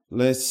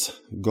Let's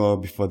go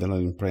before the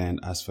Lord in prayer and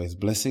ask for His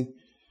blessing.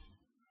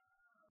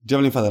 Dear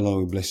Heavenly Father,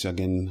 Lord, we bless you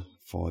again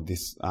for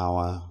this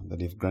hour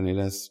that you've granted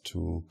us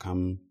to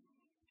come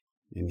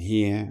and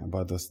hear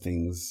about those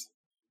things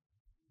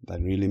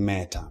that really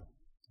matter,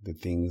 the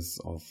things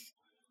of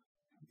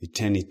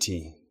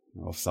eternity,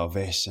 of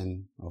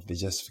salvation, of the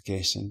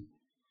justification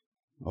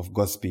of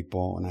God's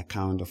people on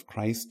account of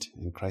Christ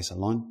and Christ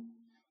alone.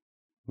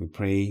 We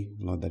pray,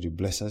 Lord, that you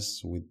bless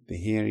us with the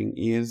hearing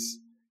ears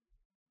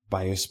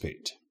by your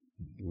Spirit.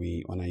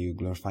 We honor you,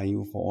 glorify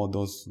you for all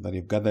those that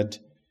you've gathered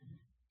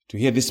to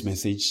hear this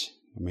message.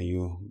 May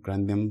you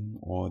grant them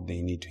all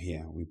they need to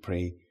hear. We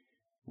pray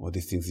all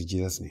these things in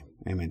Jesus' name.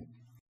 Amen.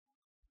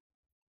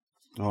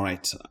 All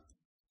right.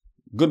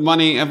 Good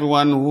morning,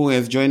 everyone who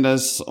has joined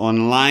us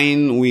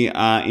online. We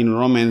are in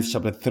Romans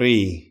chapter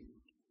 3.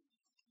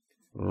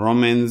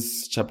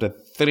 Romans chapter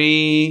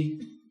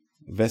 3,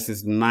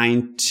 verses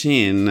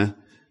 19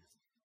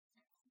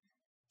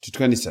 to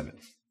 27.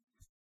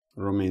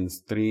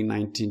 Romans 3,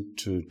 19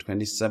 to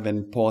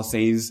 27, Paul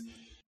says,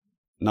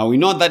 "Now we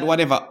know that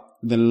whatever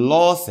the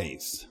law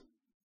says,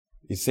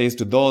 it says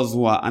to those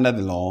who are under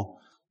the law,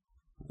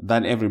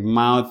 that every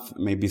mouth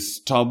may be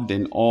stopped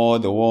and all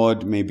the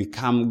world may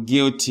become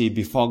guilty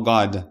before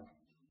God.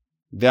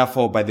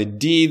 Therefore, by the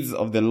deeds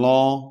of the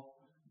law,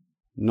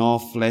 no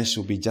flesh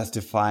will be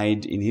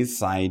justified in his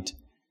sight,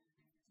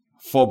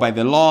 for by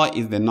the law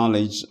is the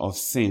knowledge of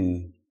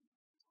sin.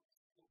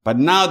 But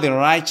now the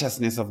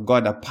righteousness of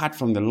God apart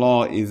from the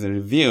law is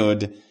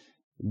revealed,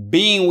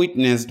 being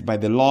witnessed by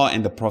the law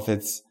and the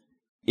prophets,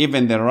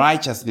 even the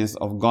righteousness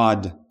of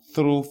God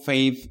through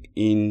faith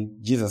in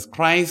Jesus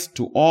Christ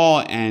to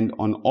all and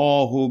on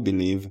all who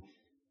believe.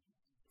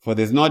 For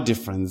there's no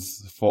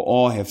difference, for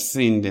all have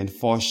sinned and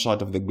fall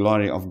short of the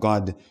glory of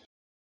God,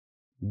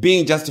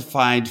 being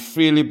justified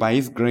freely by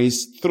his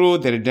grace through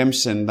the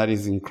redemption that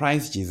is in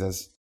Christ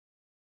Jesus,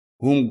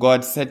 whom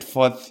God set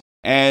forth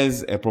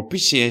as a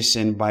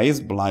propitiation by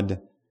his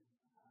blood,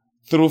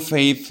 through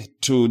faith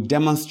to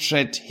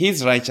demonstrate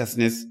his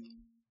righteousness,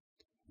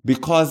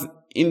 because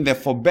in his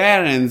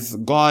forbearance,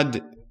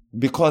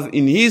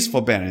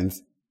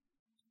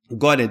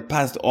 God had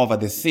passed over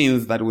the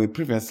sins that were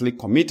previously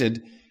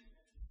committed,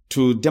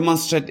 to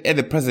demonstrate at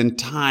the present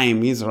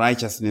time his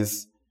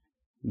righteousness,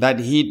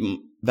 that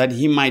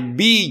he might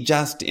be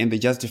just and the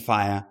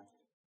justifier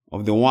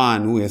of the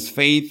one who has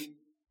faith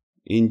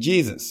in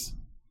Jesus.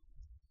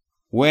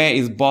 Where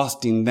is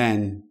boasting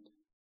then?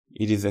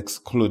 It is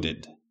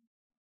excluded.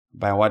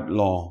 By what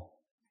law?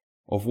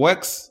 Of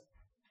works?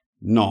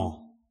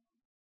 No,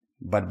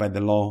 but by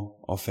the law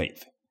of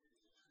faith."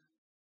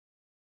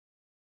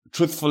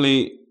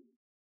 Truthfully,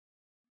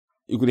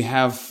 you could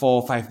have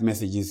 4 or 5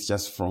 messages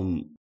just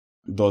from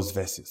those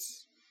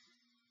verses,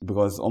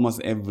 because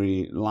almost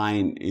every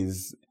line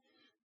is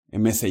a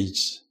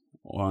message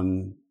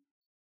of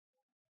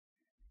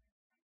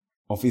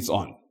its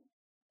own.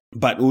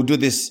 But we'll do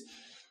this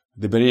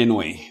the Berean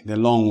way, the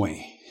long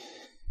way.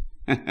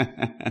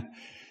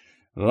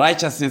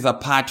 Righteousness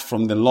apart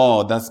from the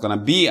law. That's going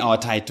to be our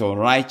title.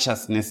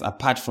 Righteousness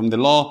apart from the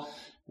law.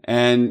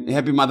 And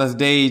happy Mother's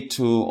Day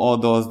to all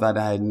those that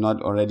I had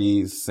not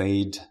already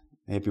said.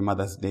 Happy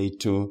Mother's Day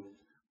too.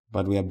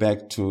 But we are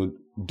back to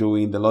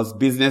doing the Lord's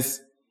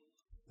business.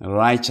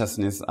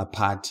 Righteousness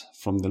apart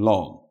from the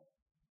law.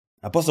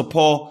 Apostle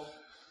Paul,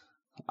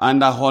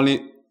 under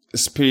Holy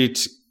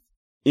Spirit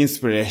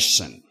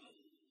inspiration,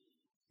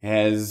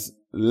 has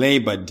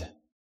labored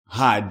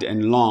hard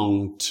and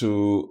long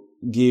to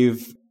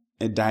give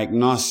a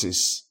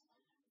diagnosis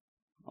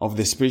of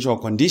the spiritual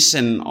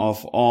condition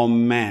of all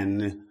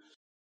men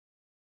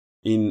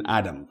in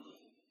Adam.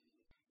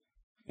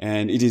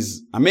 And it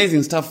is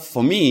amazing stuff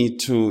for me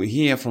to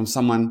hear from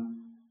someone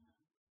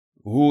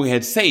who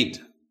had said,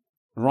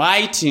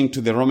 writing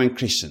to the Roman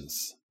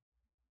Christians,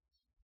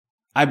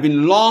 "I've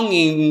been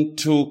longing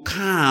to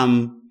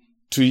come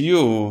to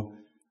you.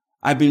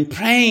 I've been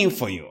praying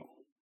for you.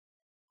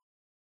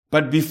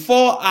 But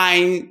before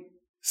I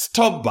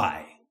stop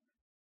by,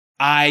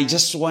 I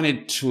just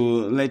wanted to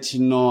let you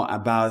know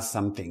about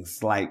some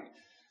things. Like,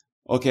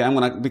 okay, I'm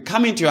going to be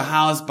coming to your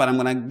house, but I'm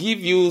going to give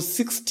you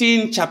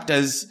 16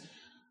 chapters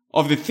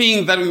of the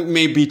things that we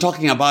may be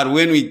talking about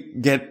when we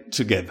get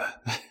together."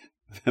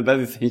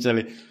 That's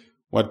essentially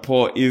what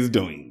Paul is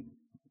doing.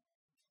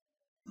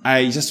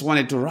 I just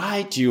wanted to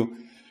write you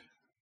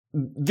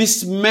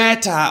this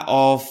matter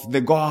of the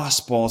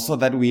gospel so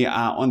that we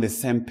are on the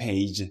same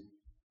page.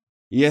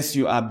 Yes,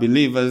 you are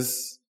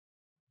believers,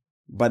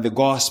 but the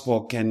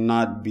gospel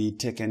cannot be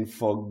taken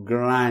for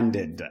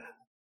granted.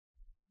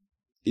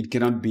 It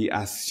cannot be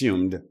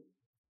assumed,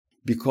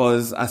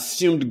 because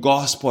assumed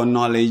gospel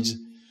knowledge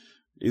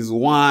is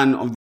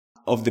one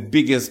of the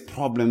biggest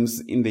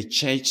problems in the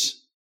church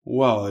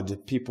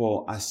world.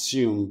 People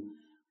assume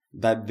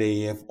that they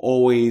have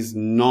always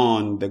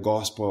known the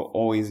gospel,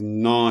 always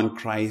known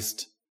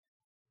Christ.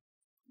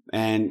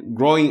 And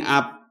growing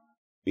up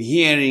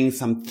hearing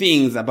some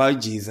things about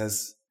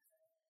Jesus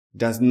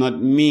does not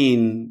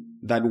mean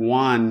that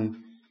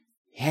one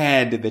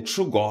heard the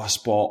true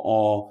gospel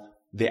or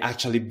they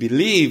actually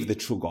believe the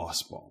true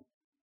gospel.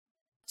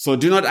 So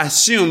do not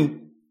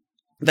assume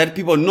that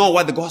people know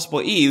what the gospel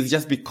is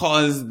just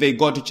because they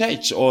go to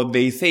church or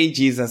they say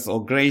Jesus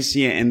or grace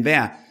here and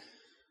there.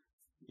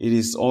 It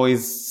is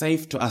always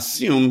safe to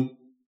assume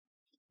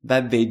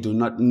that they do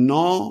not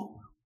know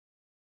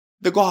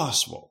the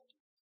gospel.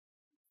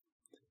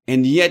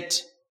 And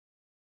yet,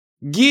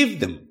 give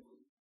them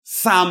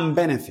some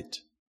benefit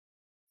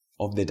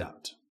of the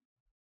doubt.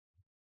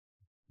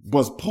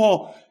 Because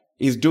Paul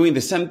is doing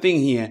the same thing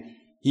here.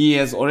 He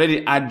has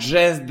already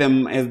addressed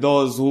them as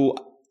those who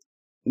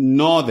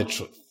know the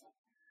truth.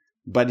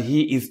 But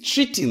he is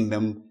treating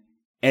them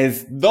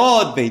as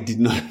though they did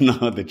not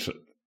know the truth.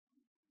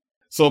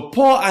 So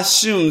Paul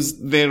assumes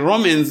the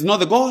Romans know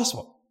the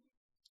gospel.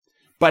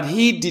 But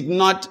he did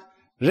not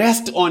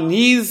rest on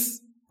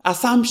his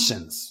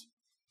assumptions.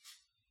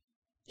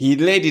 He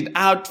laid it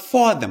out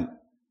for them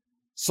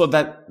so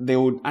that they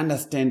would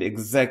understand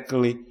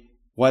exactly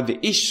what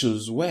the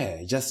issues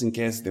were, just in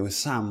case there were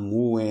some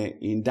who were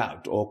in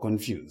doubt or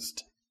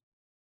confused.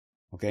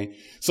 Okay?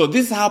 So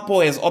this is how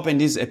Paul has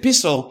opened his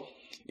epistle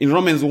in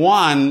Romans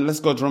 1. Let's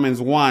go to Romans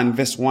 1,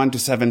 verse 1 to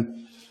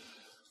 7.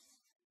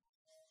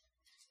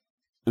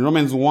 In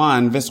Romans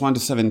 1, verse 1 to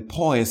 7,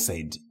 Paul has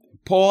said,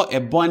 Paul, a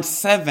bond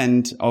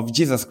servant of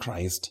Jesus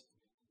Christ,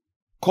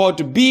 called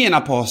to be an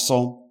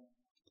apostle,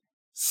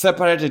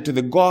 separated to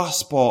the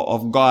gospel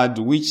of God,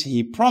 which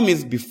he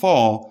promised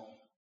before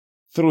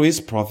through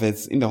his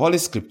prophets in the Holy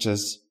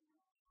Scriptures,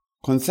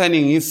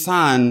 concerning his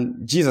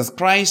Son, Jesus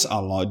Christ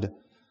our Lord,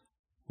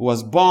 who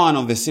was born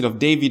of the seed of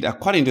David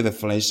according to the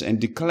flesh, and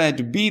declared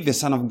to be the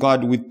Son of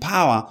God with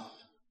power,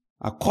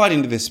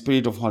 according to the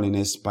Spirit of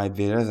holiness, by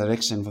the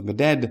resurrection from the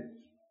dead.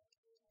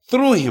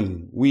 Through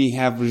him we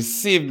have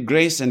received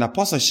grace and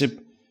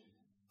apostleship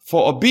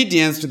for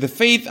obedience to the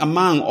faith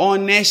among all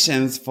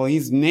nations for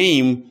his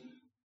name,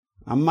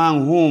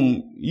 among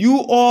whom you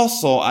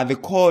also are the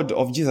called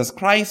of Jesus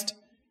Christ,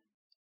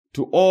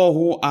 to all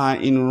who are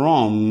in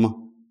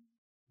Rome,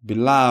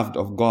 beloved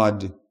of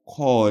God,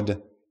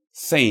 called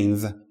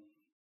saints,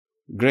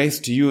 grace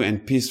to you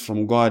and peace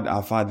from God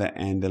our Father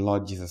and the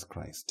Lord Jesus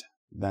Christ.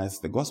 That's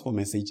the gospel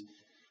message.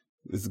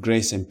 It's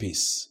grace and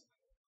peace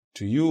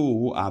to you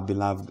who are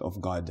beloved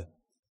of God,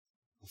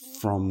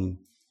 from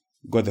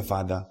God the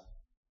Father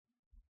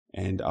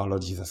and our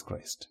Lord Jesus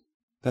Christ.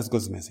 That's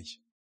God's message.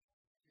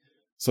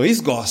 So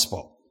his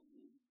gospel,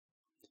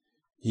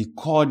 he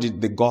called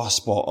it the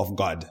gospel of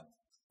God.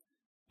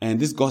 And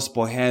this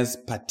gospel has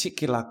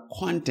particular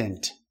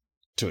content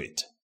to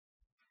it.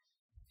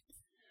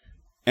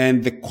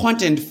 And the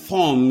content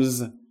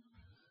forms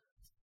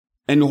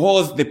and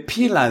holds the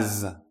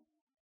pillars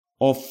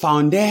or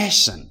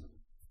foundation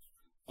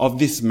of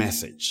this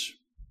message.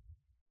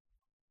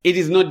 It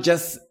is not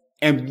just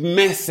a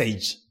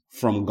message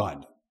from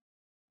God.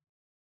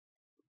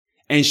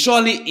 And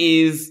surely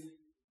is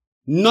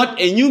not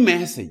a new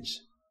message,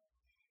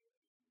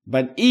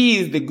 but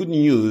is the good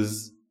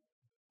news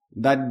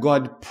that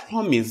God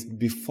promised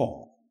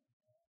before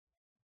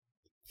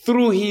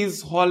through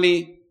his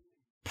holy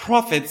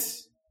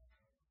prophets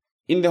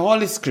in the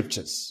Holy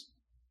Scriptures.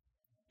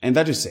 And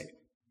that is say,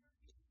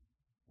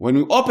 when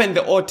we open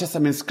the Old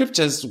Testament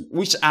scriptures,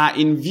 which are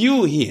in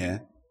view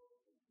here,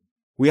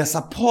 we are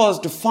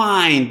supposed to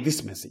find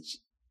this message.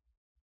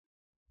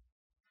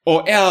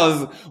 Or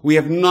else we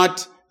have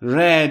not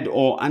read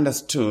or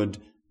understood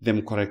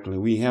them correctly.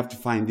 We have to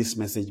find this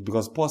message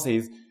because Paul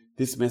says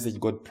this message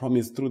God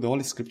promised through the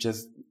Holy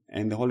Scriptures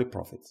and the Holy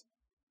Prophets.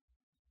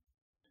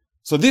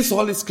 So these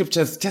Holy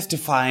Scriptures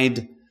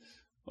testified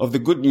of the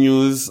good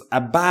news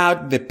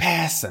about the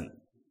person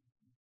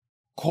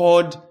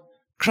called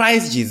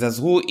Christ Jesus,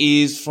 who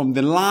is from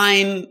the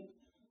line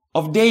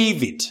of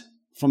David,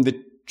 from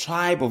the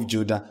tribe of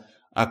Judah,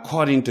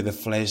 according to the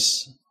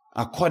flesh,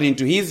 according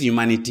to his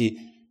humanity,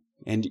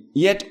 and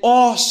yet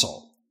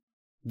also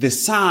the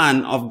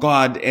Son of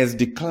God as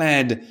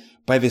declared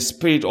by the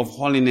Spirit of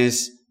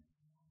holiness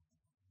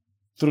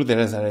through the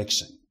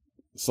resurrection.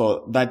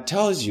 So that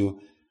tells you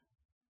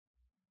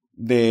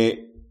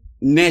the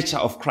nature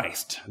of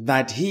Christ,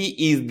 that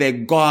he is the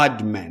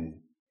God-man.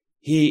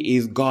 He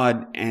is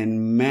God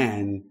and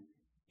man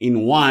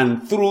in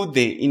one through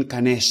the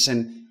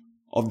incarnation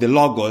of the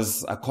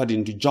Logos,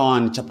 according to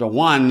John chapter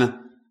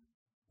 1,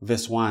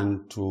 verse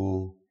 1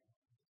 to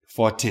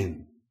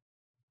 14.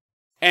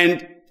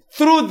 And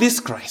through this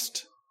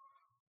Christ,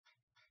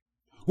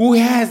 who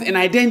has an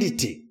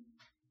identity,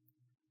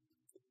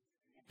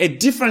 a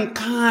different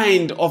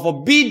kind of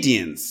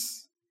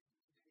obedience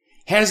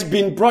has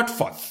been brought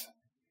forth.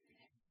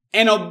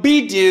 An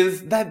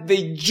obedience that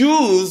the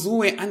Jews who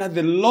were under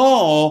the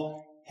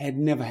law had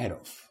never heard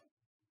of.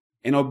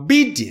 An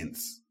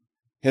obedience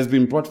has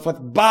been brought forth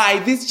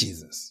by this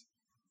Jesus.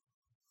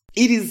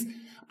 It is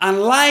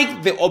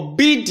unlike the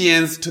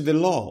obedience to the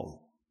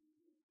law.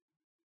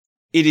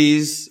 It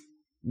is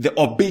the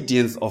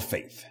obedience of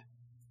faith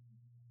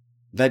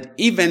that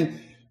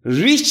even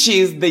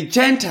reaches the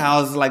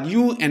Gentiles like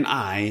you and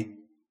I,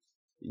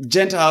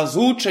 Gentiles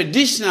who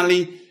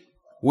traditionally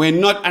were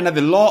not under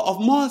the law of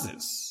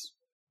Moses.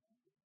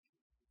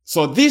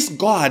 So this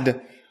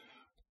God,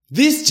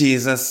 this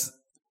Jesus,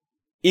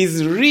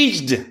 is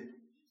reached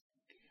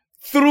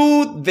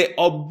through the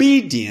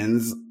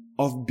obedience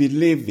of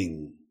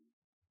believing,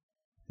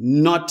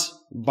 not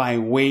by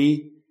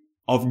way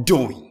of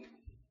doing.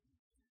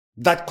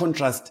 That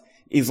contrast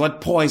is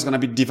what Paul is going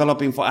to be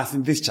developing for us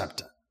in this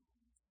chapter.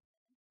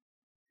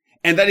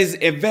 And that is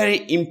a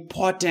very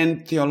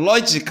important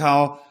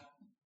theological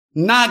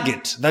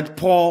nugget that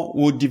Paul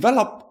will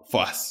develop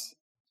for us.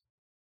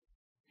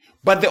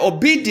 But the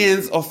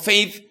obedience of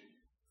faith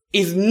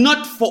is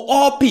not for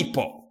all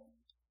people,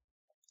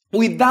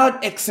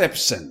 without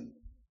exception.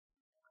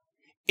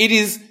 It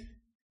is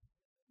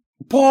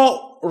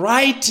Paul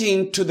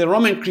writing to the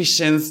Roman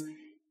Christians.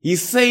 He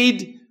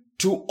said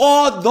to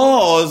all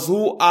those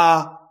who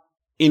are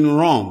in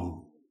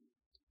Rome,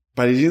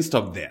 but he didn't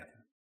stop there.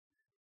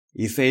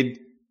 He said,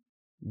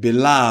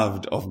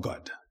 beloved of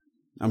God.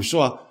 I'm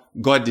sure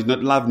God did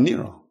not love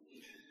Nero.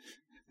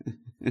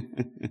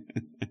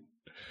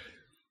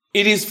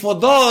 It is for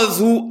those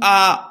who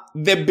are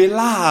the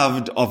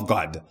beloved of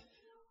God,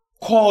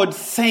 called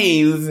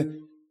saints,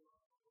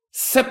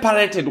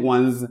 separated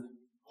ones,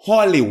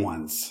 holy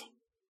ones.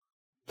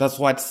 That's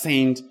what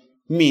saint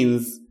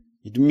means.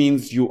 It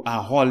means you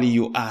are holy,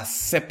 you are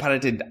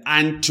separated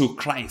unto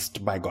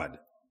Christ by God.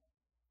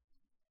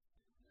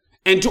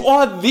 And to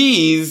all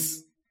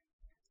these,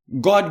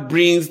 God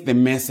brings the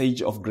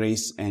message of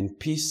grace and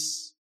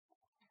peace.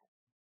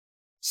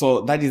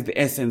 So that is the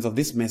essence of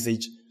this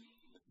message.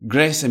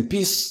 Grace and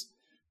peace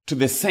to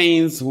the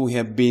saints who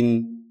have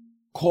been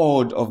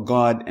called of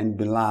God and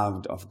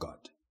beloved of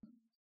God.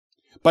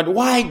 But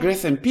why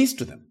grace and peace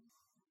to them?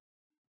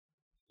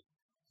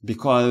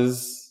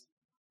 Because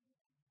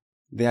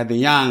they are the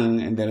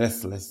young and the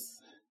restless.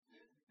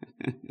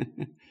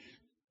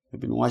 They've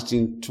been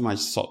watching too much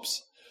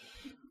soaps.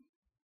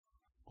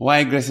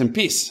 Why grace and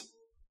peace?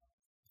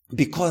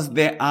 Because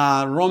there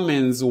are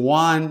Romans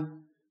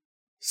 1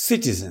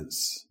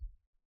 citizens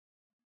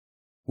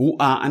who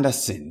are under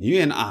sin. You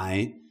and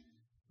I,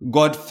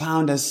 God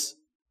found us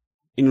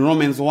in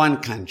Romans 1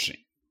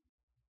 country.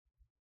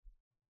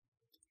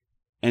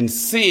 And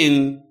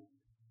sin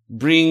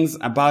brings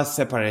about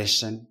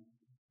separation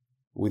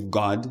with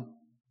God.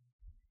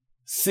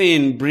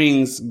 Sin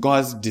brings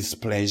God's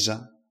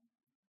displeasure.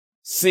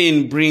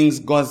 Sin brings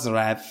God's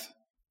wrath.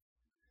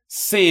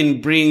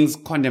 Sin brings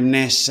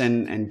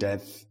condemnation and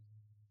death.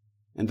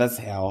 And that's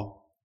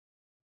hell.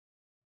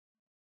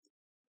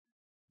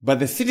 But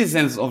the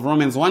citizens of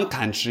Romans 1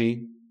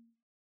 country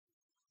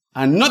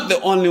are not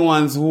the only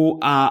ones who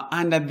are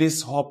under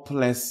this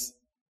hopeless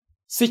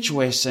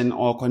situation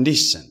or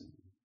condition.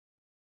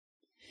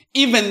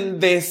 Even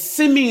the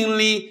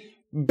seemingly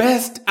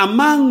best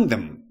among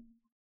them,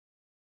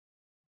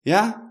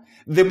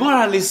 the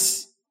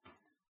moralists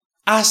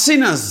are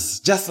sinners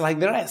just like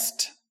the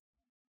rest.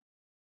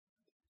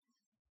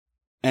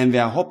 And they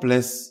are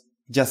hopeless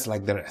just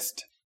like the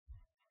rest.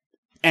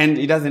 And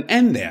it doesn't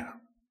end there.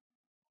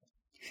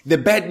 The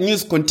bad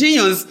news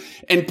continues,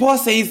 and Paul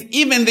says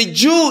even the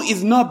Jew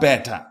is no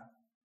better.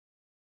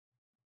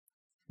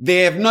 They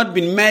have not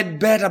been made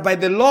better by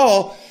the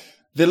law.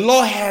 The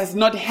law has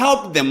not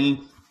helped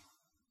them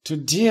to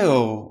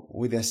deal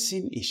with their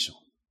sin issue.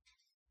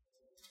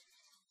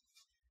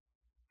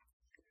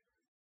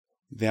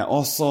 They are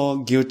also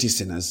guilty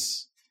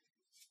sinners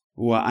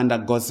who are under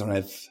God's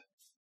wrath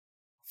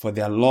for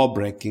their law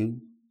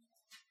breaking,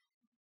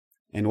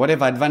 and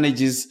whatever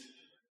advantages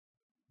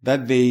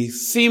that they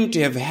seem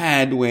to have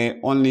had were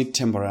only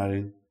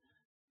temporary,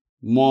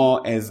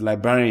 more as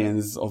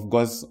librarians of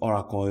God's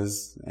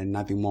oracles and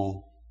nothing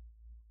more.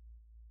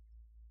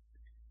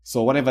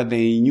 So whatever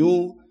they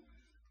knew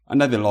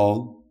under the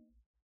law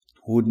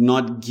would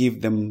not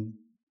give them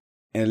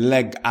a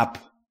leg up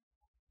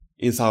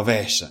in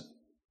salvation.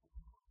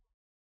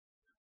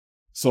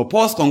 So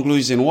Paul's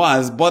conclusion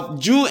was both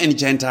Jew and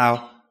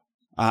Gentile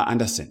are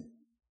under sin.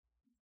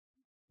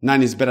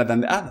 None is better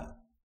than the other.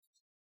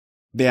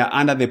 They are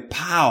under the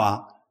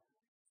power,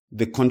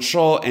 the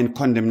control and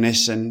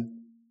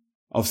condemnation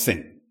of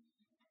sin.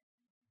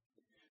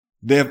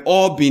 They have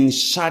all been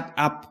shut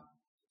up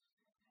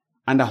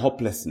under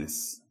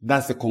hopelessness.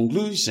 That's the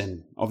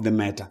conclusion of the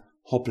matter.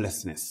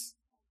 Hopelessness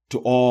to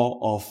all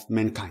of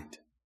mankind.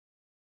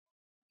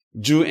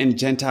 Jew and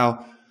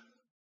Gentile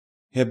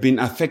have been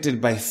affected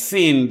by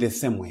sin the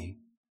same way.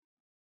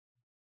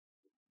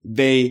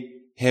 They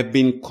have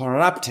been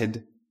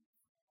corrupted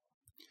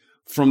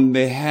from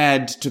the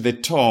head to the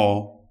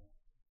toe,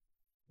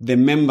 the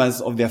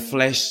members of their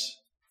flesh,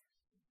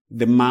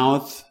 the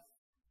mouth,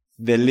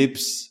 the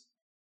lips,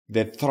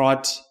 the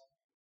throat,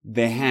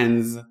 the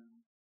hands,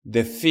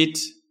 the feet,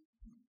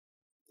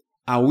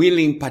 are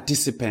willing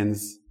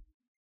participants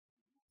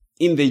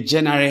in the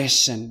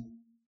generation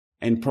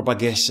and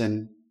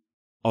propagation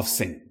of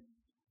sin.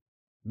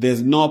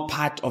 There's no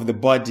part of the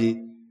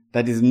body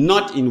that is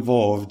not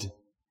involved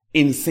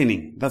in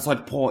sinning. That's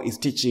what Paul is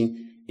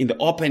teaching in the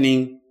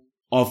opening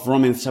of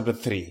Romans chapter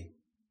 3.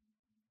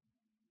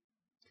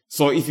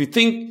 So if you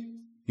think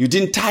you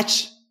didn't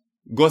touch,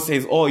 God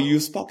says, oh, you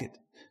spoke it.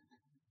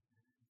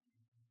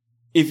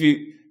 If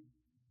you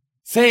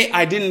say,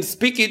 I didn't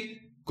speak it,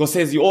 God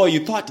says, oh,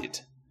 you thought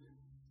it.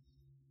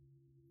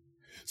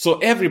 So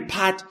every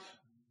part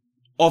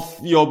of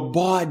your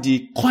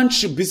body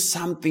contributes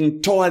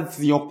something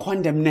towards your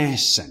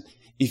condemnation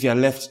if you're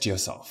left to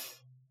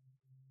yourself.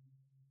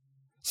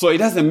 So it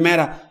doesn't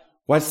matter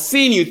what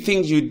sin you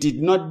think you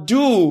did not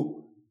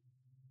do.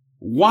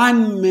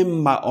 One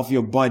member of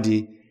your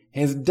body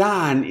has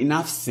done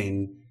enough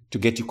sin to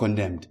get you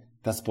condemned.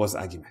 That's Paul's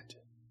argument.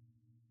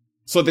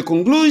 So the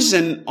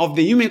conclusion of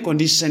the human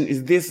condition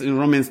is this in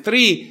Romans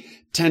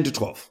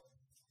 3:10-12.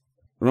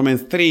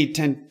 Romans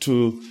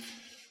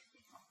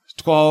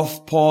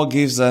 3:10-12, Paul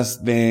gives us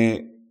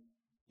the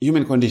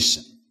human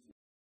condition.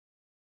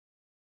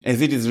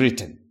 As it is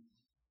written,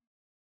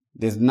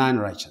 there's none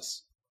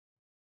righteous.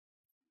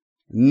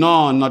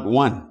 No, not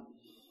one.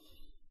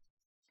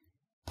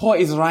 Paul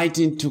is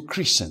writing to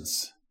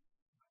Christians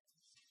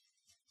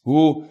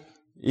who,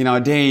 in our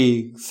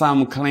day,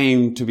 some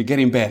claim to be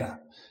getting better.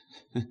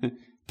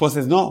 Paul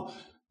says, no,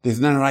 there's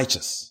none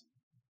righteous.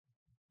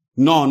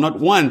 No,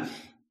 not one.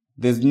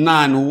 There's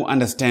none who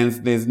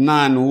understands. There's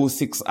none who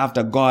seeks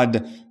after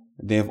God.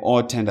 They've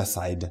all turned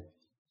aside.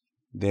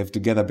 They've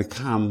together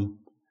become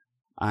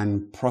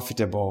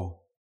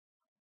unprofitable.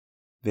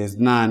 There's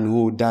none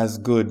who does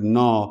good.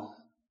 No,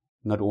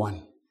 not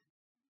one.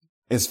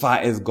 As far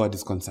as God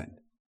is concerned.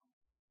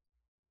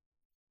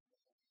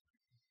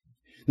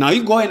 Now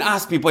you go and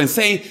ask people and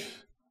say,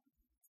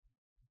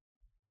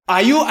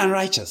 are you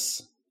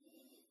unrighteous?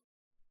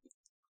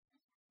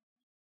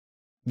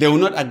 They will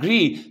not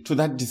agree to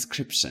that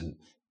description.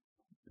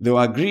 They will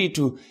agree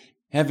to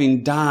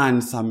having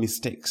done some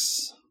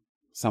mistakes,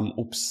 some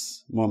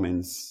oops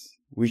moments,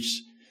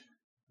 which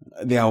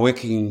they are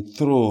working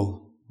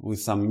through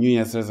with some New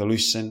Year's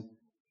resolution,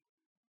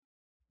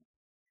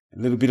 a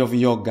little bit of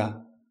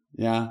yoga,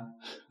 yeah.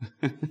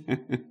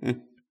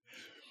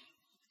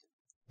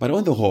 But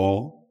on the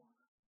whole,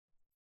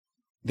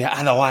 they are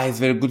otherwise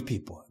very good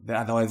people. They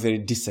are otherwise very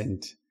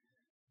decent,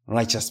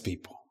 righteous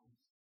people.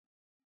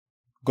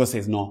 God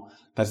says, no,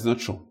 that's not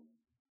true.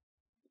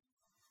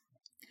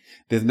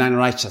 There's none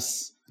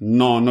righteous.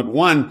 No, not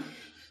one.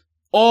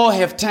 All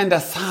have turned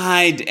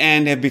aside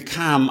and have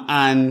become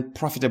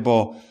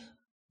unprofitable.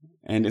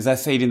 And as I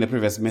said in the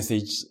previous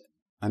message,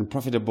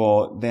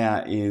 unprofitable,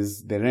 there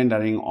is the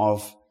rendering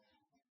of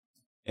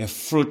a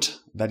fruit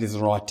that is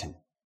rotten.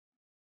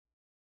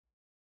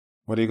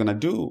 What are you going to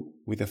do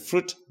with a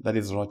fruit that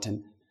is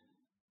rotten?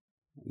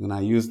 You're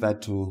going to use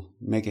that to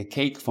make a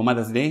cake for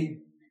Mother's Day?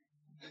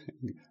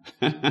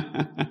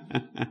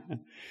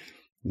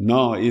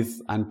 No,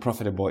 it's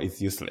unprofitable.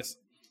 It's useless.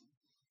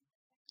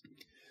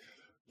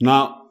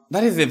 Now,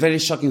 that is a very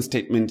shocking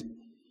statement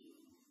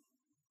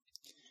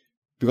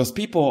because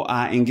people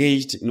are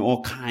engaged in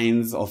all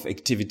kinds of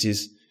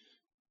activities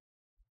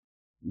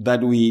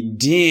that we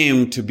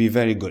deem to be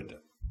very good.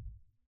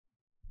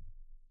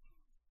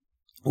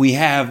 We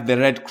have the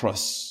Red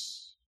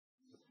Cross.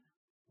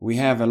 We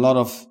have a lot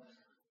of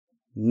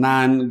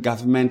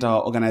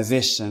non-governmental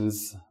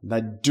organizations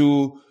that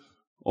do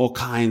all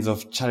kinds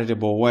of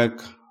charitable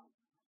work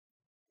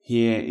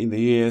here in the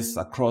US,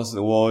 across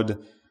the world.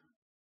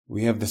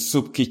 We have the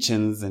soup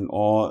kitchens and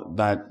all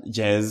that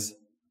jazz.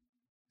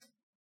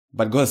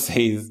 But God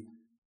says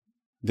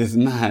there's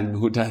none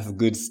who does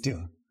good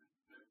still.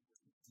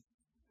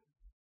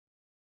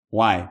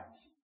 Why?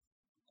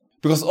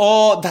 Because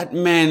all that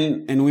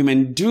men and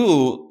women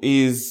do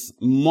is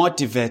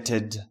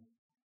motivated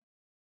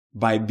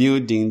by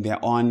building their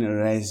own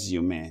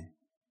resume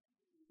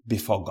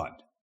before God.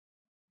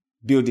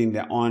 Building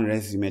their own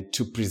resume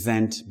to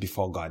present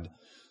before God.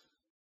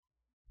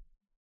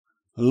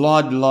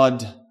 Lord,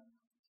 Lord,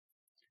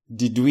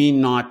 did we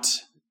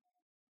not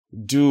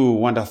do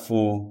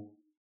wonderful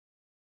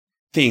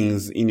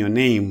things in your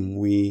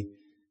name?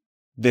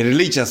 The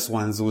religious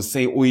ones will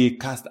say, we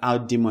cast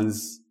out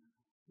demons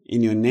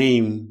in your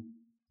name.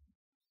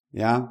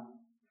 Yeah?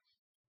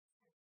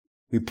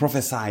 We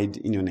prophesied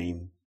in your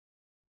name.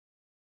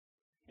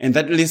 And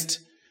that list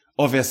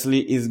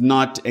obviously is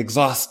not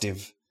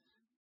exhaustive.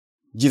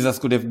 Jesus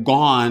could have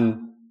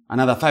gone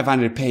another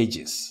 500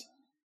 pages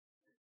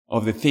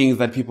of the things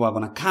that people are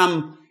going to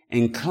come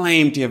and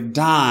claim to have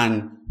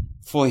done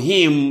for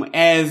him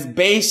as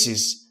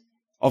basis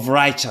of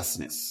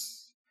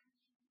righteousness.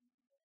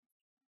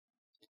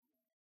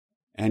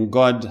 And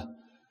God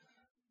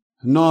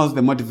knows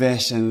the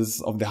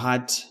motivations of the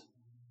heart,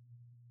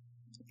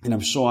 and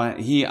I'm sure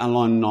he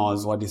alone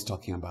knows what he's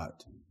talking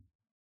about.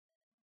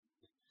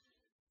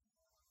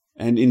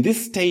 And in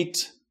this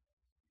state,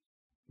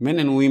 men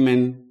and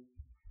women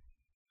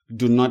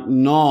do not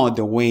know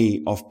the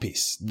way of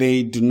peace.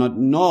 They do not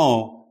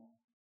know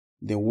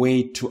the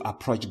way to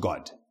approach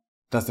God.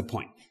 That's the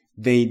point.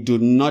 They do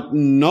not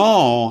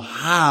know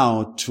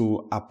how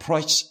to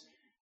approach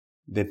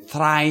the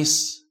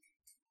thrice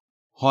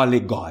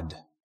holy God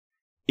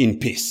in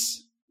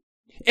peace.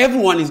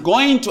 Everyone is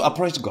going to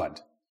approach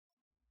God,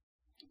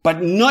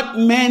 But not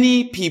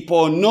many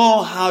people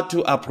know how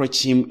to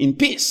approach him in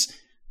peace.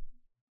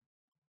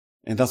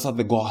 And that's what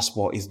the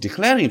gospel is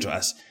declaring to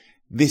us.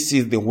 This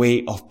is the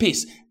way of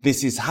peace.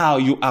 This is how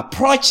you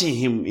approach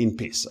him in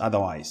peace.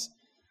 Otherwise,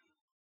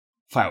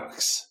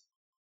 fireworks.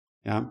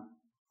 Yeah.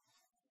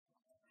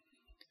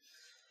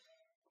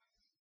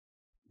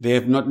 They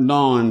have not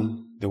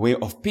known the way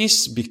of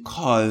peace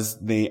because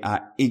they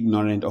are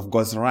ignorant of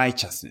God's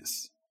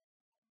righteousness.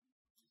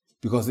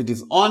 Because it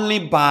is only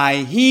by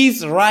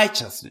his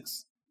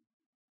righteousness,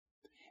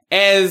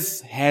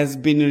 as has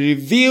been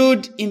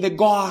revealed in the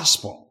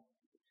gospel,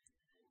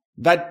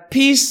 that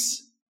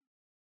peace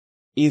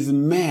has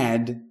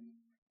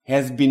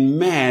been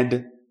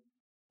made,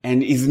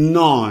 and is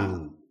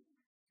known.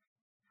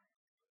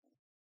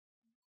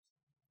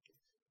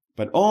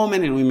 But all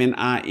men and women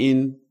are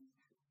in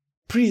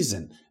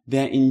prison.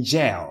 They are in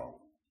jail.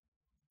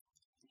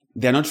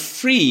 They are not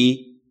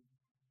free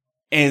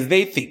as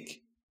they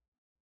think,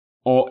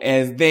 or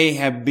as they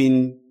have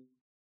been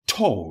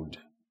told.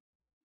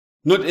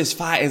 Not as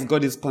far as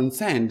God is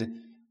concerned.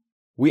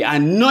 We are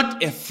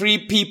not a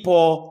free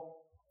people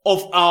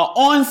of our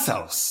own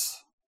selves.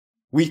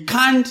 We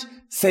can't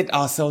set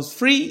ourselves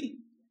free.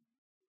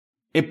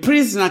 A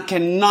prisoner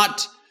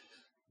cannot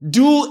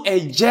do a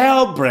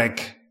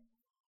jailbreak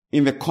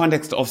in the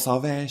context of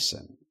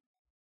salvation.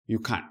 You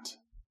can't.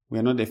 We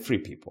are not a free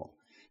people.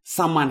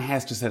 Someone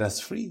has to set us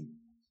free.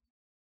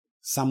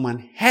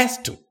 Someone has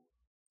to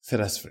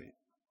set us free.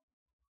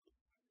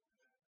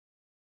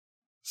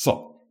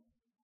 So,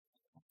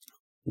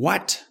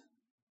 what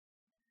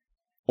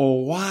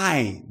or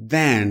why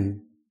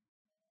then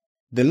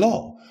the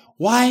law?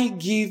 Why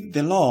give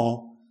the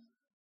law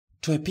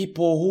to a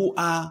people who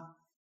are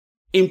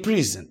in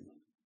prison?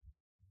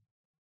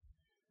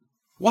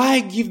 Why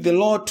give the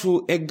law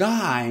to a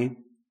guy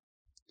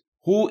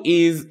who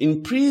is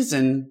in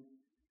prison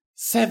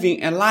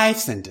serving a life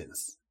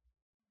sentence?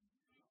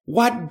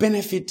 What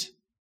benefit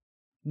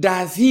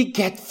does he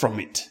get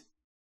from it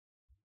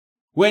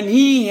when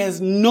he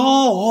has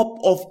no hope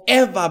of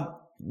ever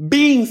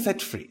being set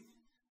free?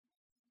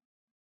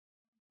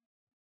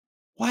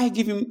 Why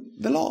give him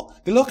the law?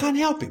 The law can't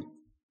help him.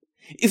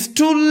 It's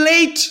too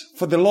late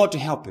for the law to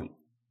help him.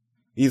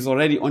 He's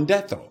already on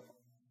death row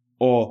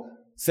or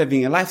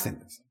serving a life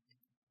sentence.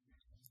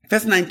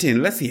 Verse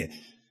 19, let's hear.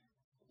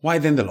 Why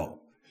then the law?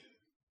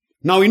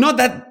 Now we know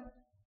that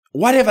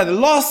whatever the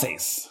law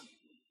says,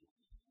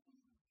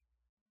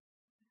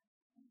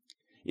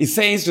 it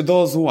says to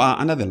those who are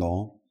under the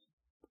law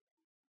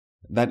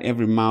that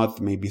every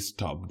mouth may be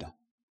stopped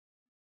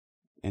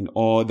and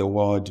all the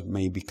world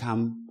may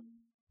become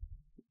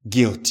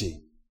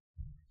guilty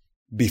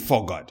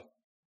before God.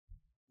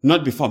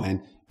 Not before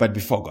men, but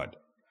before God.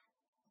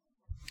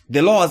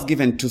 The law was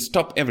given to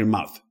stop every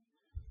mouth.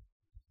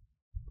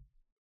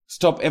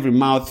 Stop every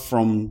mouth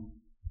from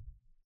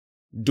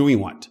doing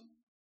what?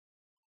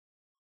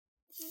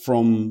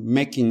 From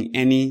making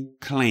any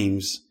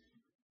claims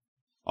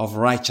of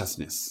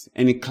righteousness,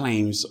 any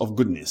claims of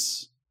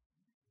goodness.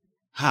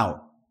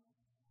 How?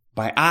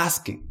 By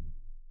asking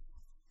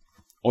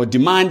or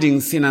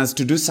demanding sinners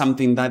to do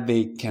something that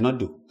they cannot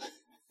do.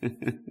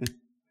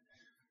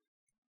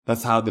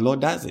 That's how the law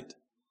does it.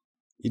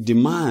 It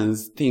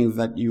demands things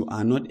that you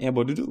are not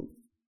able to do.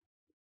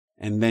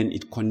 And then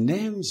it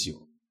condemns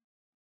you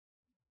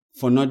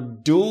for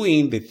not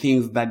doing the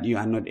things that you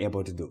are not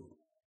able to do.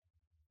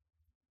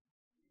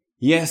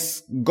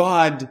 Yes,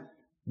 God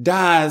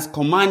does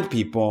command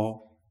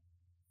people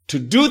to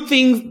do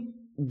things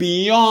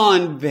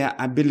beyond their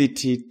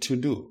ability to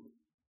do.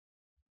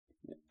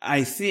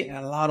 I see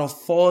a lot of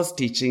false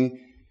teaching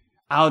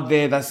out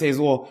there that says,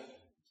 well,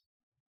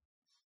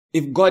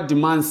 if God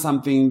demands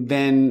something,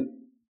 then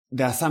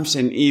the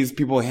assumption is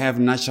people have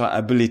natural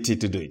ability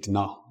to do it.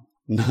 No,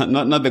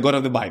 not the God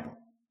of the Bible.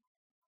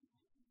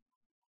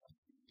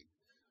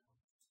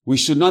 We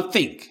should not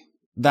think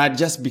that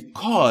just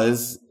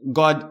because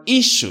God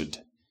issued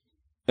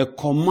a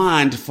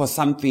command for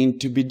something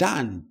to be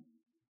done,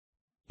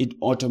 it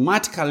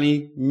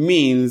automatically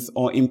means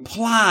or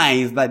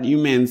implies that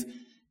humans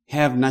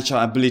have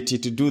natural ability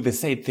to do the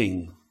same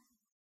thing.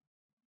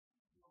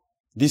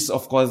 This,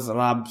 of course,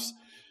 rubs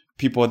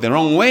people the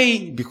wrong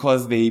way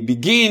because they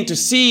begin to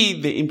see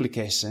the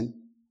implication.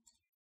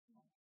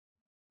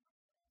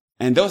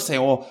 And they'll say,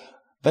 oh,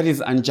 that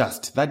is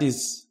unjust. That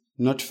is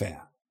not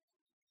fair.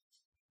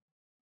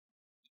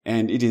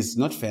 And it is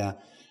not fair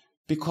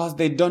because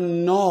they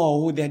don't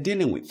know who they're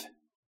dealing with.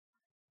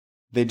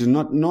 They do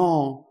not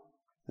know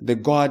the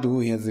God who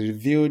has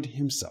revealed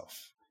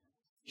himself,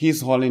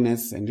 his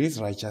holiness and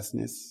his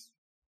righteousness.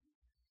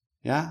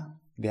 Yeah,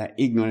 they are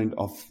ignorant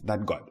of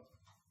that God.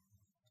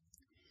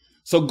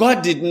 So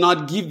God did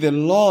not give the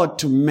law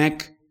to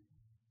make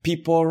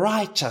people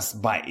righteous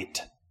by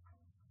it,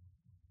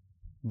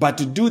 but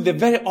to do the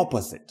very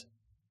opposite,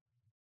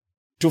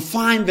 to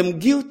find them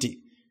guilty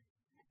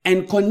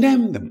and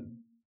condemn them.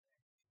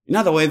 In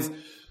other words,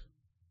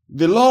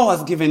 the law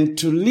was given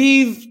to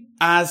leave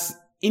us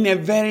in a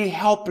very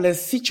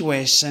helpless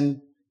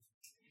situation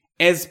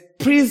as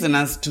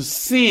prisoners to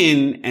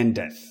sin and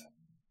death.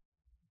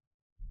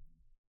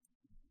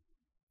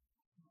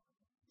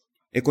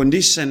 A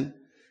condition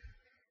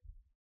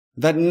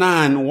that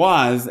none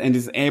was and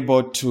is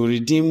able to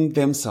redeem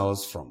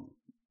themselves from.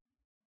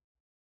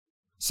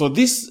 So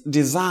this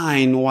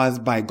design was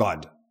by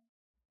God.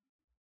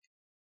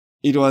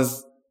 It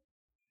was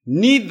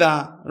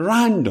neither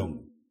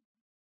random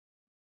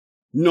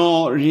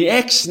nor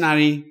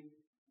reactionary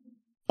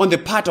on the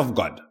part of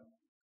God.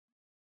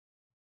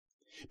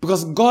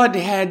 Because God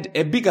had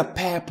a bigger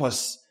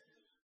purpose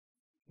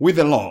with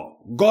the law.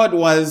 God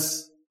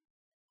was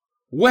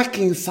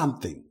working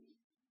something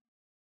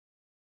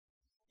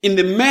in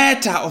the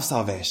matter of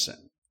salvation.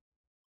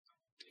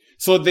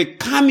 So the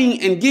coming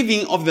and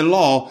giving of the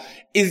law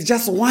is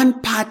just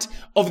one part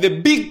of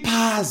the big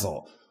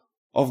puzzle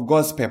of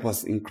God's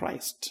purpose in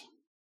Christ.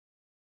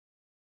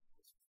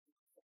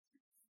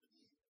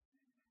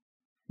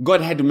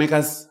 God had to make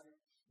us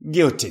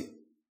guilty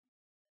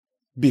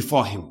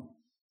before Him.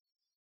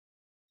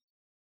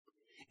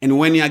 And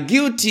when you are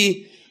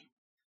guilty,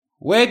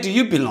 where do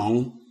you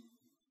belong?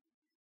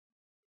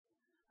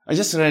 I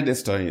just read a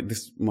story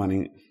this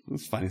morning.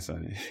 It's a funny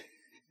story.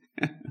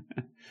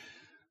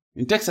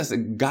 In Texas, a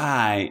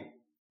guy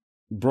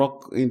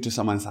broke into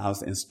someone's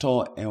house and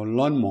stole a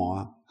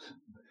lawnmower.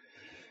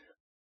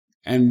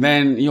 And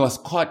then he was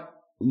caught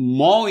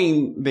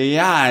mowing the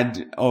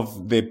yard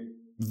of the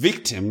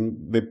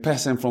victim, the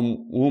person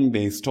from whom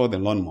they stole the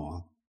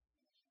lawnmower.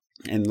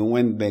 And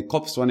when the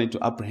cops wanted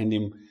to apprehend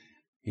him,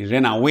 he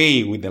ran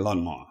away with the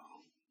lawnmower.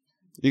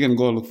 You can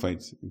go look for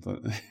it.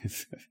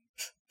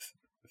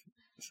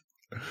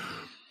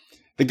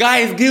 The guy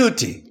is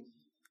guilty.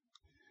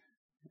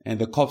 And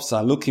the cops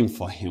are looking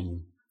for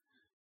him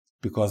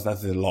because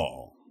that's the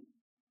law.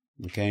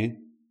 Okay?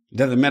 It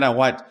doesn't matter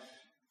what.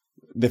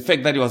 The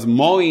fact that he was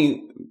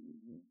mowing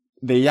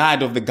the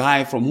yard of the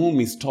guy from whom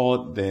he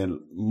stole the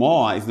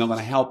mower is not going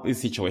to help his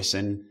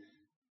situation.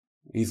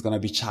 He's going to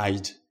be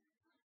charged.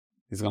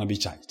 He's going to be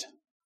charged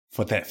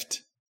for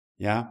theft.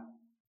 Yeah?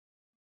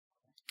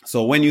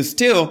 So when you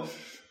steal,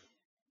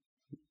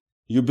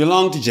 you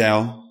belong to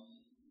jail.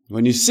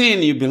 When you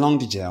sin, you belong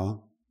to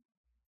jail.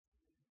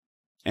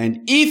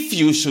 And if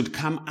you should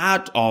come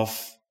out of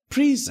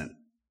prison,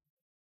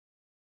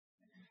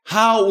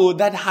 how will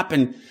that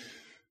happen?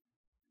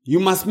 You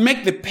must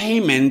make the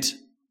payment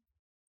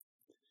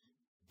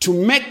to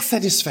make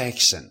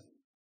satisfaction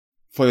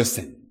for your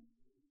sin.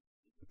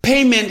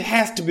 Payment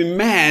has to be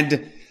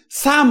made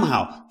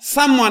somehow.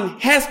 Someone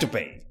has to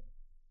pay.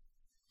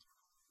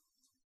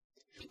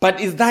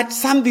 But is that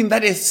something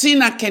that a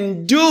sinner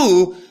can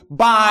do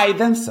by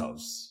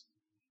themselves?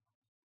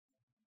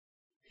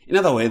 In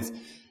other words,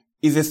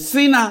 is a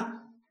sinner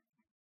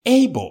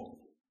able?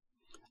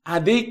 Are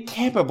they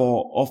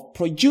capable of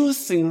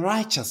producing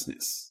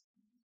righteousness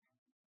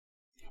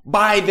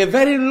by the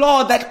very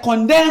law that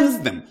condemns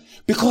them?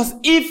 Because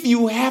if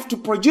you have to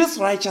produce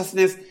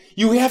righteousness,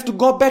 you have to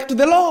go back to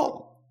the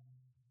law.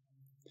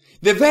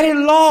 The very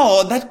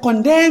law that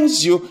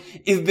condemns you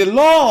is the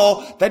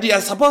law that you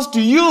are supposed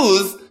to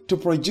use to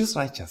produce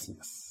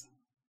righteousness.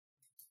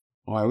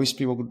 Oh, I wish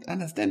people could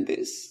understand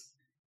this.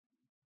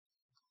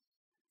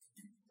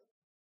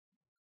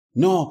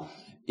 No,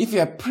 if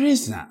you're a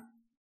prisoner,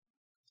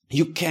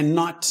 you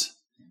cannot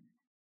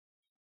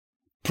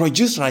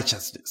produce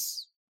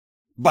righteousness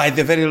by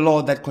the very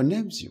law that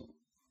condemns you.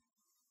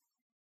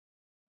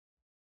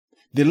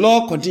 The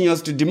law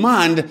continues to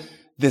demand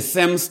the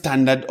same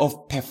standard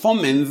of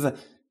performance,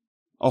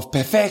 of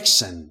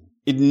perfection.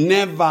 It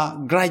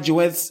never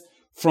graduates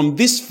from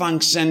this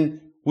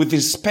function with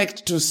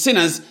respect to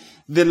sinners.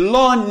 The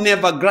law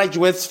never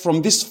graduates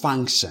from this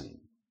function.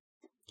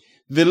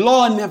 The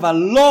law never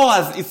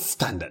lowers its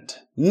standard.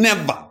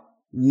 Never.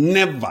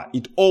 Never.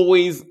 It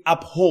always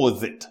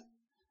upholds it.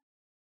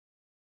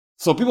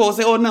 So people will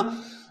say, oh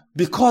no,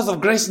 because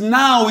of grace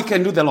now we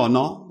can do the law.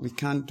 No, we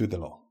can't do the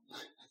law.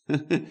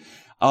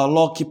 Our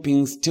law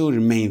keeping still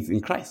remains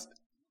in Christ.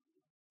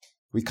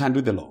 We can't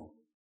do the law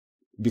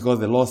because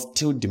the law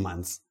still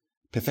demands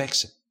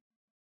perfection.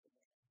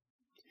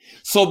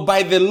 So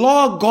by the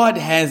law, God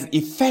has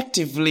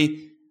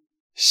effectively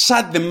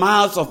shut the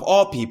mouths of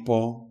all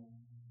people.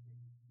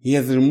 He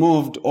has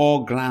removed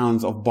all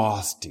grounds of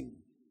boasting.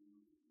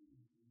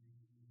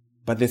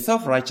 But the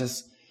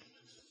self-righteous,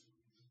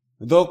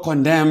 though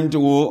condemned,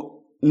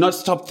 will not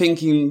stop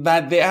thinking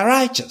that they are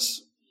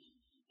righteous.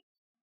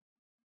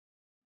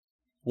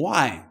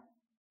 Why?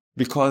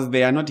 Because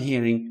they are not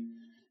hearing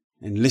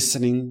and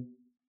listening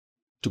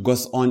to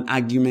God's own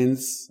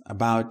arguments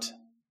about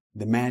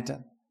the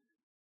matter.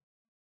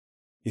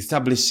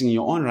 Establishing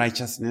your own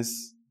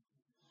righteousness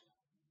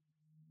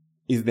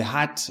is the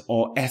heart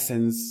or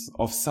essence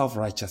of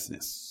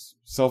self-righteousness.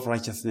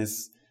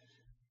 Self-righteousness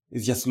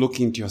is just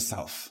looking to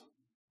yourself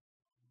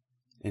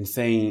and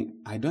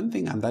saying, I don't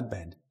think I'm that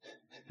bad.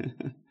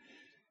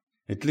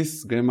 At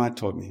least Grandma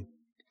told me.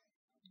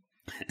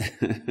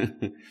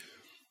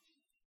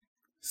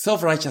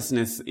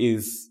 Self-righteousness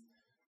is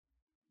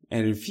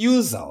a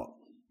refusal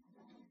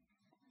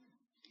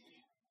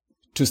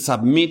to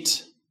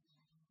submit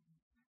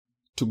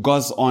to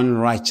God's own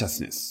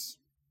righteousness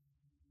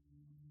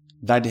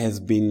that has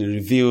been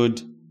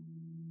revealed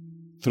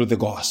through the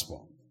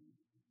gospel.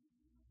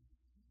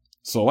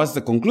 So what's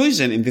the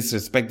conclusion in this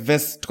respect?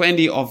 Verse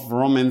 20 of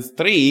Romans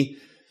 3.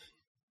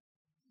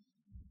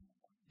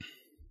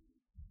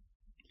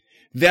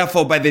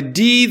 Therefore, by the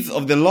deeds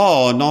of the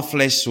law, no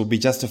flesh will be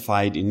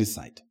justified in his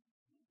sight.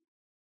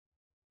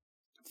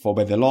 For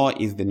by the law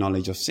is the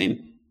knowledge of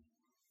sin.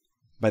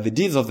 By the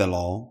deeds of the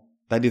law,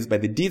 that is, by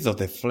the deeds of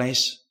the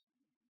flesh,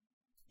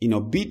 in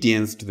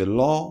obedience to the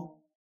law,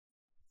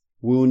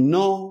 will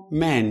no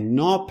man,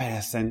 no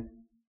person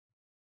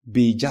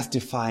be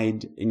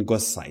justified in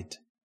God's sight,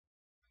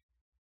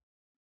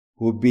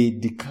 will be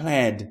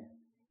declared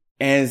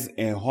as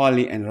a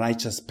holy and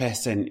righteous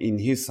person in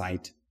his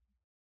sight.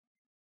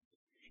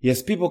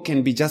 Yes, people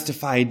can be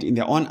justified in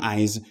their own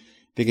eyes.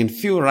 They can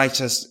feel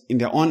righteous in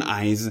their own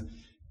eyes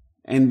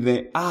and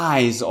the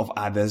eyes of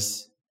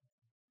others.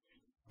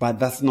 But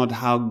that's not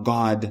how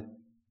God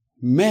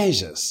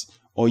measures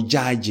or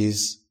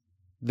judges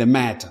the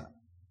matter.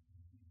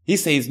 He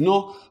says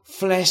no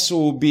flesh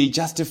will be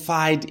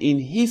justified in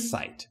his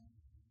sight.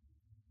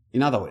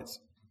 In other words,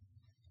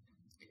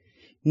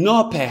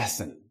 no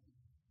person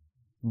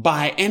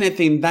by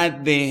anything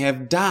that they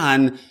have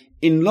done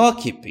in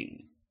law-keeping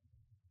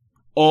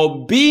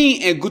or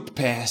being a good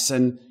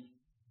person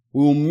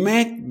will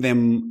make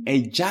them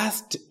a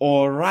just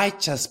or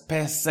righteous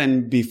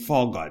person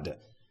before God.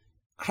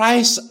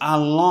 Christ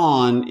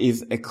alone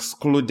is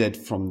excluded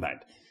from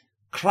that.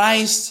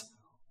 Christ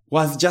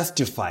was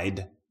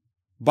justified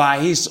by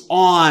his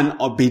own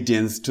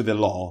obedience to the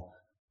law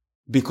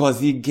because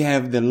he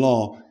gave the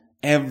law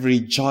every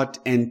jot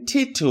and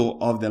tittle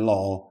of the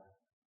law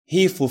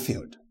he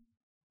fulfilled.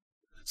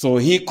 So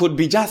he could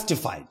be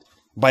justified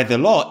by the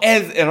law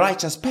as a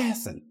righteous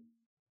person.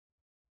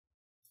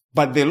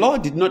 But the law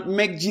did not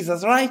make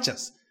Jesus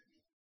righteous.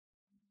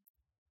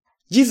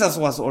 Jesus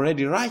was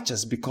already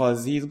righteous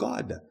because he is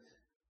God.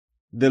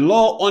 The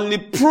law only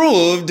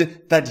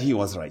proved that he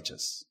was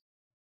righteous.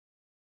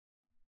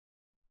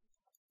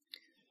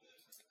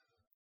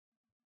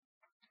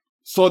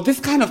 So this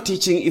kind of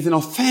teaching is an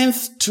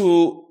offense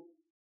to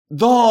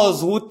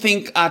those who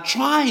think are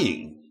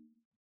trying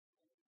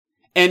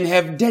and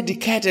have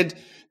dedicated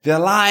their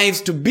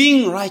lives to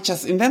being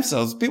righteous in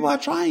themselves. People are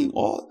trying,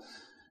 or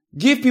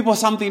give people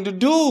something to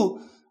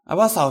do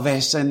about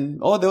salvation,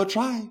 or they'll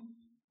try.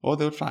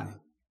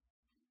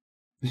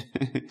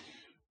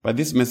 But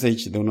this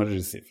message they will not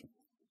receive.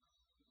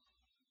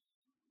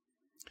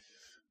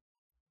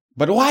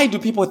 But why do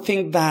people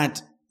think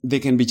that they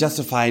can be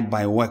justified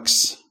by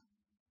works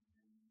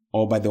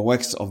or by the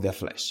works of their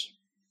flesh?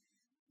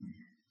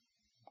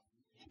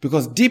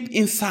 Because deep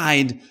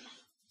inside,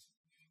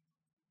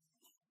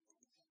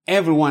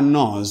 everyone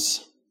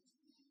knows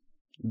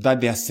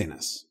that they are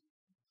sinners.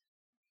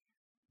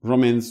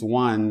 Romans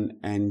 1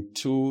 and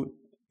 2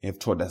 have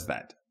taught us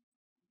that.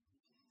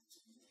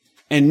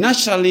 And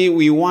naturally,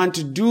 we want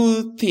to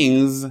do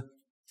things,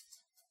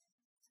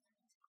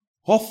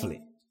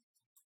 hopefully,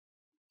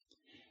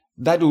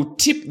 that will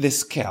tip the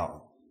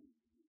scale.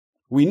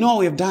 We know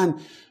we've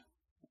done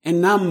a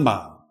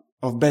number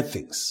of bad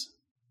things.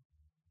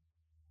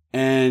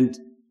 And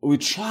we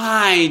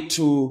try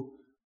to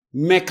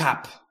make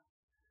up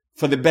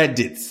for the bad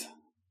deeds.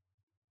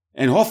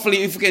 And hopefully,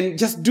 if we can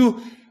just do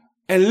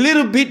a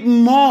little bit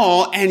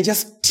more and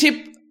just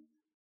tip,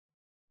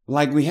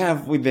 like we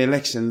have with the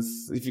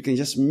elections, if you can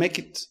just make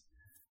it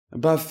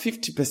above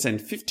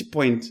 50%, 50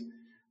 point,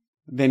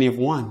 then you've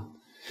won.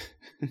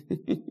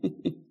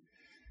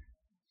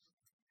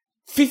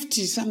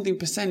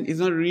 50-something% is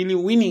not really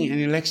winning an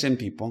election,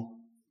 people.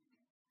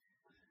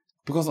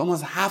 Because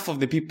almost half of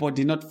the people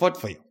did not vote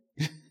for you.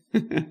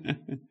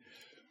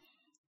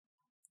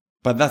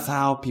 But that's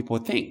how people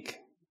think.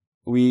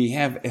 We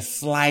have a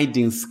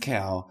sliding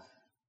scale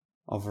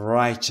of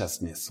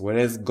righteousness,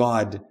 whereas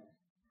God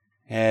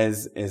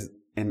has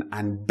an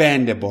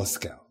unbendable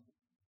scale.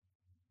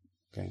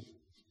 Okay.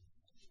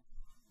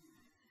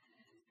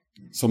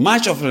 So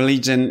much of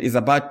religion is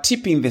about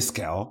tipping the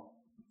scale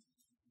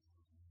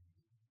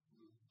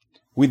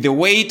with the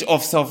weight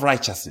of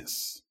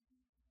self-righteousness.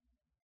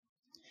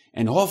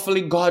 And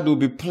hopefully God will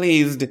be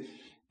pleased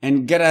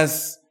and get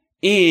us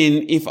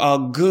in if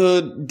our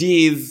good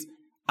deeds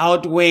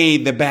outweigh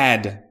the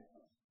bad.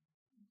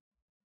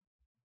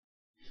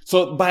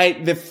 So by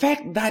the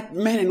fact that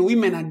men and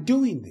women are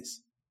doing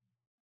this,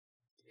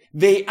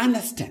 they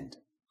understand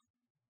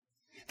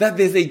that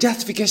there's a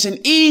justification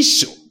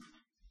issue.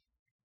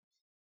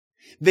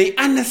 They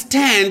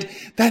understand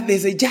that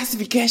there's a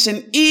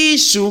justification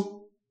issue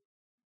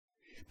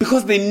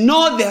because they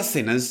know they're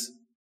sinners,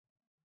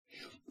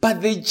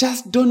 but they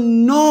just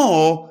don't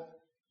know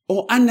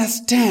or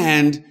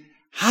understand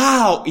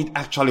how it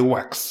actually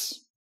works.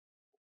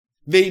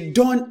 They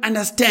don't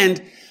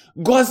understand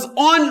God's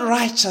own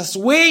righteous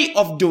way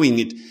of doing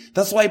it.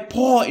 That's why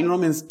Paul in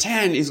Romans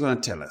 10 is going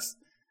to tell us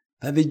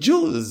that the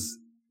Jews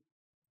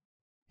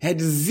had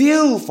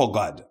zeal for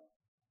God,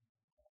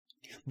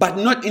 but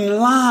not in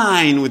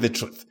line with the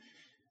truth.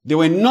 They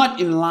were not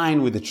in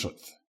line with the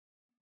truth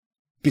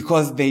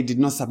because they did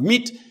not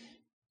submit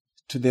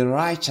to the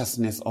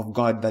righteousness of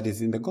God that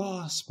is in the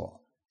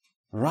gospel.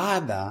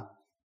 Rather,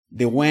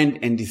 they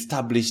went and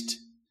established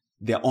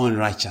their own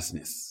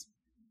righteousness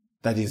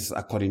that is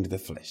according to the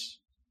flesh.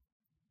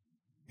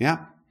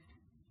 Yeah?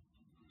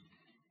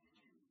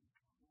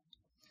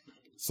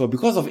 So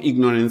because of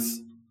ignorance,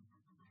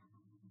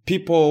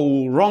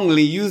 people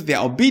wrongly use their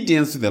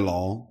obedience to the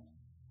law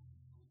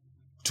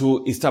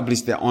to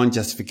establish their own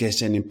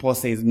justification. And Paul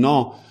says,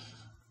 no,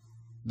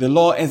 the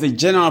law as a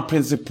general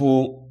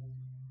principle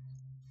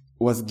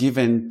was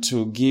given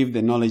to give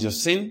the knowledge of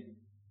sin.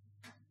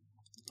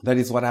 That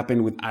is what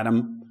happened with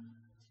Adam.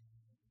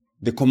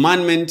 The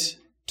commandment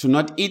to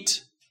not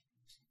eat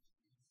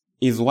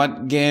is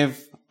what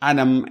gave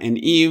Adam and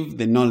Eve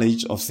the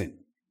knowledge of sin.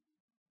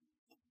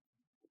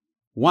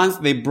 Once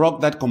they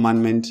broke that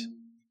commandment,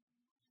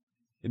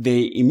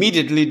 they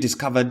immediately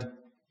discovered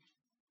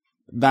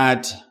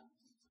that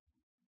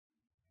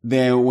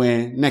they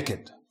were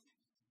naked.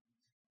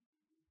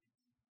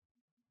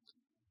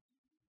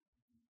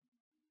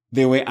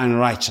 They were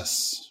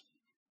unrighteous.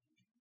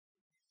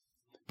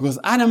 Because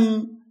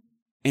Adam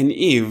and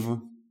Eve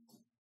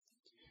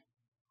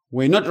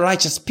were not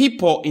righteous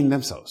people in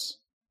themselves.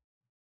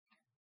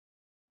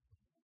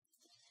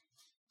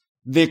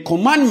 The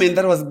commandment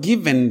that was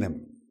given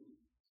them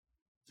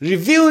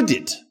revealed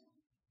it.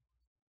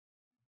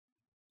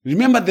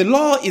 Remember, the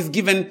law is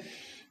given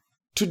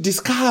to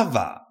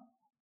discover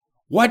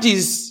what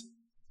is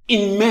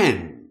in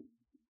man.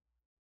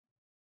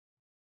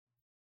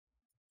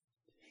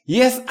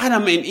 Yes,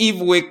 Adam and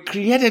Eve were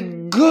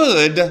created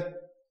good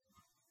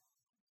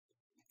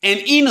and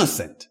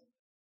innocent.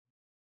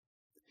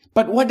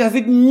 But what does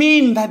it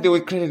mean that they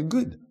were created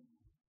good?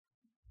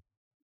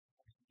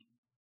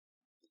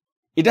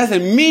 It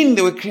doesn't mean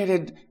they were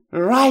created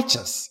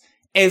righteous,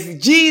 as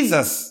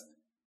Jesus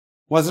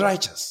was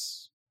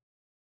righteous.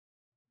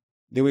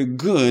 They were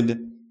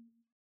good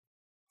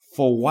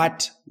for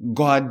what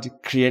God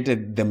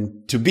created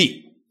them to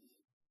be.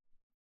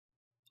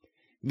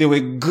 They were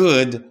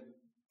good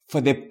for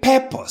the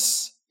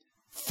purpose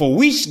for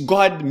which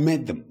God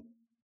made them.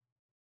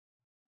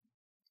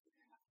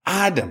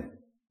 Adam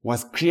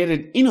was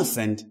created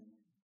innocent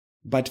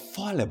but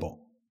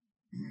fallible.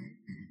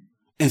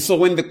 And so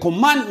when the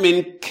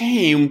commandment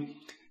came,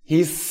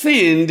 he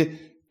sinned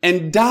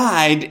and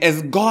died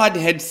as God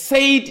had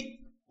said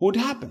would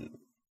happen.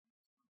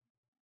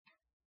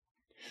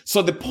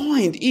 So the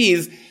point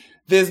is,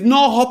 there's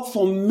no hope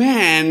for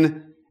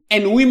men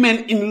and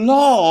women in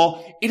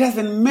law. It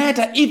doesn't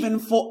matter even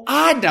for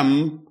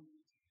Adam,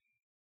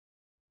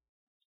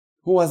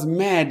 who was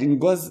made in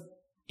God's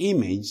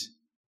image,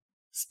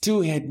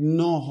 still had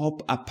no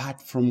hope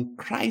apart from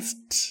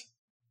Christ.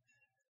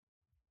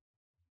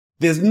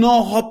 There's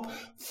no hope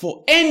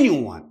for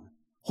anyone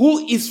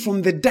who is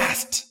from the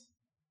dust.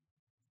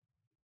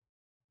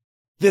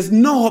 There's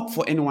no hope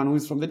for anyone who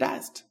is from the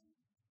dust.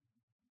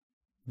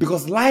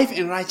 Because life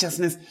and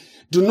righteousness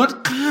do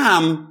not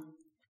come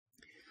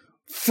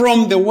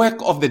from the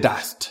work of the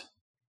dust.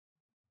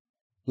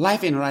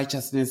 Life and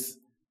righteousness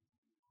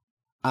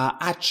are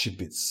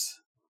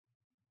attributes.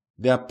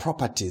 They are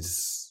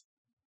properties,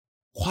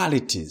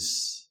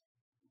 qualities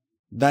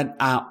that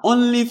are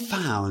only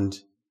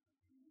found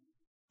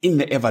in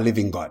the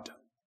ever-living God.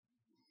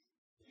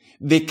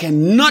 They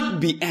cannot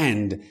be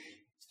earned.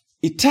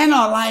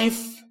 Eternal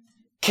life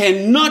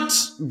cannot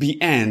be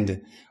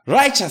earned.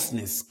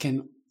 Righteousness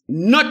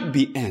cannot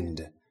be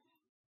earned.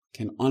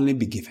 Can only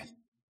be given.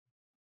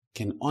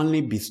 Can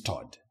only be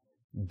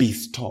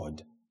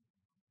bestowed,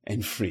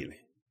 and freely.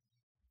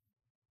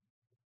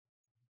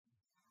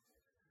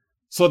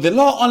 So the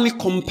law only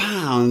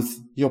compounds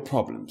your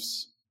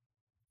problems.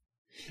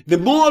 The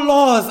more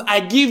laws I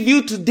give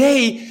you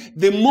today,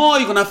 the more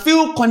you're going to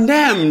feel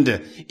condemned.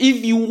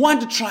 If you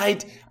want to try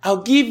it,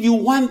 I'll give you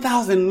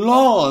 1,000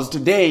 laws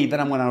today that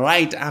I'm going to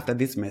write after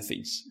this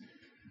message.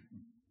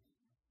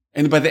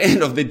 And by the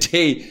end of the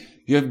day,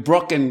 you'd have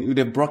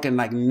broken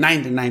like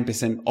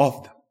 99%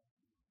 of them.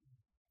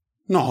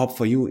 No hope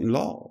for you in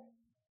law.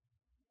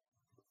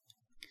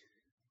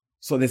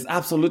 So there's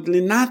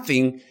absolutely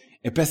nothing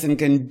a person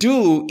can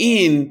do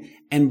in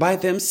and by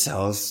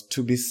themselves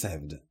to be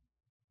saved.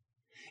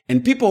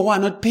 And people who are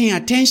not paying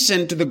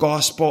attention to the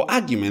gospel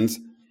arguments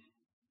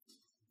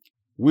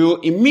will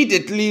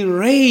immediately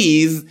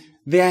raise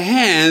their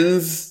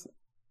hands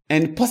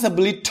and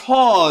possibly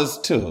toes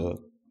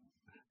too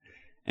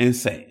and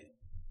say,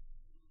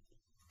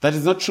 that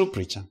is not true,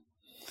 preacher.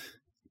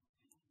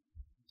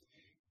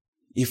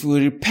 If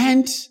we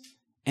repent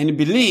and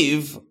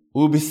believe,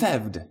 we'll be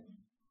saved.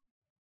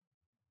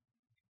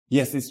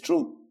 Yes, it's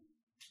true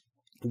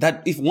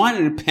that if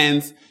one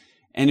repents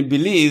and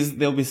believes,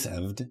 they'll be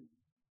saved.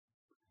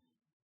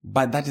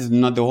 But that is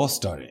not the whole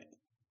story.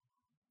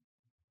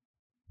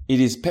 It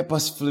is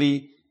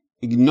purposefully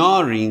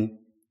ignoring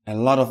a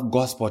lot of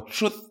gospel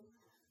truth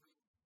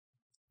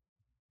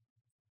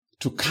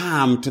to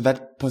come to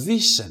that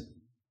position.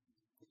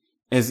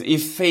 as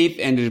if faith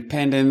and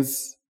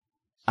repentance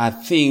are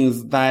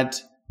things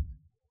that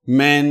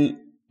men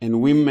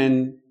and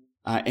women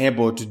are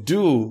able to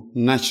do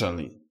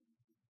naturally.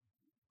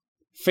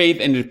 Faith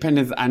and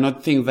repentance are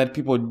not things that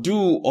people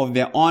do of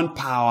their own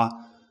power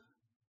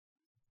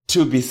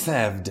to be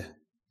saved.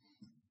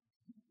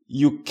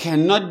 You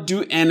cannot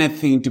do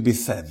anything to be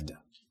saved.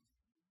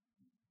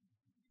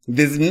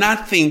 There's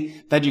nothing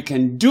that you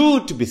can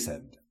do to be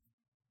saved.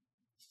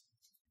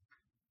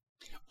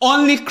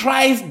 Only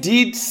Christ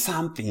did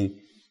something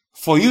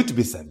for you to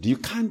be saved. You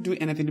can't do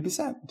anything to be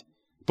saved.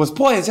 Because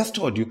Paul has just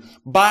told you,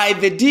 by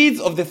the deeds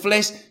of the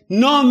flesh,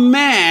 no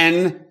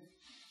man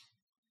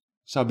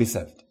shall be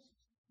saved.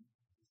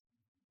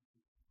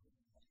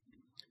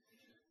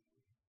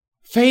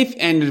 Faith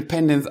and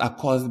repentance are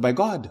caused by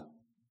God.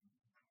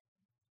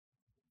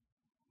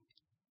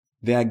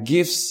 They are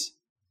gifts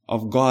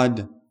of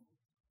God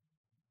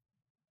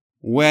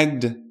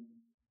worked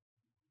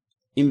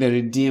in the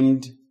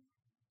redeemed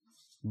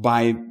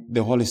by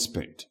the Holy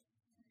Spirit.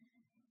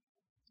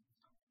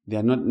 They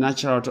are not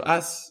natural to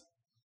us.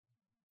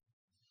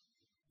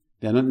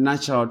 They are not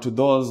natural to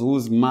those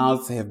whose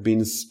mouths have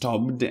been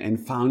stopped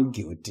and found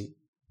guilty.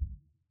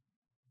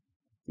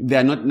 They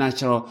are not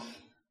natural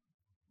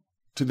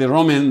to the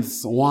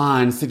Romans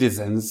 1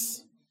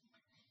 citizens.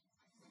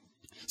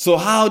 So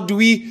how do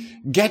we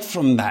get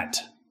from that?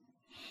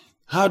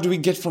 How do we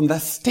get from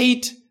that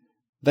state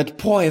that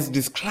Paul has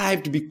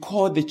described to be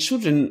called the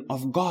children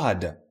of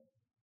God?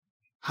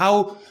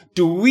 How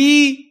do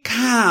we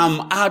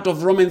come out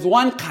of Romans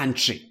 1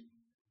 country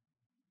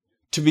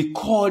to be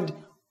called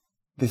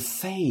the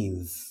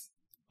saints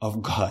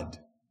of God,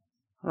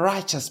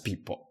 righteous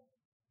people?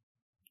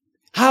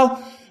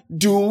 How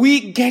do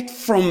we get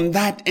from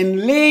that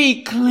and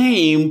lay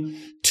claim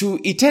to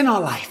eternal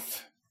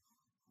life,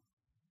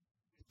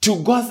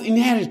 to God's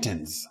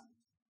inheritance?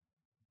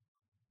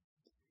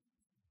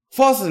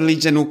 False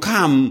religion will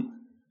come,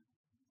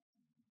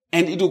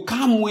 and it will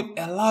come with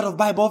a lot of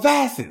Bible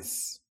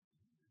verses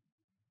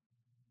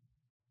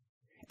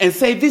and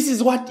say, this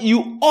is what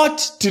you ought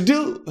to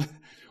do.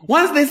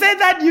 Once they say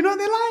that, you know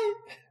they lie.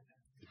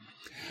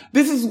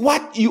 This is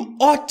what you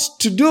ought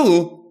to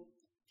do.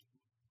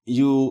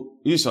 You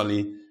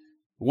usually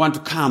want to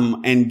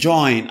come and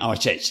join our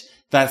church.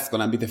 That's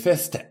going to be the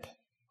first step.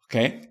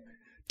 Okay?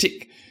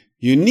 Tick.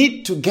 You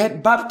need to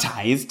get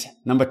baptized.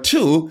 Number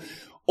 2,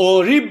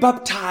 or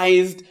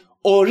rebaptized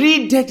or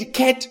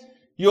rededicate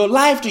your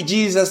life to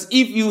Jesus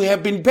if you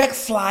have been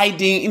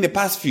backsliding in the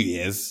past few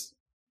years.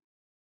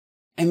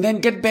 And then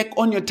get back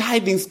on your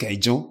tithing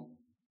schedule.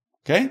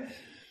 Okay?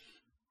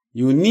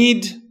 You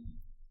need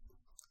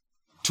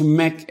to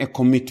make a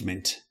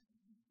commitment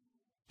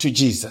to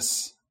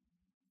Jesus.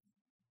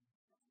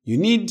 You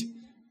need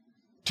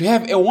to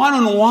have a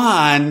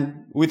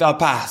one-on-one with our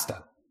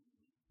pastor.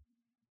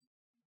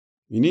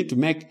 You need to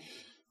make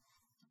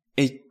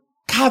a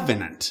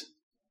covenant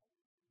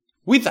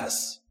with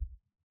us.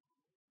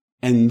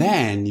 And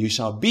then you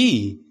shall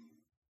be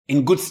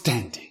in good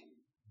standing.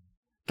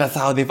 That's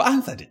how they've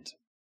answered it.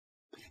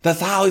 That's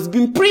how it's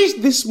been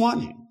preached this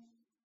morning.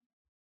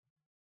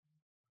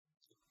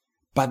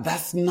 But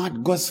that's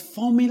not God's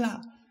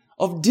formula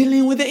of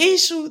dealing with the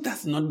issue.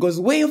 That's not God's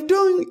way of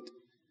doing it.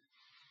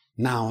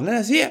 Now, let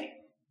us hear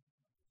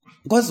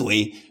God's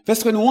way.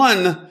 Verse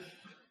 21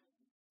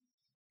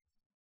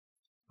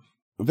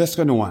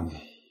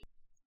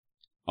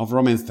 of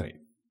Romans 3.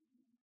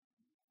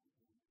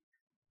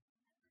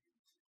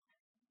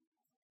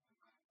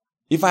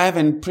 If I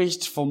haven't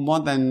preached for more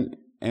than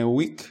a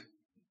week,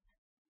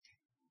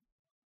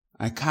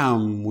 I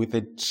come with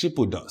a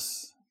triple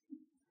dose.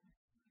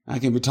 I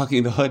can be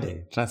talking the whole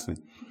day, trust me.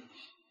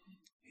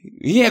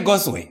 Hear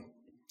God's way.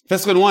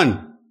 Verse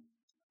 21.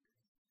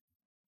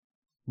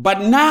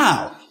 But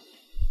now,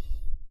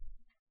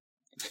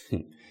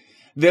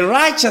 the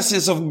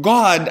righteousness of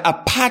God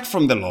apart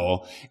from the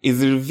law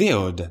is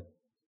revealed,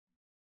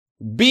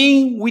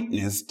 being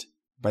witnessed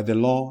by the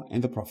law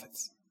and the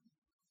prophets.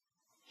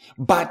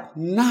 But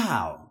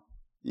now,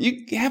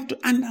 you have to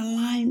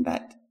underline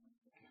that.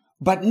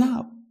 But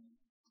now.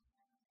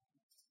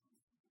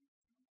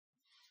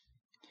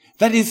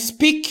 That is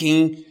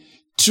speaking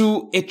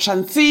to a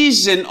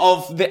transition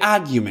of the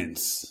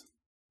arguments,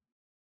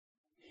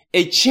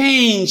 a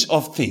change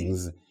of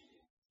things,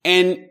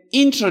 an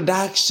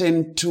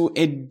introduction to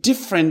a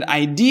different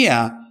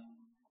idea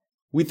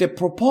with a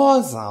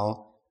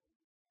proposal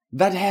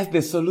that has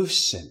the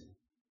solution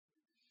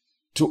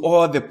to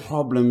all the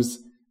problems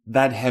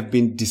that have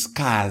been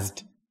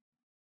discussed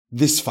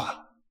this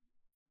far.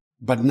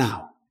 But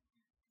now,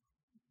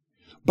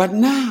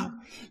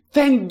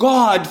 thank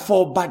God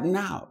for but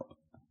now.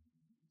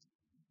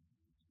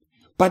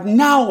 But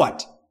now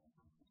what?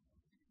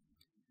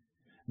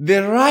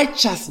 The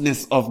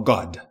righteousness of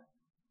God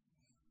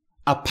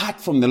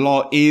apart from the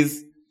law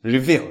is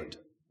revealed.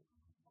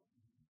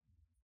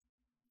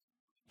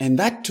 And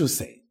that to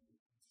say,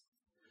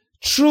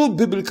 true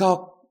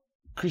biblical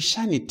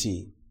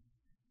Christianity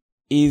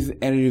is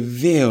a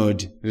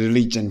revealed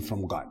religion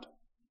from God.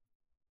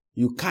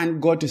 You can't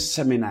go to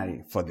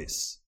seminary for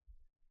this.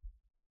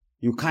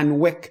 You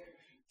can't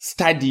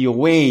study your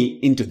way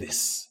into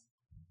this.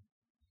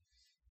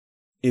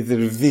 It's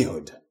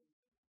revealed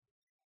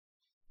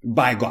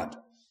by God.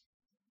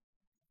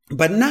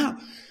 But now,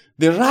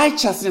 the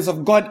righteousness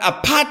of God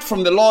apart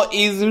from the law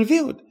is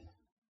revealed.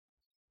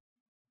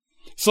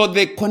 So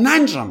the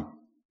conundrum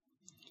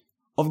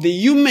of the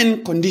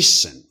human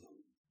condition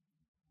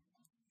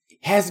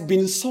has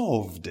been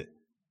solved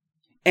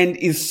and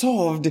is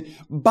solved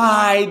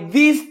by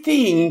this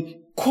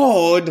thing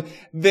called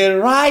the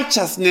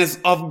righteousness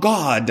of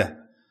God.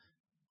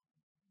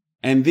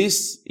 And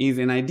this is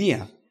an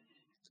idea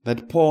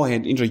that Paul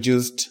had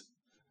introduced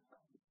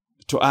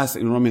to us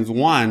in Romans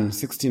 1,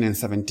 16 and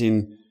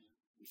 17.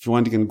 If you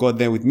want, you can go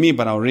there with me,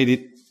 but I'll read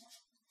it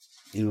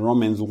in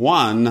Romans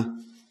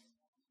 1,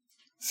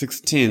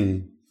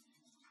 16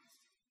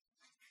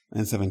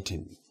 and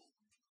 17.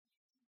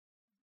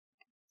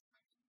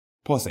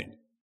 Paul said,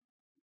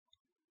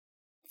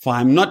 "For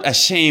I am not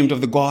ashamed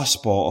of the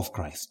gospel of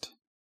Christ,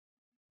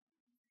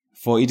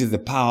 for it is the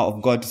power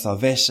of God to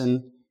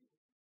salvation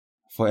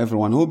for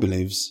everyone who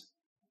believes,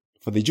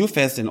 for the Jew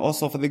first and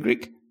also for the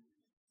Greek.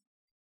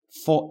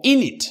 For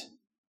in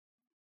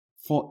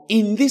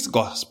this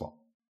gospel,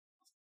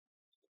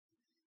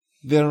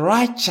 the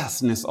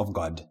righteousness of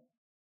God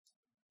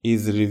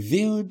is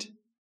revealed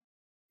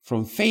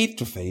from faith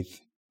to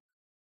faith,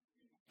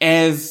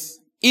 as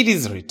it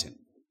is written,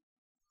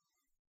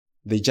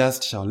 the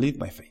just shall live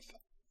by faith."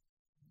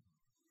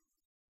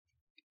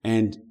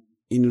 And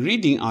in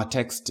reading our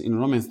text in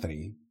Romans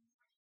 3,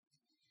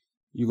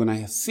 you're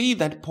going to see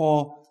that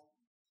Paul,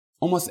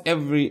 almost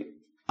every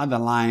other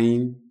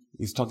line,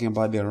 is talking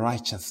about the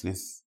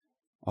righteousness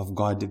of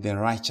God, the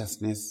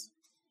righteousness,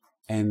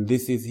 and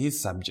this is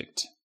his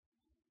subject.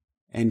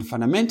 And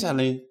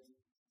fundamentally,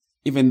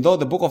 even though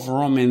the book of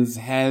Romans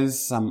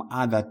has some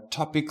other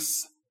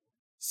topics,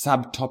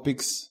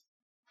 subtopics,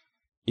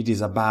 it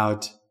is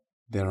about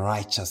the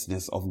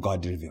righteousness of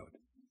God revealed.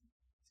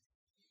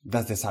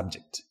 That's the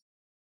subject,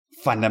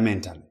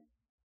 fundamentally.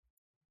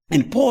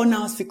 And Paul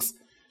now seeks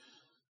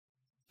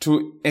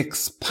to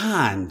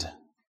expand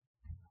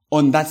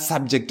on that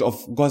subject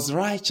of God's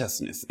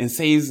righteousness and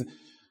says,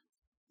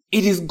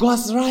 it is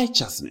God's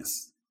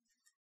righteousness,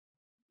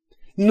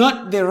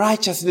 not the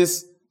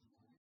righteousness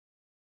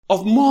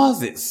of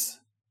Moses,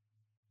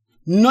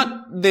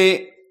 not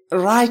the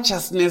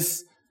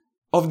righteousness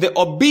of the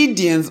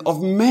obedience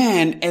of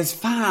man as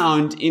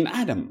found in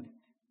Adam.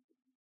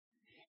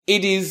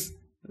 It is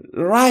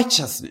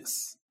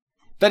righteousness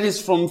that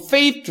is from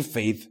faith to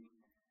faith,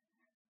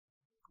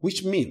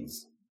 which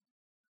means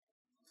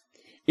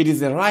it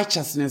is a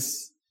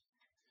righteousness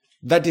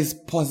that is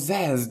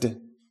possessed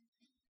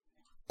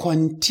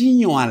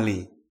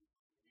continually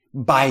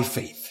by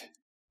faith.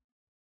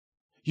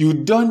 You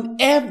don't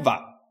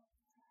ever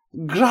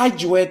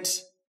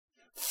graduate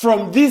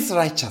from this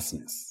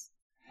righteousness.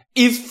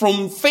 It's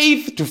from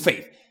faith to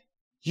faith.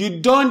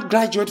 You don't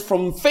graduate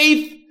from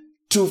faith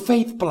to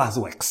faith plus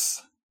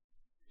works.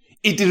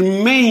 It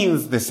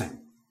remains the same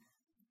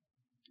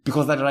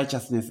because that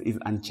righteousness is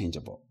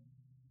unchangeable.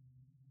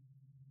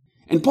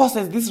 And Paul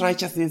says this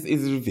righteousness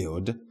is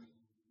revealed,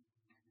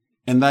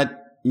 and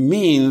that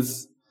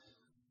means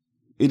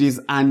it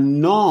is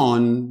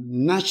unknown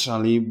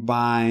naturally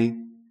by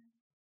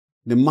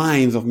the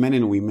minds of men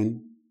and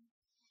women.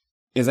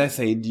 As I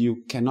said,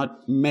 you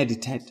cannot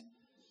meditate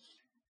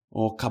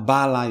or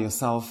Kabbalah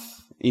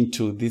yourself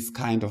into this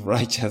kind of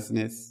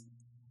righteousness.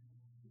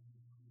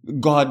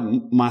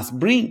 God must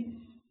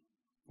bring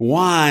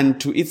one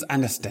to its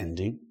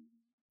understanding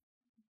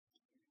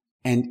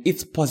and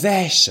its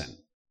possession.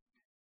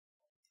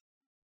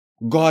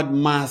 God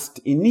must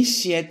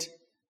initiate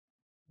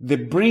the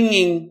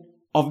bringing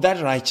of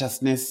that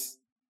righteousness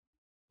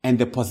and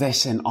the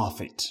possession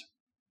of it.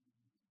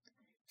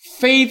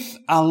 Faith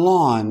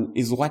alone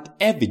is what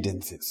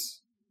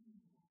evidences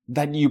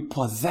that you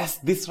possess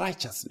this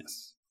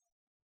righteousness.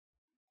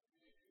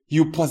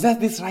 You possess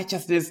this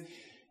righteousness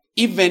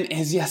even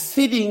as you are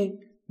sitting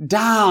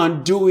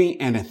down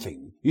doing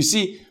anything. You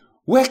see,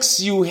 works,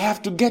 you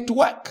have to get to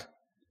work.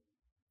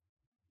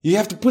 You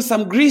have to put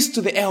some grease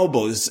to the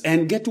elbows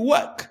and get to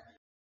work.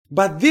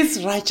 But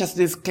this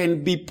righteousness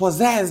can be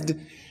possessed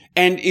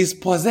and is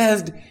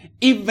possessed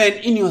even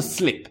in your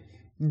sleep,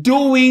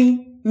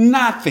 doing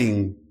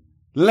nothing.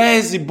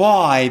 Lazy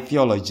boy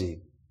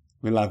theology.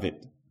 We love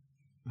it.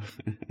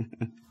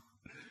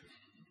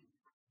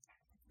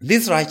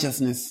 This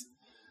righteousness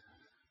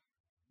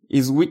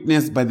is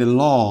witnessed by the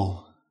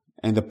law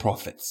and the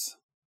prophets.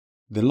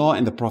 The law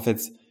and the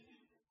prophets,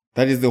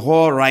 that is the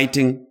whole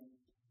writing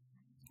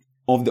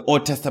of the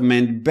Old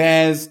Testament,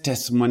 bears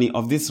testimony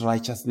of this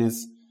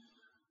righteousness.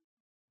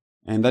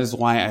 And that is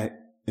why,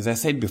 as I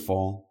said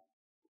before,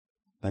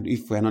 that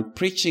if we are not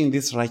preaching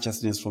this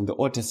righteousness from the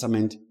Old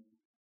Testament,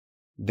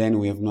 then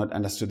we have not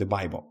understood the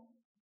Bible.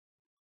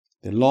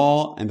 The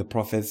law and the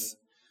prophets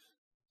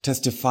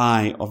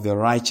testify of the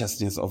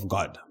righteousness of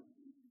God.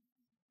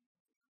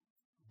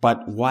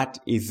 But what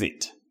is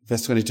it?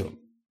 Verse 22.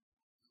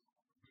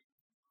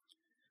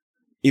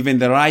 even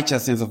the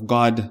righteousness of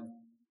God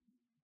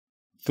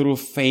through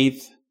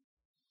faith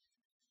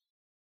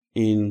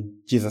in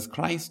Jesus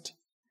Christ,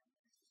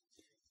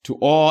 to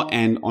all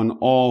and on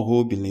all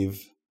who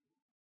believe,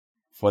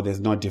 for there's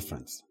no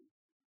difference.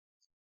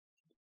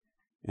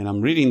 And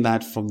I'm reading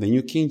that from the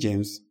New King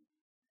James,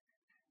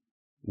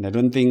 and I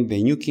don't think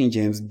the New King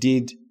James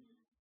did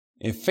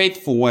a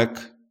faithful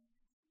work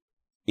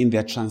in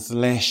their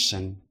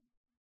translation,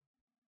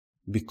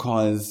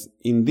 because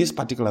in this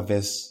particular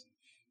verse,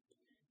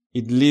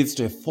 it leads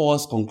to a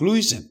false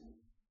conclusion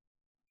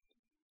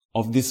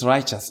of this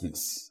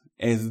righteousness,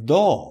 as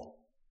though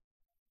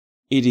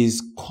it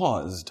is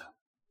caused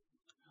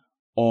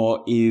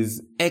or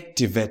is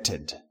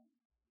activated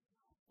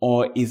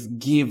or is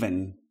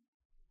given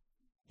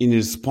in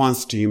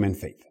response to human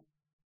faith.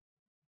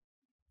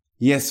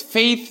 Yes,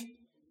 faith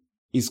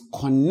is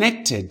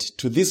connected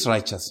to this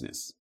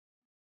righteousness,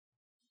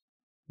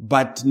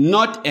 but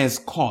not as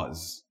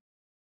cause,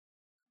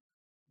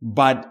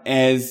 but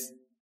as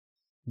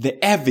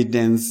the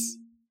evidence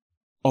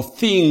of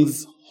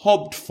things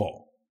hoped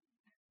for,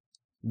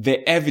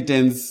 the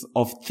evidence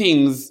of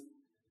things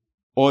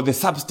or the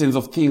substance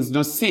of things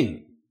not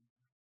seen.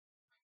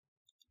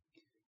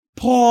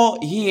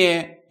 Paul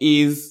here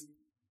is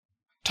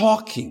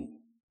talking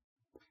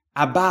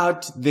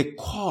about the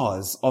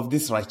cause of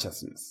this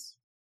righteousness,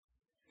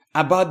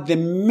 about the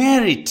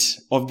merit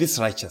of this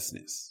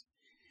righteousness,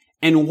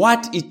 and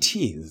what it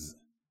is.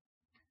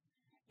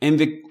 And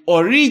the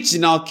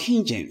original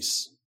King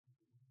James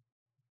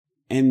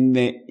and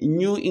the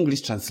New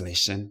English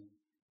Translation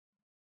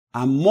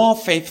are more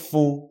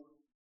faithful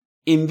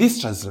in this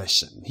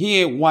translation.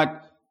 Hear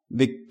what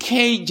the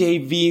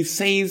KJV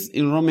says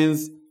in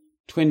Romans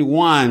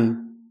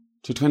 21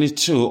 to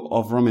 22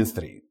 of Romans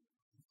 3.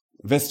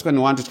 Verse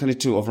 21 to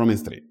 22 of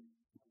Romans 3.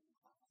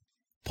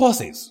 Paul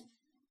says,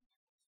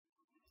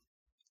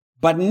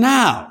 "But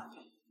now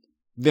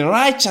the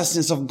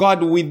righteousness of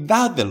God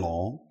without the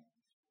law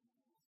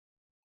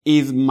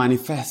is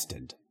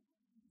manifested,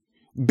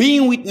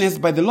 being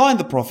witnessed by the law and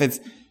the prophets,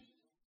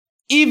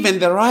 even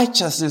the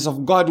righteousness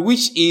of God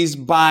which is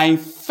by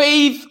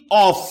faith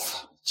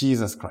of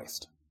Jesus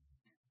Christ.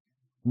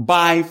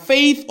 By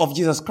faith of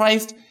Jesus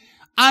Christ,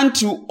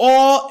 unto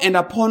all and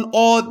upon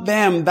all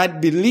them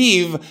that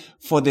believe,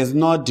 for there's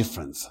no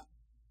difference."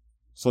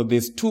 So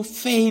there's two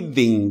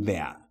faithing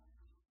there.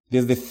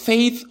 There's the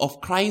faith of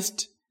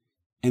Christ,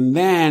 and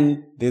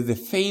then there's the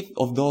faith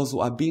of those who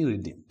are being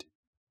redeemed.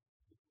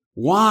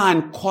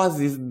 One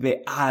causes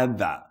the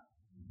other.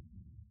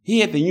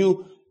 Here, the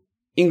New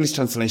English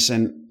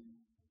Translation,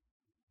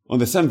 on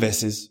the same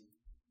verses,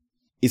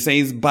 it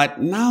says,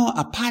 "But now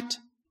apart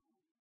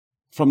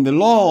from the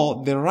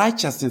law, the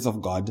righteousness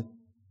of God,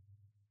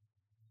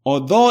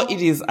 although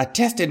it is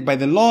attested by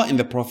the law and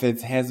the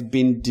prophets, has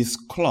been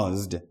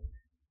disclosed,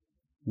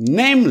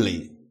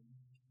 namely,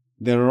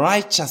 the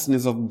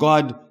righteousness of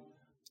God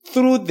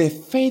through the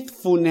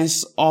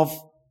faithfulness of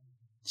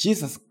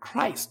Jesus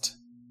Christ.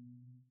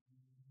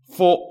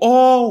 For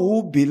all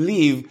who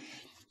believe,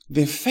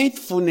 the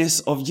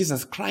faithfulness of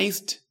Jesus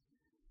Christ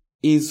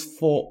is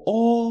for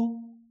all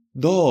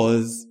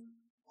those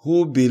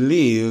who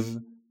believe,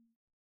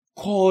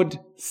 called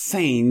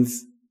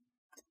saints,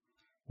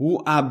 who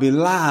are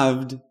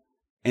beloved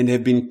and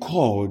have been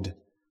called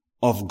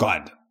of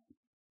God.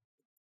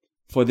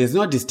 For there's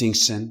no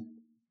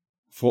distinction,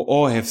 for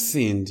all have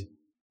sinned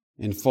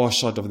and fall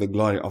short of the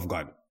glory of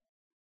God."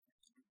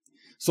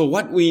 So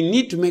what we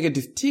need to make a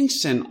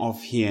distinction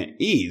of here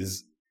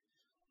is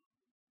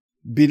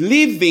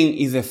believing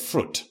is a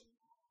fruit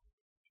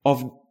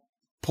of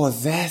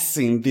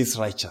possessing this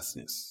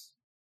righteousness.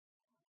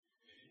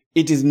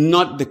 It is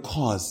not the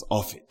cause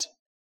of it.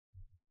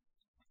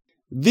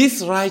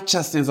 This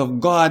righteousness of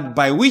God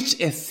by which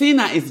a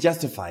sinner is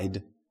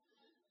justified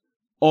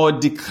or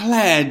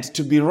declared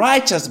to be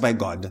righteous by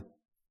God,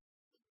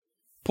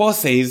 Paul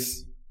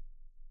says,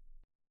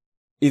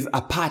 is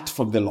apart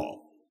from the law.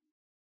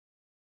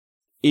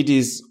 It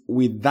is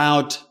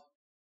without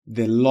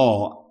the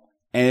law,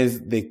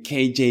 as the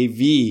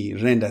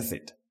KJV renders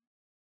it.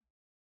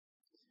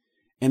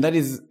 And that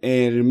is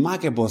a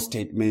remarkable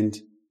statement,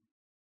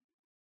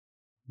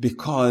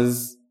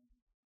 because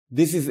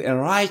this is a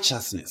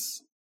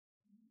righteousness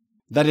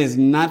that has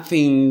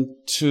nothing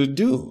to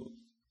do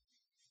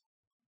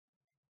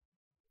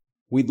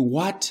with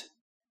what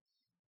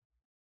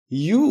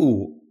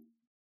you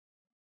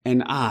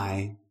and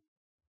I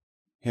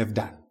have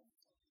done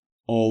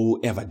or will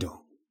ever do.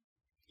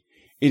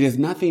 It has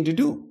nothing to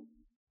do,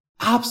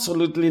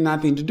 absolutely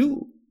nothing to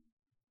do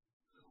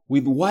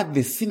with what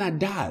the sinner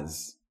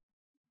does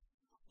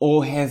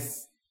or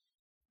has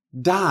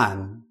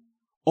done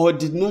or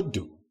did not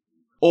do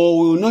or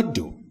will not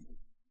do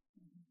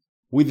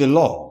with the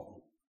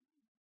law.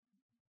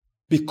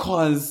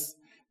 Because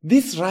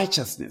this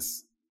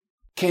righteousness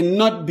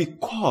cannot be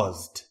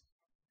caused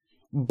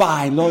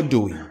by law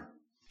doing.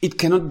 It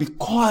cannot be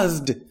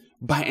caused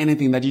by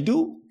anything that you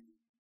do.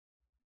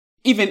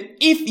 Even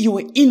if you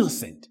were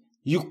innocent,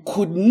 you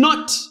could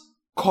not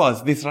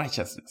cause this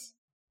righteousness.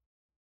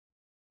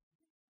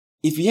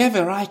 if you have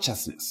a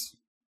righteousness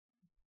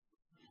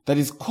that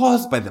is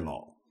caused by the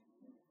law,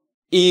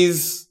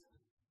 is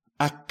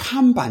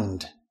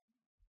accompanied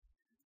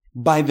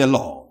by the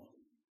law,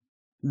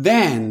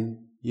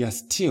 then you are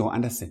still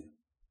under sin.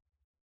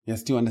 You are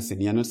still under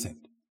sin. You are not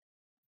saved.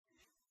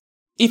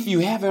 If you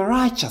have a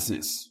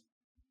righteousness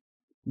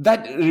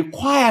that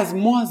requires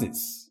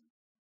Moses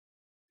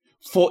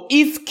for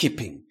his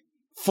keeping,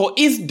 for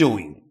his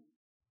doing,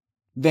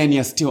 then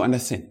you are still under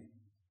sin.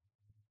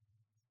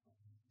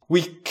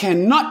 We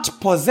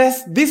cannot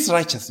possess this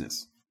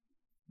righteousness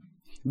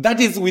that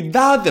is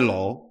without the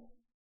law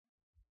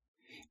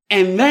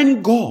and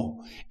then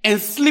go and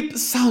sleep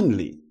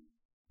soundly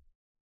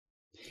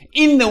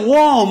in the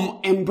warm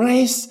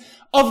embrace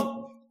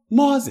of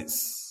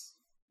Moses.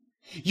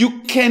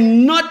 You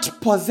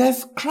cannot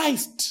possess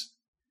Christ,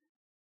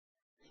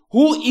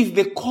 who is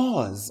the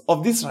cause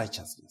of this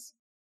righteousness,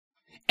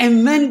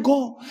 and then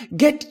go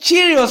get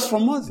Cheerios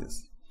from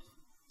Moses.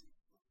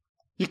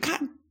 You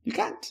can't.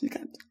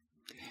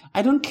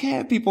 I don't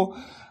care, people,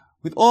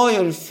 with all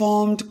your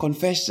Reformed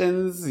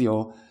confessions,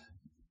 your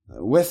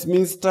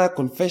Westminster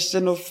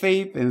Confession of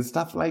Faith and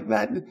stuff like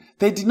that.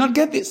 They did not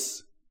get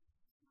this.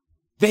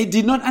 They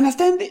did not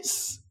understand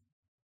this.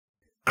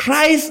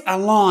 Christ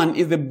alone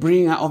is the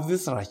bringer of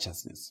this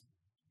righteousness.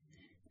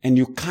 And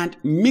you can't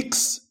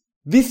mix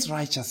this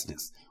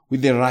righteousness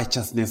with the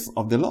righteousness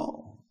of the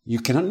law. You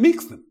cannot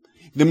mix them.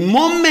 The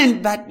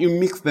moment that you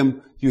mix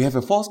them, you have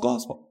a false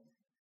gospel.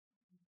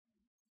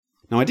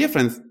 Now, my dear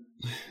friends,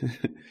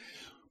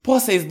 Paul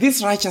says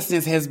this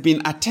righteousness has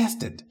been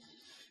attested,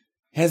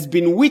 has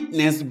been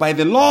witnessed by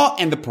the law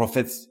and the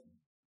prophets.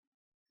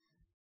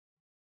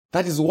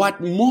 That is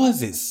what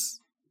Moses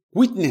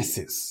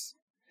witnesses.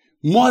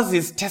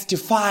 Moses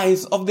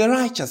testifies of the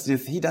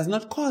righteousness. He does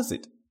not cause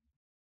it.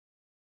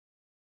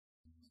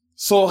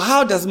 So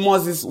how does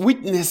Moses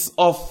witness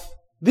of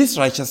this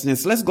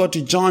righteousness? Let's go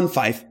to John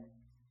 5.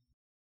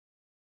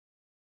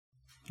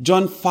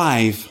 John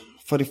 5,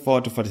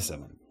 44 to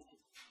 47.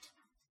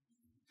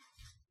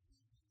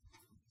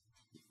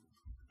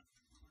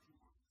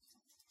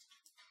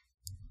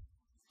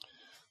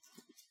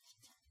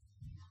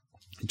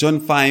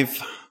 John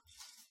 5,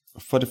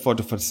 44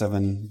 to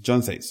 47,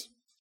 John says,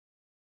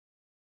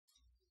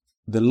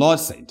 the Lord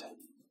said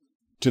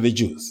to the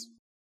Jews,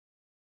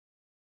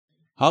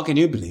 how can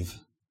you believe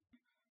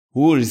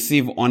who will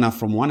receive honor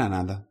from one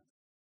another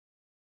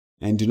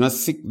and do not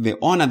seek the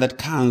honor that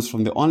comes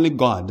from the only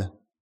God?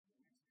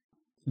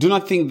 Do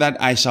not think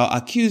that I shall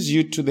accuse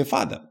you to the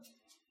Father.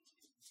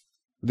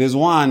 There's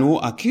one who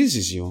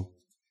accuses you,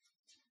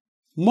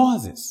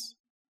 Moses.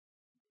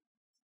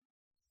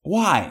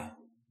 Why?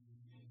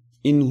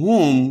 In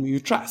whom you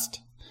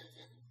trust.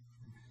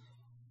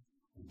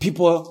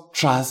 People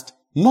trust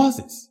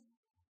Moses.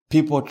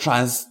 People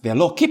trust their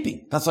law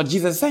keeping. That's what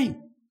Jesus is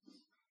saying.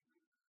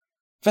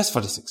 Verse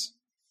 46.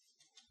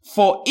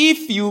 For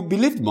if you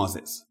believed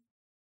Moses,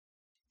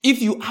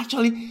 if you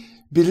actually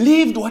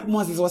believed what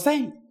Moses was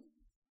saying,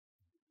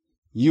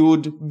 you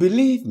would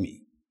believe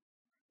me.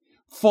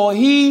 For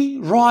he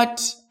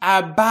wrote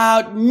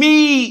about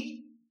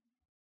me.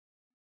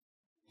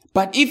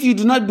 But if you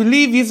do not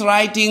believe his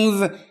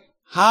writings,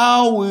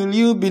 how will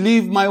you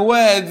believe my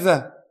words?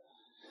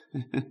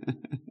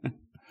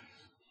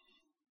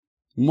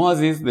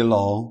 Moses, the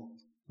law,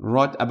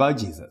 wrote about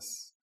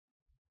Jesus.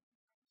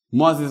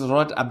 Moses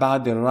wrote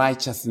about the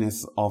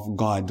righteousness of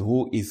God,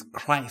 who is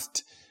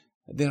Christ.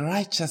 The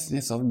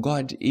righteousness of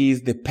God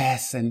is the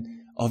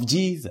person of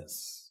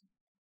Jesus.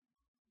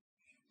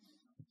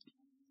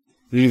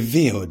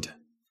 Revealed.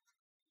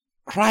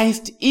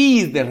 Christ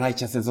is the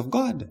righteousness of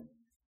God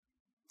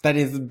that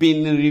has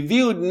been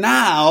revealed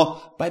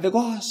now by the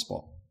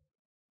gospel.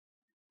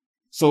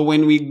 So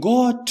when we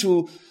go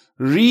to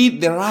read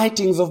the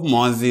writings of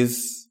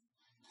Moses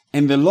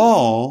and the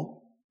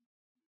law,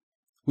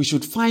 we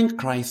should find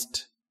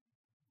Christ,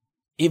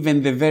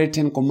 even the very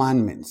 10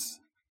 commandments,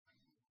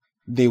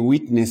 the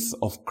witness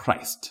of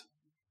Christ.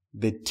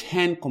 The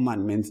 10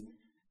 commandments,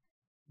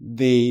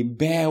 they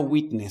bear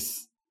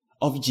witness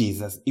of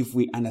Jesus if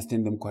we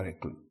understand them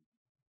correctly.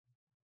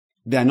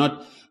 They are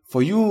not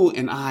for you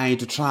and I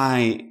to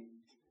try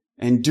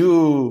and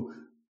do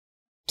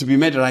to be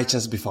made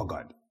righteous before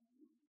God.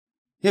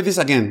 Hear this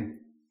again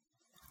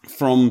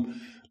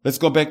let's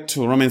go back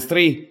to Romans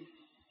 3,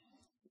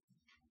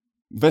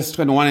 verse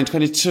 21 and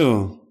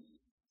 22.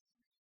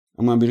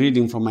 I'm going to be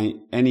reading from my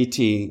NET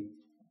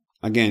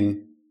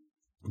again.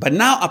 But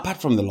now, apart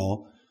from the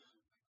law,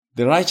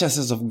 the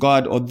righteousness of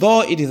God,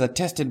 although it is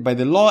attested by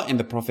the law and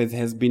the prophets,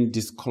 has been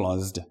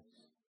disclosed.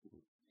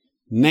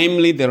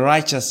 Namely, the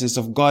righteousness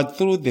of God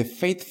through the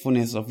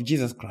faithfulness of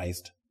Jesus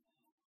Christ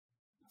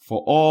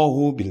for all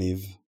who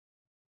believe.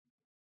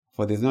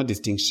 For there is no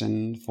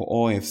distinction, for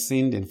all have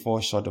sinned and fall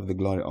short of the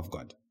glory of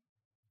God.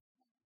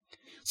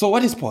 So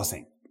what is Paul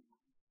saying?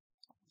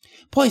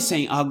 Paul is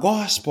saying our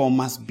gospel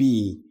must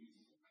be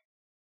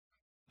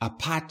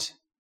apart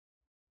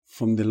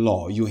from the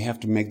law. You have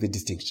to make the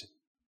distinction.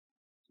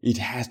 It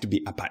has to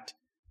be apart.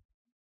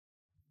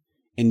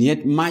 And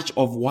yet much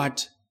of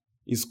what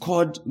is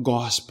called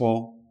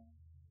gospel,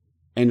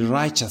 and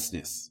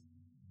righteousness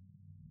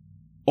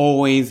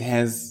always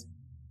has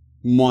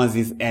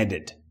Moses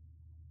added.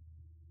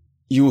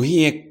 You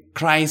hear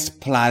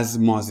Christ plus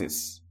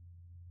Moses.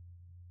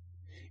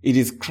 It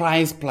is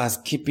Christ plus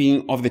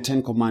keeping of the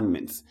 10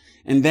 Commandments.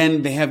 And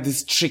then they have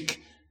this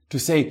trick to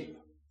say,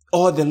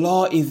 oh, the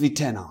law is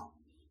eternal.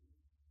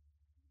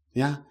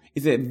 Yeah,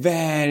 it's a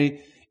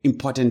very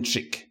important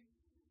trick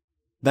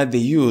that they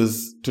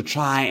use to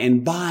try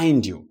and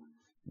bind you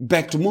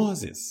back to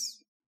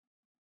Moses.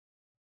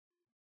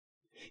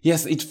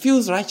 Yes, it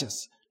feels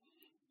righteous.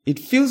 It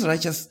feels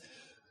righteous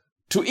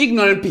to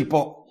ignorant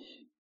people.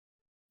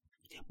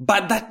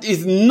 But that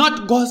is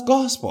not God's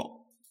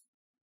gospel.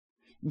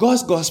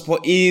 God's gospel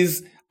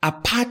is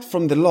apart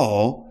from the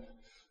law.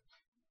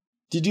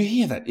 Did you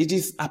hear that? It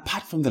is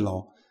apart from the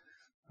law.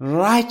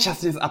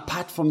 Righteousness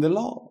apart from the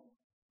law.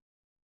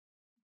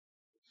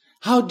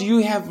 How do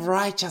you have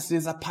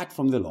righteousness apart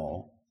from the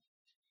law?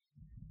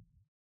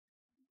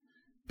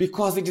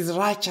 Because it is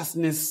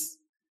righteousness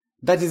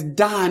that is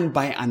done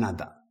by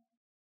another.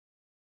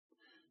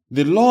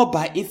 The law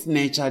by its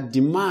nature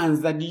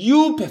demands that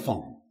you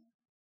perform.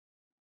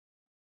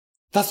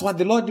 That's what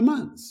the law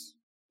demands.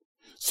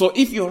 So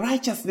if your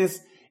righteousness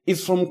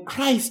is from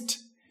Christ,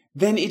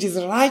 then it is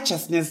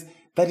righteousness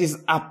that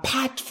is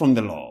apart from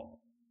the law.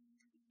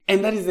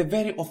 And that is a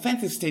very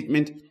offensive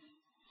statement,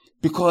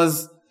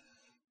 because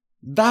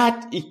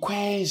that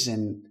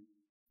equation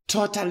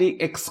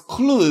totally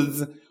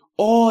excludes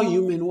all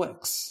human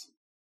works.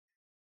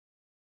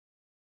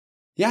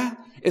 Yeah?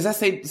 As I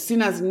said,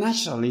 sinners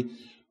naturally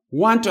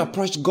want to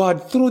approach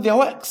God through their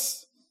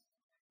works.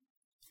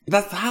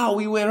 That's how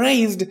we were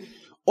raised,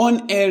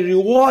 on a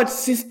reward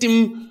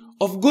system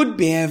of good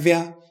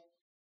behavior.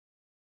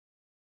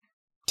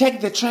 Take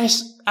the trash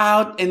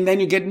out and then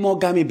you get more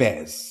gummy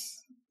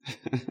bears.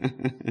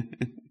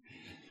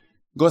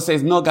 God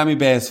says no gummy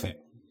bears fair.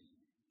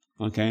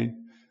 Okay?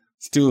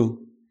 Still,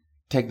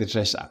 take the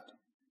trash out.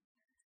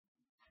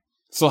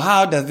 So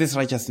how does this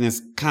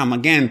righteousness come?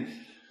 Again,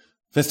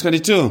 verse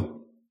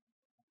 22.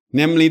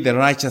 Namely, the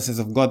righteousness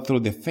of God through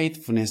the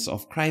faithfulness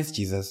of Christ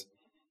Jesus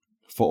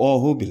for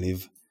all who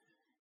believe.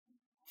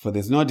 For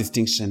there's no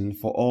distinction,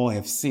 for all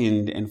have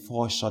sinned and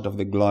fall short of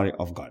the glory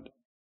of God.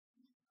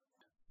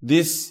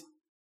 This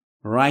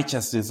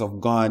righteousness of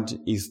God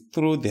is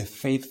through the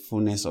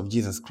faithfulness of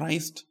Jesus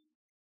Christ.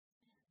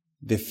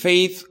 The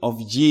faith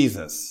of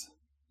Jesus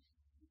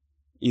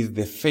is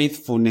the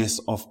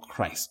faithfulness of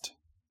Christ.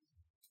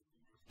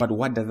 But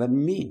what does that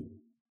mean?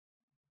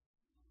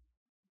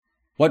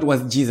 What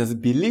was Jesus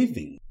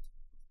believing?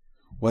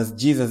 Was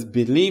Jesus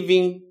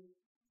believing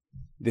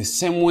the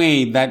same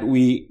way that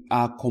we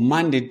are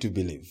commanded to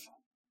believe?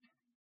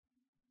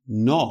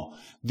 No,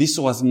 this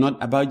was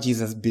not about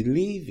Jesus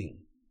believing,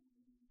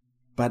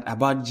 but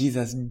about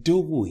Jesus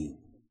doing.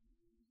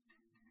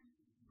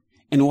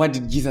 And what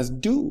did Jesus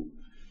do?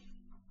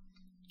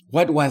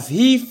 What was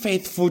he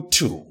faithful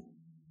to?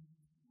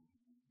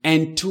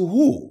 And to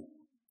who?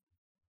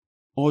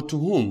 Or to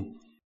whom?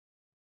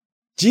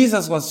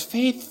 Jesus was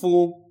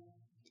faithful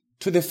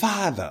to the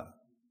Father.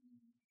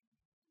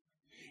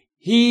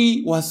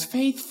 He was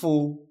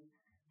faithful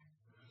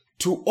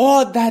to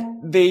all that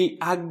they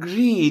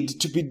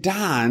agreed to be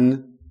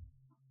done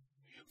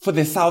for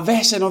the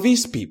salvation of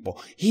his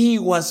people. He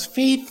was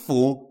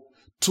faithful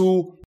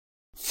to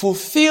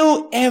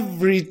fulfill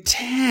every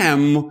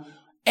term,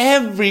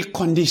 every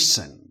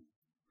condition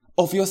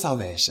of your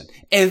salvation,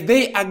 as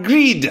they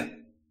agreed,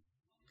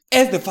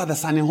 as the Father,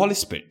 Son, and Holy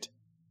Spirit.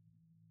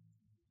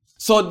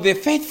 So the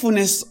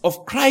faithfulness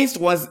of Christ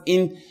was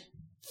in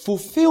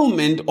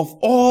fulfillment of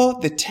all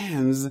the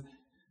terms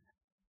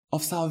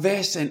of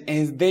salvation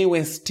as they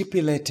were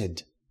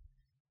stipulated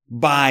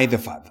by the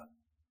Father.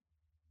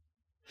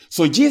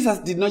 So Jesus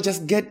did not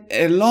just get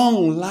a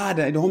long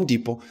ladder at Home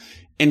Depot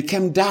and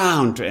came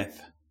down to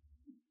earth.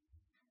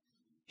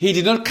 He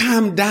did not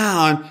come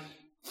down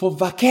for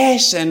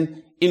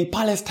vacation in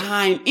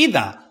Palestine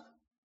either.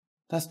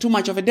 That's too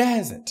much of a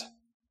desert.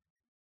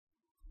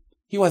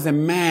 He was a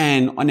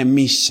man on a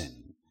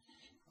mission.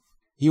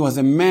 He was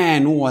a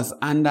man who was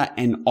under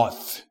an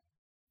oath.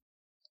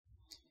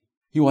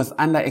 He was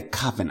under a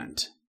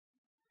covenant.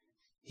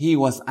 He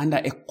was under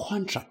a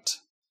contract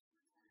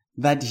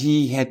that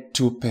he had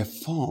to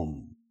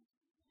perform.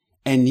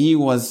 And he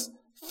was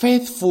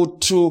faithful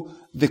to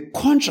the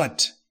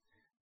contract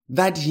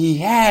that he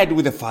had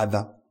with the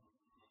Father,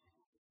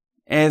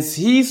 as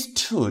he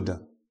stood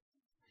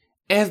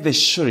as the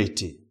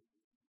surety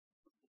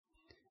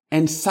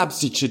and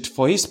substitute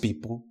for his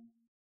people.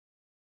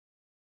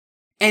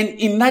 And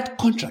in that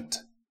contract,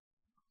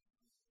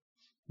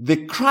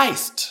 the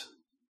Christ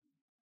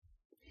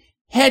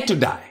had to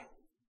die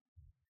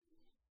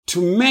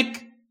to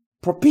make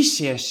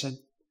propitiation,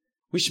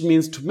 which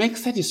means to make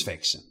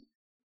satisfaction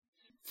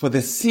for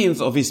the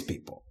sins of his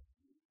people,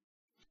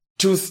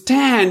 to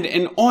stand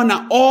and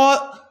honor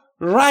all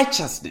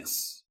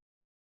righteousness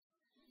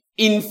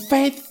in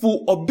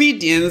faithful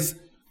obedience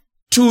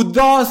to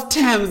those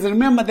terms.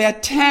 Remember, they are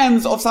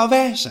terms of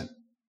salvation.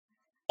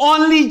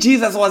 Only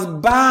Jesus was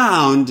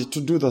bound to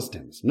do those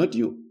things, not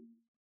you.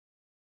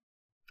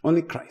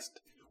 Only Christ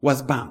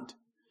was bound.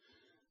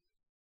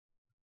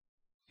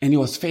 And he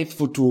was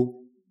faithful to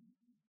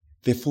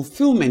the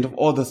fulfillment of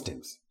all those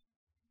things,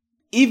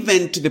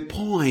 even to the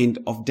point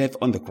of death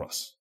on the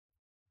cross.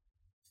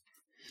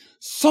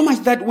 So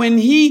much that when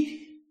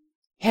he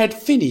had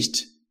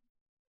finished,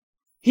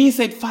 he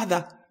said,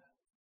 Father,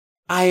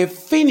 I have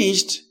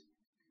finished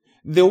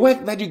the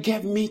work that you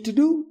gave me to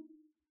do.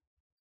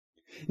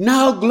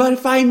 Now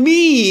glorify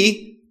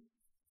me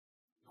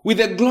with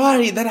the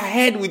glory that I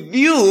had with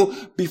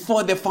you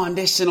before the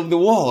foundation of the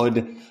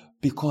world,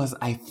 because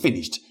I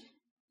finished.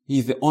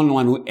 He's the only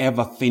one who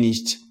ever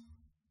finished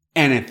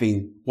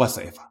anything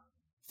whatsoever.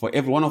 For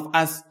every one of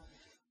us,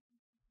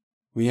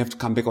 we have to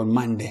come back on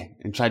Monday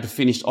and try to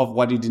finish off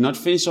what we did not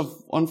finish off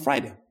on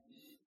Friday.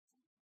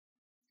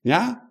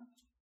 Yeah?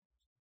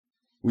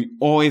 We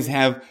always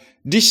have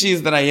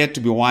dishes that are yet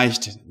to be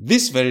washed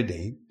this very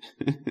day.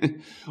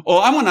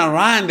 Or I'm going to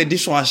run the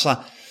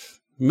dishwasher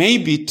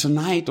maybe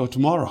tonight or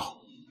tomorrow.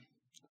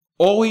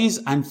 Always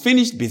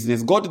unfinished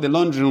business. Go to the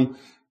laundry room.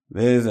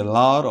 There's a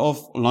lot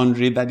of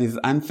laundry that is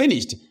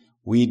unfinished.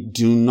 We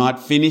do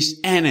not finish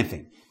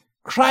anything.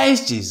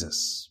 Christ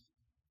Jesus,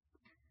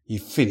 he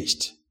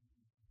finished.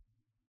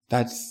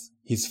 That's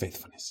his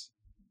faithfulness.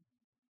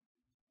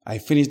 I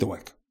finished the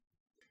work.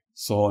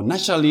 So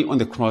naturally on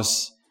the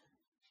cross,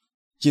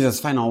 Jesus'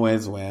 final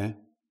words were,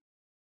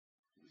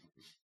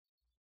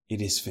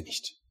 it is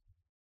finished.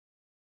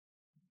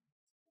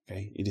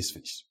 Okay, it is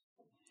finished.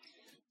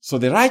 So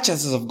the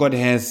righteousness of God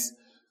has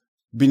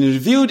been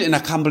revealed and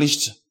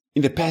accomplished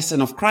in the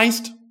person of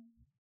Christ.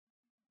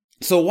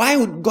 So why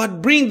would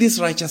God bring this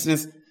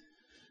righteousness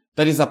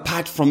that is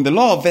apart from the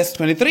law? Verse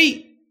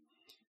 23.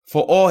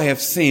 For all have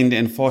sinned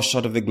and fall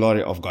short of the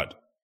glory of God.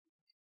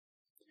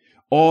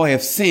 All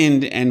have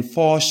sinned and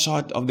fall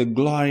short of the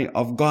glory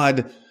of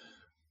God.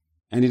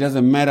 And it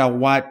doesn't matter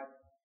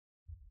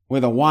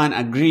whether one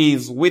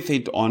agrees with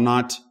it or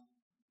not.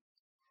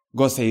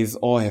 God says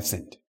all have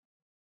sinned.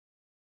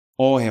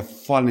 All have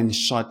fallen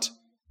short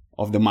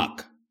of the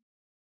mark.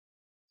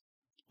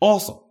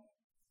 Also,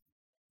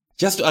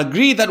 just to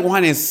agree that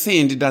one has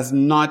sinned does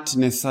not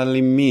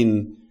necessarily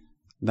mean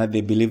that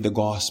they believe the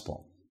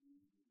gospel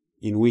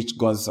in which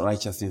God's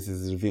righteousness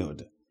is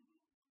revealed.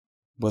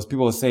 Because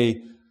people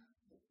say,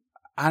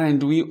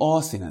 aren't we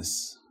all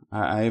sinners?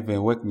 I have a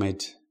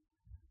workmate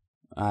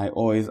I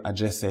always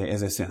address her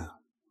as a sinner.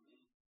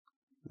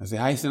 I say,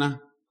 hi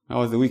sinner, how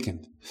was the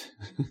weekend?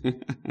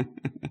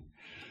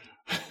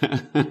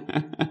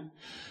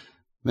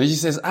 Then she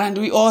says, aren't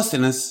we all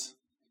sinners?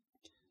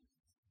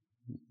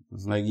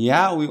 It's like,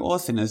 yeah, we all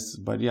sinners,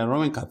 but you're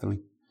Roman Catholic.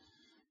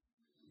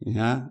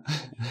 Yeah.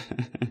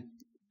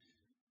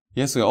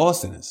 Yes, we're all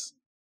sinners.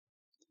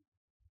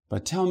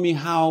 But tell me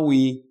how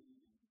we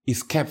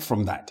escape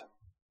from that.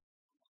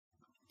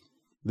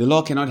 The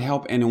law cannot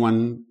help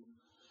anyone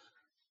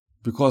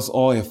because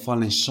all have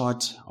fallen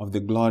short of the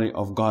glory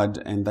of God,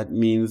 and that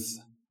means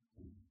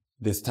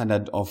the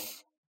standard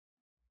of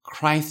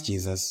Christ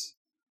Jesus,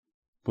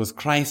 because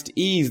Christ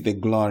is the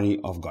glory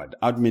of God.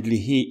 Ultimately,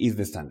 he is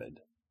the standard.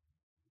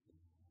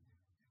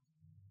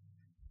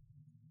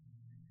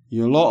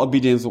 Your law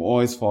obedience will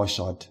always fall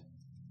short.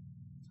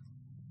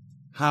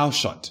 How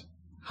short?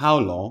 How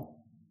low?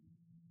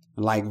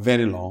 Like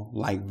very low,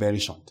 like very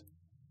short.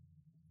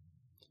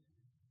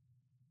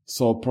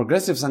 So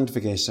progressive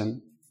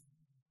sanctification,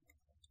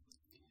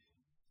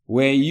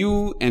 where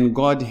you and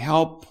God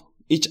help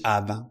each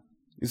other,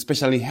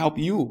 especially help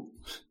you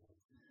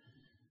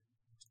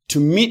to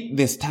meet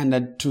the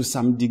standard to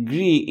some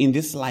degree in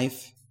this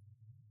life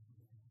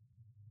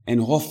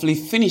and hopefully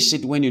finish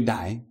it when you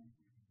die.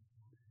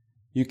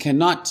 You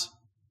cannot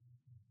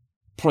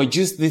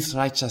produce this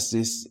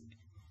righteousness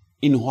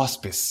in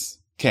hospice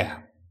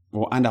care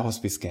or under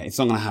hospice care. It's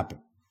not going to happen.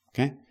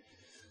 Okay?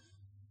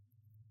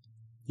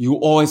 You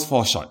always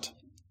fall short.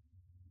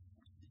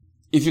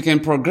 If you can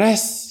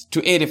progress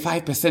to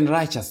 85%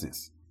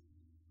 righteousness,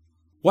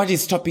 what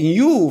is stopping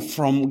you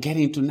from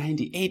getting to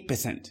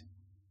 98%,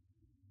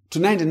 to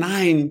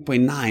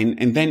 99.9%,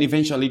 and then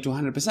eventually to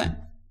 100%?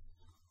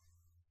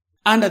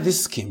 Under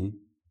this scheme,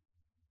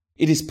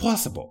 it is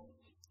possible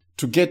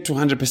to get to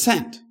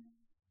 100%.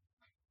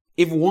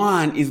 If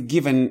one is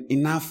given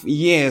enough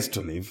years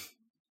to live,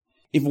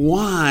 if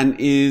one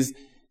is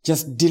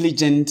just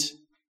diligent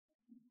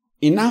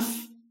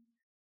enough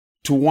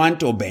to want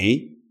to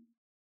obey.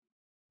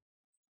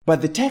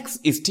 But the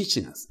text is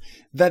teaching us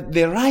that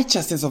the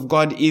righteousness of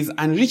God is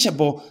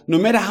unreachable no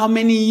matter how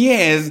many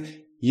years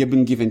you've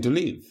been given to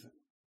live.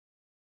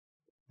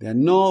 There are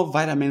no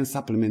vitamin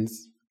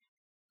supplements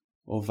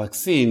or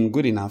vaccine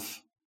good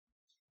enough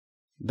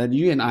that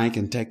you and I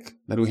can take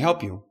that will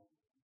help you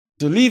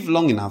to live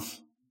long enough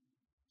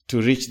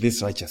to reach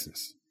this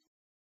righteousness.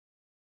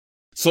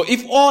 So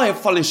if all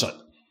have fallen short,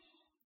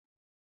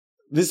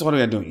 this is what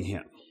we are doing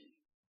here.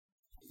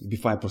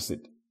 Before I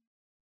proceed,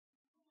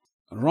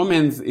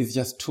 Romans is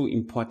just too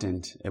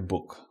important a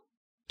book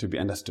to be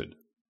understood.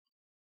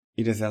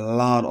 It has a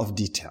lot of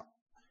detail.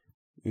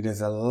 it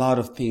has a lot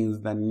of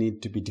things that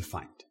need to be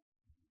defined.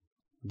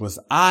 Because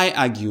I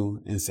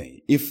argue and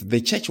say, if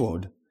the church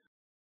world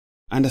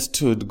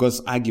understood God's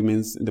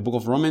arguments in the book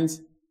of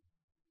Romans,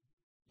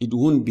 it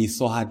wouldn't be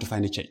so hard to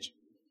find a church.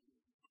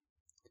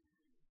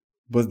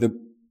 But the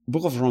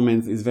book of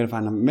Romans is very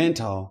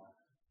fundamental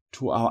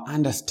to our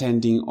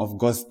understanding of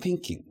God's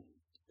thinking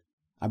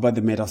about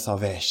the matter of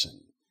salvation.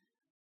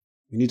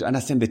 We need to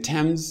understand the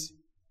terms.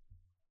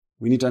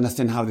 We need to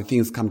understand how the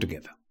things come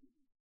together.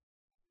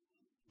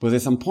 But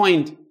at some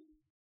point,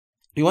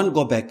 you want to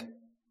go back.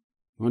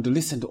 You want to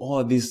listen to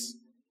all these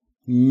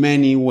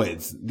many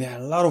words. There are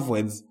a lot of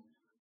words,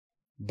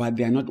 but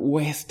they are not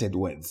wasted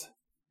words.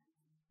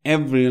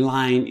 Every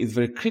line is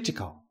very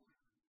critical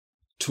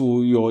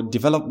to your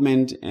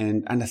development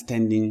and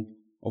understanding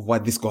of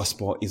what this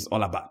gospel is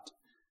all about.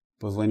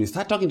 Because when you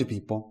start talking to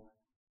people,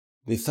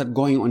 they start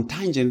going on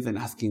tangents and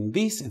asking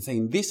this and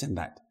saying this and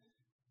that.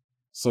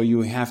 So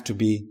you have to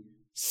be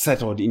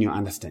settled in your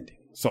understanding.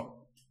 So,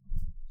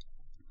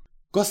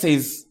 God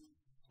says,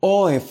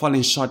 all have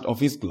fallen short of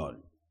His glory.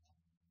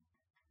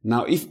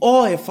 Now, if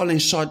all have fallen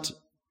short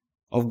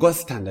of God's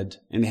standard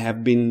and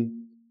have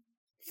been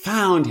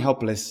found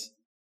helpless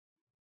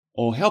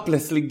or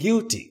helplessly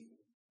guilty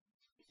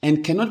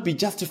and cannot be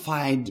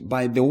justified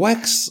by the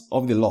works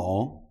of the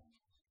law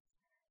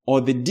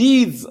or the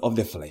deeds of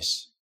the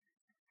flesh,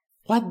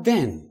 what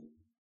then?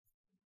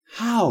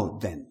 How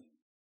then?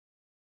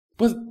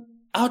 But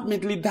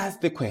ultimately, that's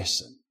the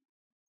question.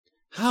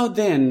 How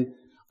then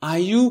are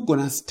you going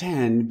to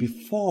stand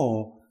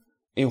before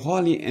a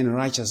holy and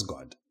righteous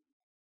God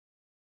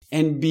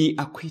and be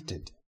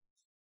acquitted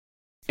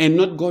and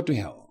not go to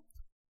hell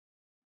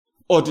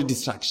or to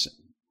destruction?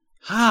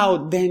 How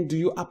then do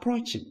you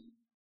approach Him?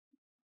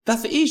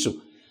 That's the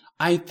issue.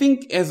 I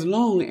think as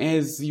long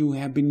as you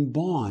have been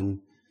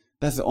born,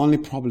 that's the only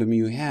problem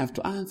you have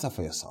to answer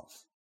for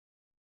yourself.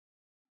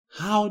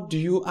 How do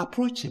you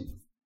approach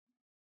Him?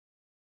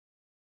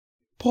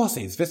 Paul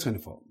says, verse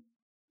 24,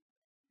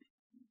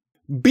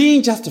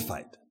 being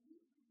justified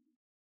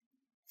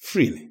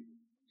freely.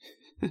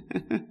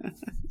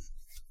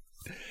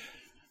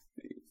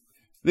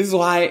 This is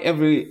why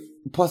every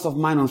post of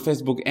mine on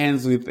Facebook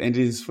ends with, and it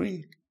is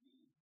free.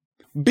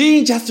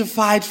 Being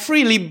justified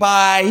freely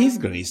by His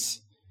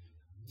grace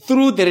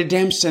through the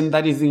redemption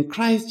that is in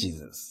Christ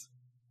Jesus.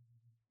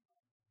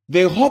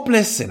 The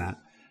hopeless sinner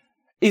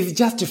is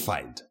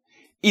justified,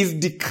 is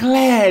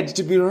declared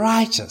to be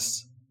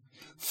righteous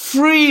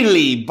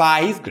freely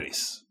by His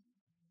grace.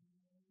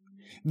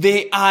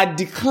 They are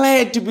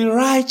declared to be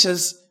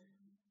righteous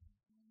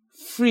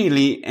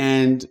freely,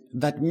 and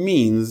that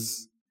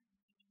means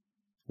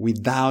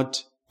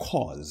without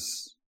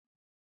cause.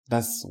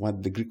 That's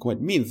what the Greek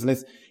word means.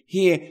 Let's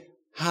hear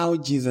how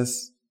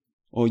Jesus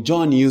or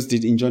John used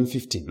it in John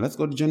 15. Let's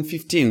go to John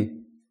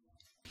 15,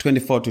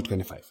 24 to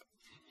 25.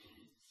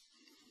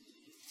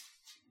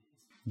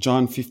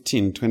 John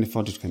 15,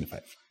 24 to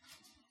 25.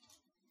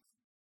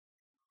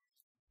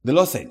 The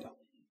Lord said,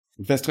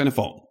 verse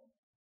 24,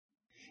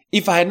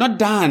 if I had not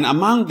done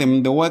among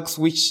them the works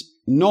which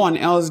no one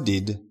else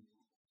did,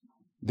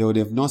 they would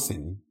have not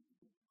sinned.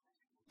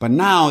 But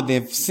now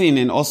they've sinned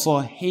and also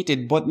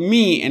hated both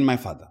me and my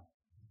Father.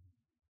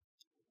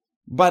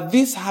 But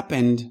this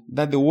happened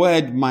that the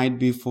word might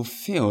be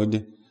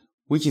fulfilled,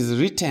 which is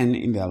written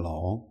in their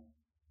law.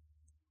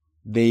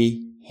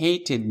 They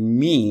hated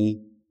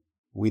me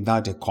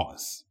without a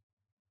cause.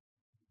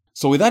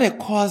 So without a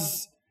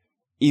cause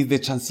is the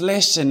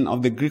translation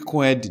of the Greek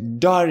word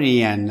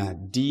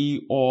Dorian,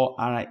 D-O-R-E-A-N.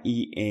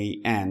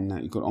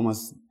 You could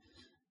almost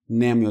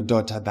name your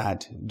daughter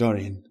that,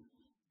 Dorian.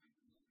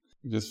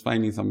 Just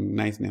finding some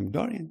nice name,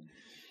 Dorian.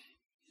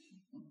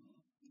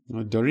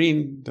 Or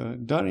Doreen,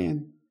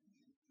 Dorian.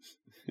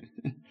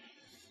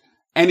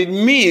 And it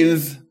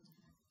means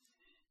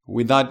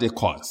without a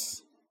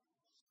cause,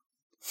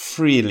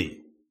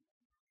 freely,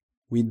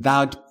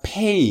 without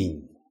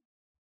paying,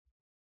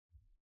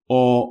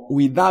 or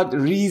without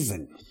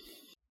reason,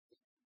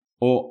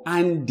 or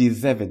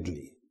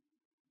undeservedly,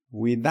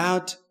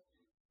 without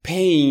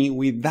paying,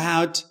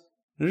 without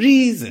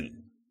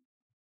reason.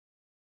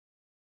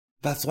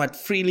 That's what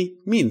freely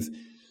means.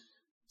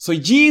 So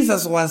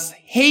Jesus was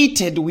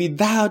hated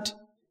without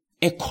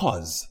a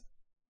cause,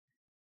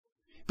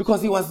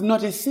 because He was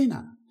not a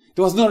sinner.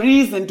 There was no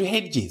reason to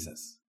hate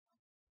Jesus,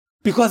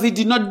 because He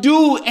did not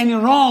do any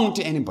wrong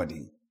to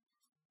anybody.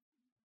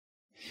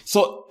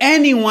 So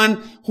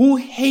anyone who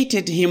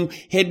hated Him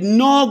had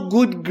no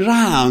good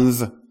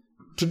grounds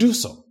to do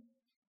so.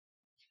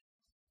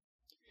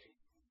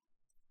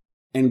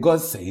 And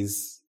God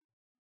says,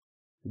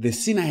 the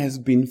sinner has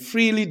been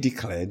freely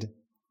declared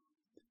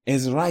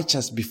as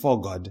righteous before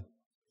God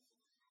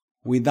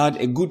without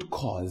a good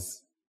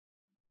cause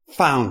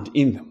found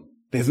in them.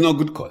 There's no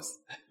good cause.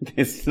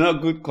 There's no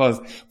good cause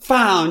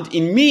found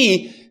in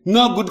me,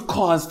 no good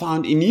cause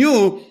found in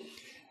you.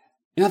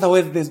 In other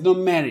words, there's no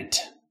merit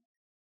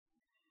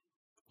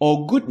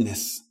or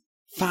goodness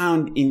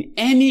found in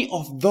any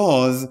of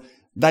those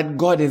that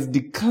God has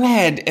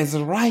declared as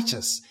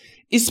righteous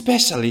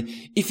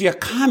especially if you're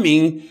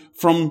coming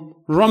from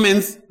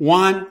Romans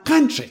 1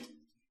 country.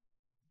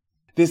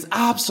 There's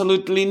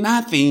absolutely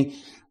nothing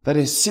that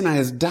a sinner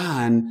has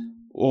done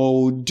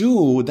or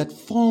do that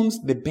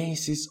forms the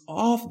basis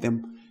of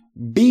them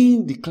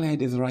being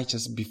declared as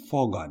righteous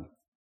before God.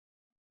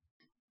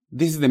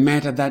 This is the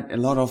matter that a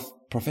lot of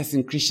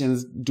professing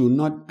Christians do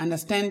not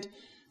understand,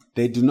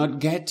 they do not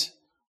get,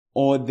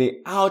 or they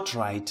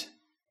outright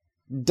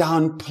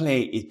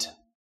downplay it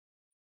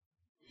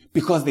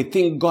because they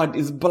think God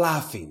is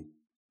bluffing.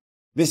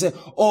 They say,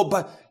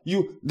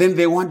 then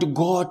they want to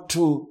go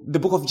to the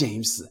book of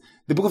James.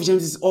 The book of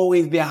James is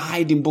always their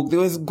hiding book. They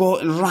always go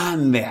and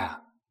run there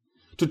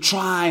to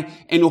try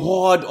and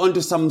hold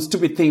onto some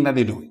stupid thing that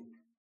they're doing.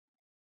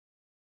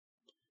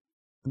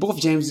 The book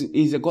of James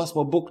is a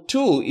gospel book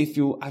too, if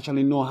you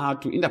actually know how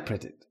to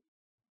interpret it.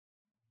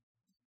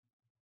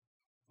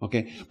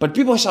 Okay? But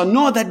people shall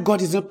know that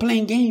God is not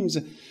playing games.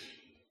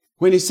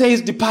 When he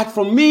says, depart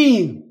from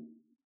me,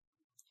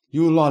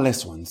 you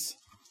lawless ones,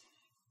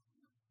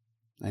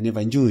 I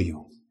never knew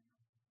you.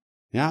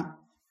 Yeah?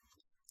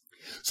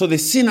 So the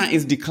sinner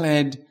is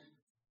declared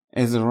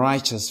as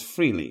righteous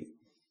freely.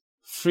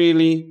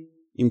 Freely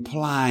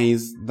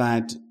implies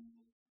that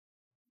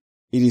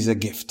it is a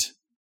gift.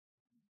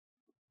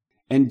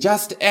 And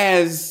just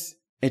as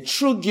a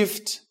true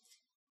gift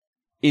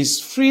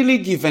is freely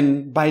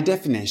given by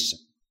definition,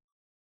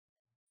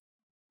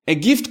 a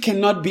gift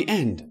cannot be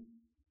earned.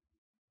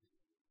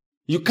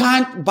 You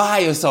can't buy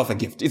yourself a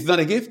gift. It's not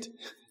a gift.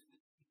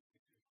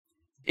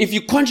 If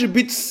you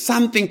contribute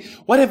something,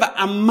 whatever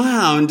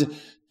amount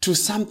to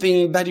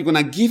something that you're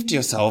going to gift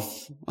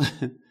yourself,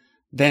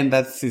 then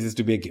that ceases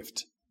to be a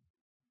gift.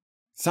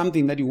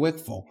 Something that you work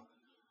for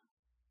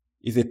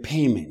is a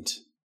payment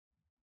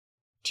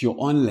to your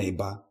own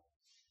labor.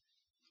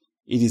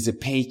 It is a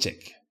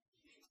paycheck.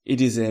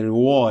 It is a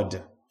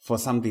reward for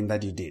something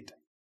that you did.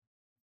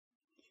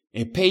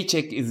 A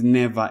paycheck is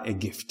never a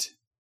gift,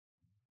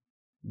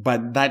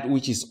 but that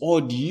which is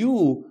owed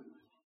you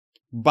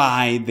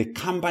by the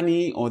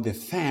company or the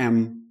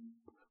firm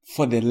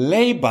for the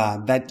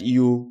labor that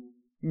you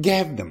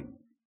gave them.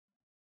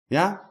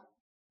 Yeah?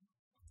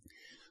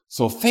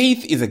 So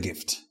faith is a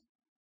gift.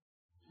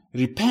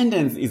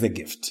 Repentance is a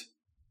gift.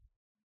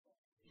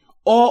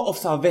 All of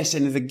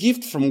salvation is a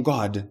gift from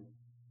God.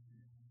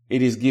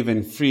 It is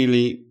given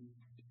freely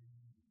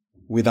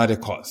without a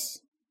cause.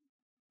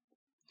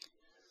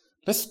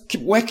 Let's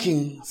keep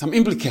working some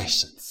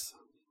implications.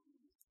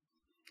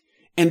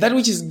 And that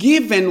which is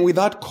given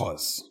without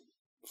cause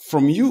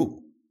from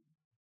you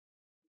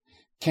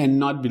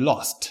cannot be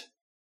lost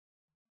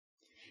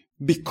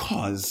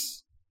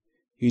because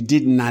you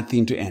did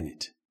nothing to earn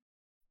it.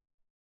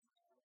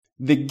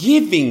 The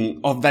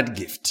giving of that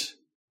gift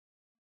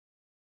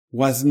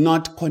was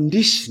not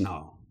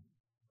conditional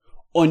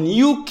on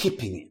you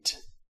keeping it.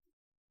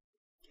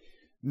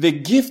 The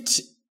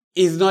gift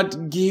is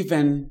not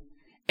given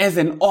as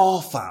an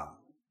offer.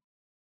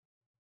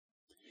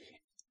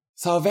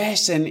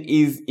 Salvation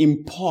is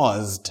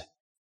imposed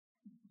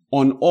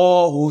on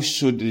all who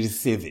should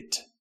receive it.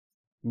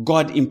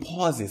 God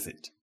imposes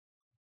it.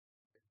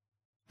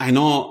 I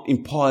know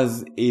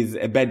impose is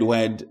a bad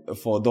word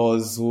for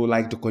those who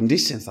like to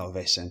condition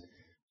salvation,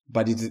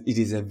 but it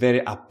is a very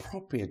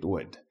appropriate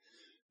word.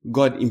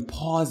 God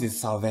imposes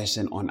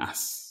salvation on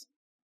us.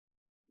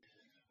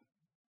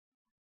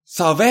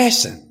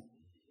 Salvation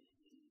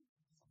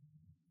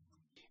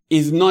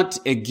is not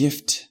a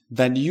gift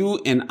that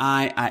you and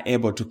I are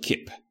able to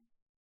keep.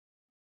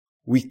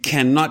 We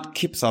cannot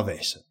keep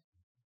salvation.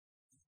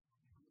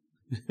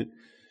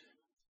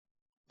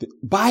 The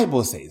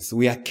Bible says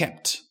we are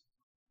kept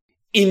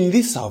in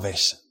this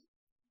salvation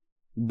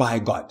by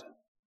God.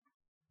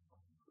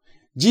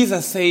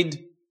 Jesus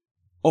said,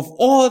 of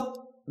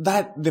all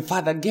that the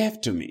Father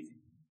gave to me,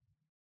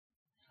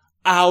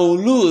 I will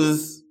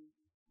lose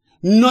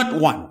not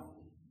one.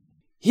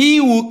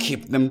 He will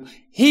keep them.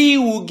 He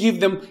will give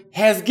them,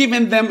 has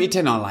given them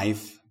eternal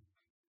life.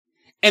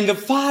 And the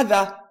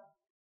Father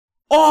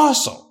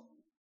also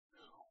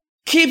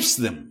keeps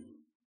them.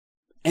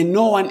 And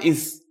no one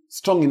is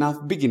strong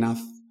enough, big enough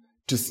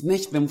to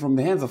snatch them from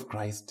the hands of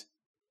Christ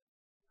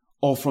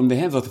or from the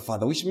hands of the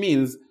Father, which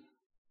means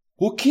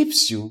who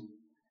keeps you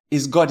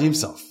is God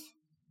himself.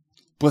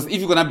 Because if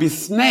you're going to be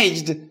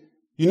snatched,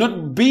 you're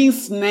not being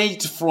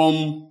snatched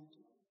from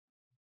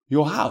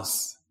your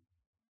house.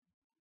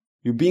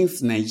 You're being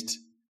snatched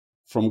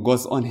from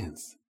God's own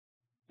hands.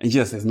 And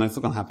Jesus says, no, it's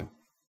not going to happen.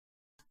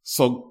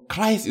 So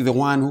Christ is the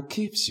one who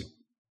keeps you.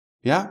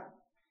 Yeah?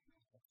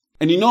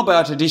 And you know by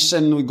our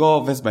tradition, we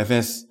go verse by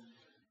verse.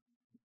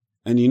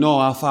 And you know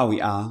how far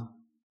we are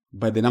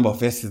by the number of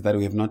verses that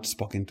we have not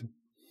spoken to.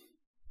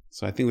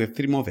 So I think we have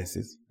 3 more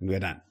verses and we're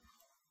done.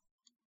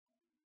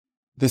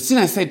 The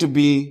sinner is said to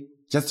be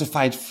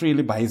justified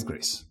freely by his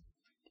grace.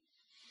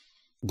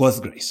 God's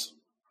grace.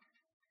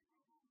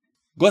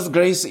 God's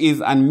grace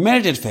is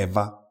unmerited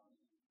favor,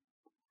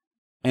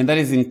 and that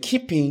is in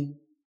keeping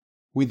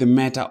with the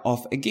matter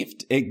of a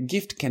gift. A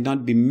gift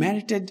cannot be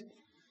merited.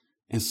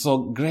 And so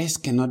grace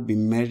cannot be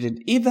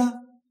merited either.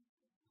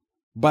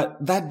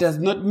 But that does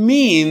not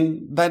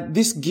mean that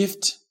this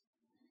gift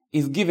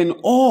is given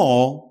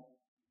all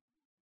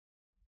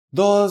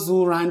those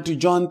who run to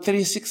John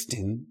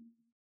 3:16.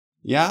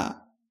 Yeah?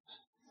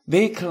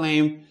 They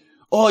claim,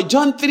 oh,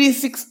 John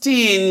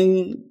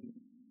 3:16,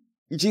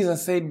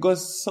 Jesus said, God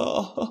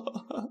so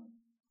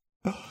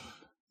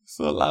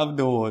loved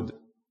the world.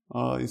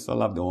 Oh, he so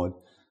loved the world.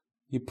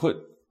 He put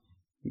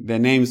their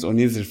names on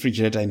his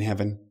refrigerator in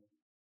heaven.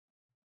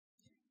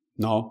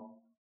 No.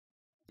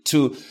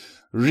 To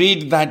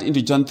read that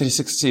into John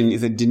 3:16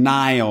 is a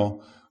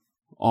denial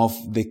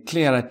of the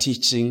clearer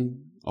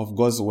teaching of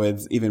God's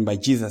words, even by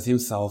Jesus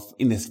himself,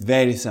 in this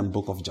very same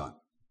book of John.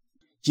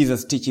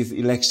 Jesus teaches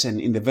election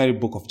in the very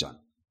book of John.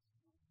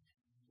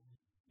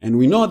 And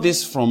we know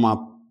this from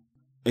our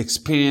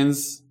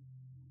experience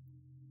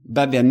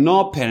that there are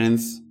no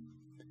parents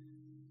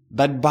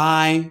that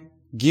buy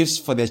gifts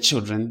for their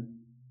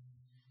children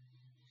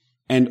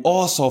and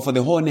also for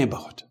the whole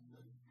neighborhood.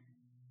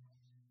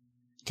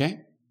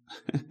 Okay?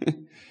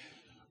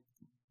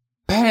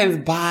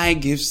 Parents buy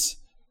gifts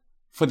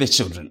for their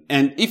children.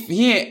 And if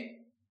here,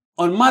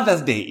 on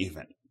Mother's Day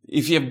even,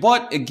 if you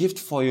bought a gift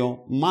for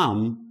your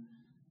mom,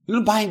 you're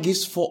not buying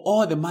gifts for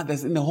all the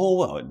mothers in the whole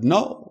world.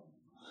 No.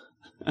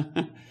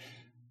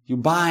 You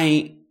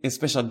buy a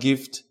special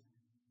gift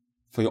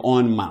for your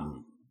own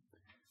mom.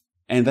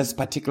 And that's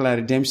particular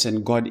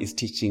redemption. God is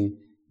teaching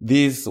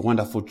these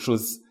wonderful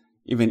truths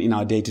even in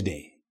our day to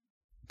day.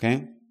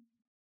 Okay?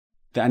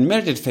 The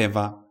unmerited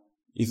favor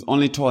is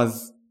only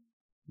towards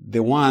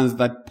the ones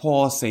that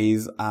Paul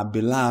says are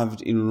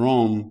beloved in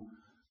Rome,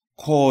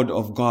 called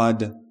of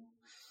God,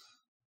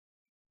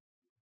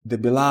 the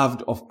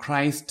beloved of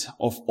Christ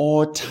of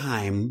all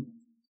time.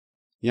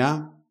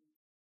 Yeah?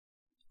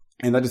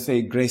 And that is to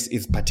say, grace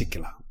is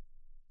particular.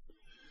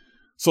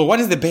 So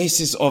what is the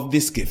basis of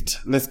this gift?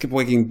 Let's keep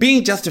working.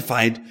 Being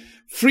justified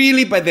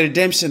freely by the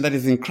redemption that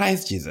is in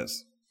Christ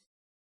Jesus.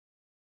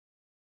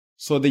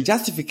 So the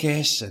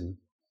justification,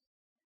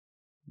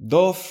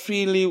 though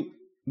freely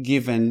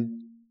given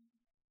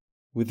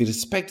with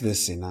respect to the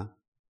sinner,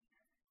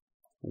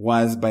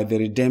 was by the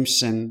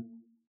redemption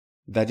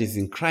that is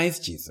in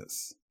Christ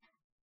Jesus.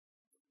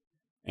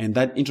 And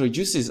that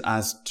introduces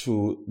us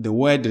to the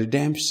word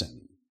redemption.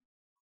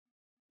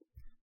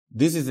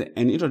 This is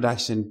an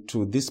introduction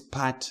to this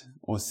part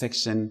or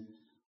section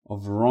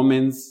of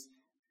Romans,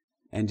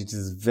 and it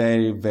is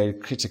very, very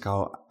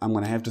critical. I'm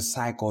going to have to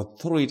cycle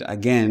through it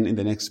again in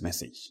the next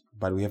message,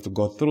 but we have to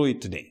go through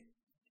it today.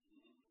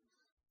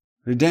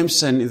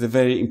 Redemption is a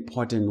very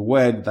important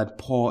word that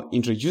Paul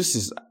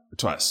introduces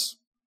to us.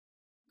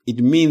 It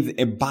means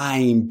a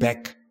buying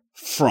back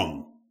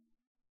from,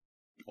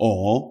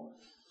 or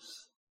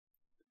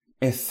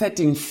a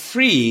setting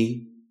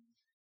free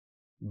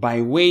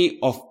by way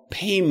of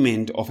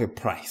payment of a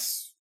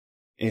price.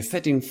 A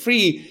setting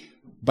free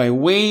by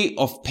way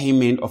of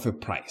payment of a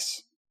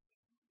price.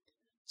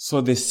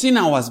 So the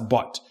sinner was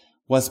bought,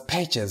 was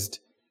purchased,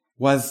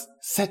 was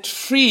set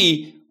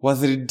free,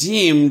 was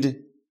redeemed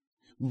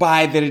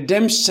by the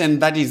redemption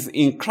that is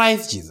in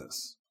Christ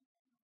Jesus.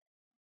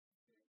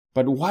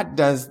 But what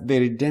does the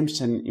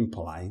redemption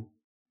imply?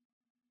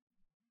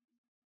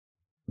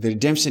 The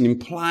redemption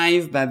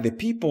implies that the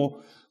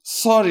people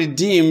so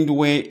redeemed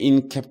were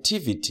in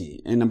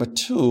captivity. And number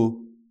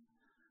two,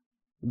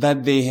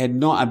 that they had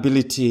no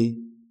ability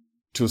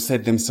to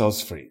set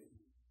themselves free.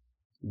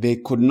 They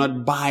could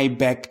not buy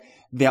back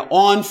their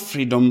own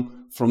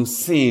freedom from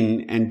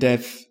sin and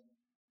death.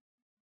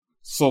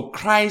 So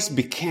Christ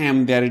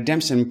became their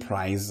redemption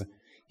price.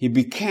 He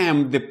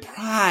became the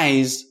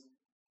price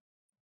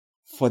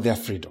for their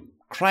freedom.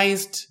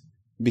 Christ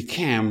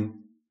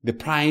became the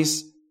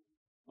price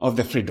of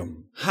the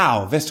freedom.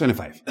 How? Verse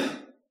 25.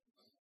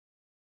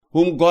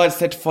 Whom God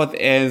set forth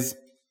as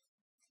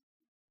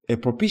a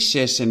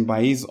propitiation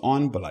by his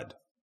own blood.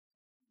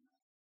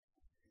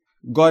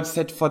 God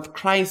set forth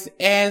Christ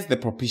as the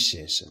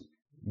propitiation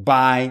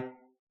by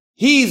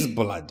his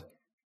blood.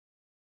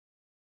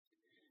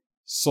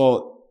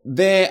 So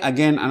there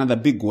again, another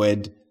big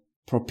word,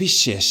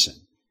 propitiation.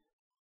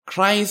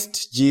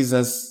 Christ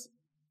Jesus,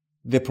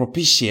 the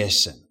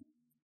propitiation,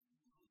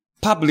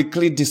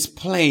 publicly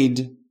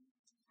displayed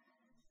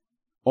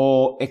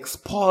or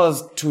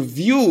exposed to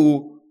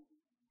view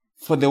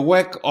for the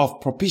work of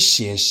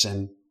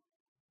propitiation.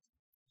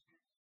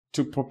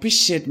 To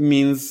propitiate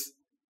means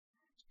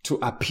to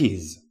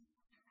appease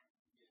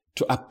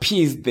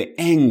the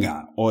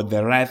anger or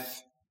the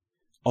wrath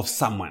of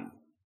someone.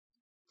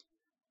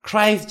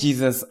 Christ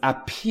Jesus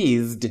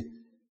appeased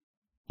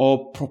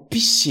or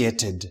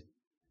propitiated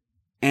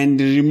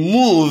and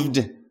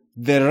removed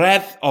the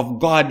wrath of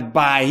God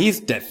by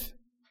his death,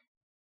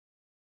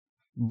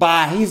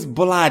 by his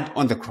blood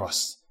on the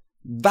cross.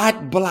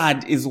 That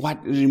blood is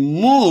what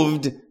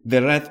removed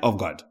the wrath of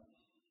God.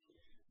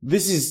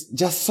 This is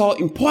just so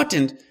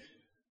important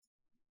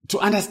to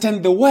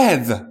understand the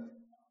words,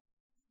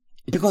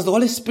 because the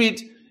Holy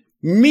Spirit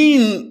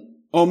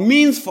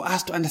means for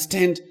us to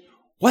understand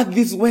what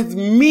these words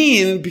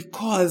mean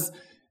because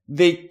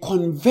they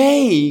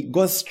convey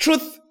God's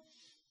truth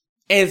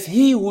as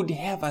He would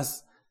have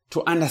us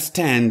to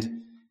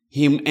understand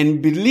Him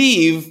and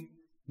believe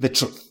the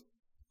truth.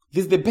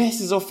 This is the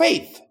basis of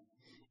faith.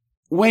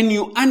 When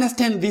you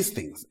understand these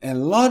things, a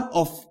lot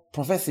of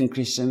professing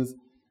Christians,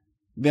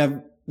 they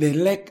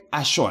lack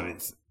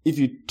assurance. If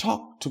you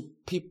talk to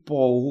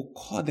people who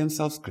call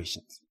themselves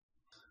Christians,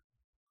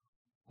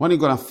 what you're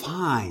going to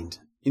find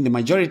in the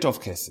majority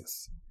of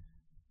cases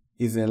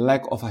is a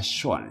lack of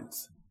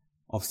assurance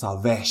of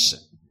salvation.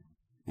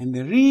 And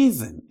the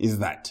reason is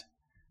that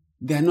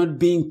they are not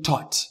being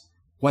taught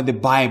what the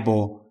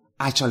Bible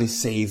actually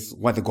says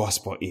what the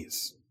gospel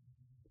is.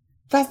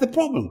 That's the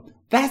problem.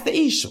 That's the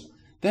issue.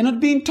 They're not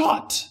being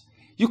taught.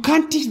 You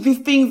can't teach these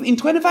things in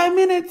 25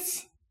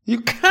 minutes.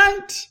 You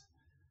can't.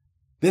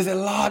 There's a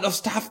lot of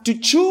stuff to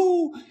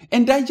chew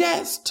and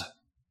digest.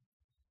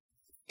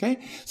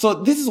 Okay? So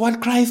this is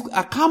what Christ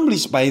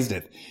accomplished by His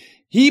death.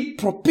 He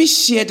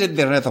propitiated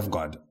the wrath of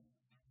God.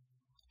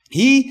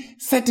 He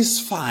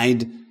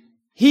satisfied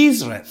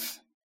His wrath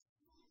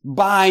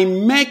by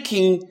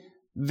making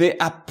the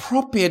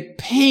appropriate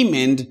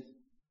payment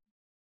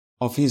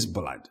of His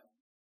blood.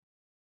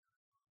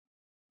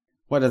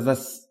 What does that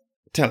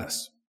tell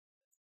us?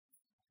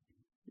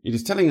 It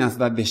is telling us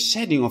that the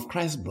shedding of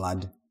Christ's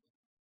blood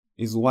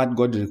is what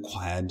God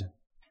required,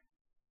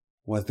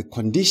 was the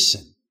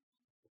condition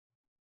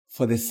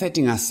for the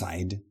setting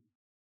aside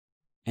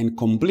and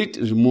complete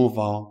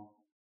removal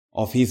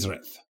of His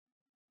wrath.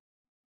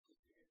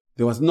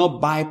 There was no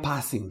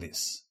bypassing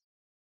this.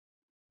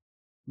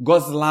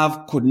 God's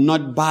love could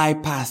not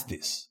bypass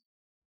this.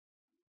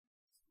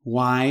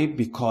 Why?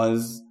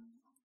 Because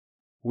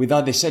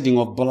without the shedding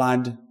of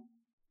blood,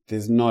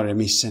 there's no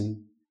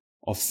remission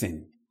of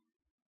sin.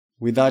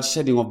 Without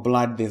shedding of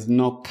blood, there's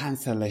no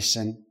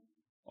cancellation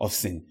of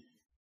sin.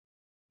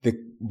 The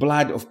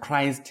blood of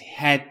Christ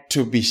had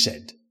to be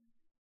shed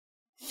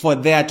for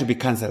there to be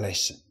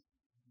cancellation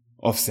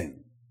of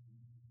sin.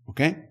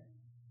 Okay?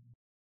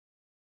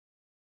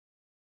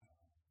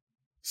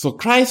 So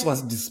Christ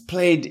was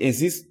displayed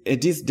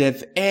at his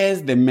death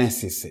as the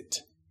mercy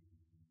seat.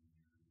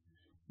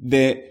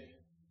 The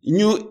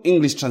New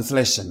English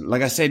Translation,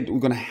 like I said, we're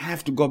going to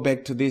have to go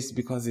back to this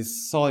because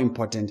it's so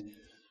important.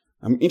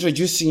 I'm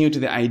introducing you to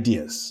the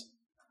ideas.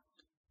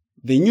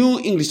 The New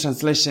English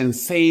Translation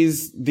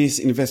says this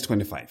in verse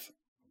 25.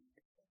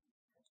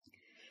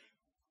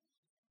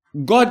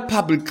 God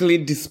publicly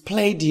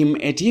displayed Him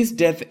at His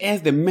death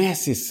as the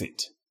mercy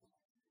seat,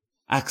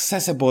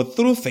 accessible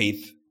through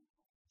faith.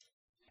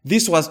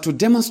 This was to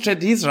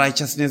demonstrate His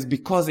righteousness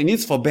because in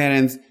His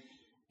forbearance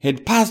He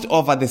had passed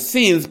over the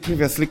sins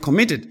previously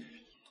committed.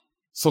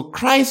 So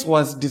Christ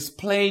was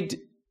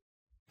displayed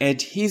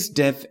at His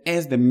death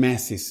as the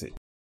mercy seat.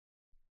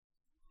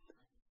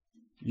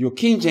 Your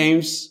King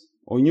James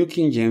or New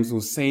King James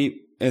will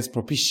say as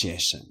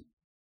propitiation.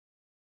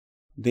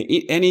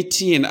 The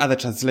NET and other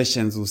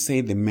translations will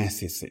say the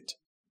mercy seat.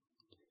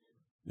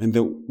 And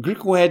the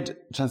Greek word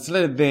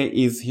translated there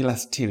is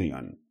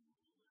hilasterion.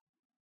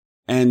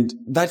 And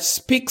that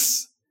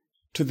speaks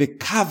to the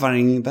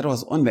covering that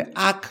was on the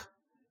Ark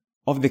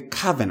of the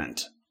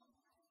Covenant,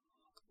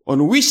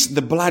 on which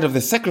the blood of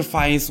the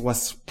sacrifice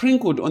was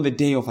sprinkled on the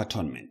Day of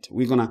Atonement.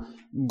 We're going to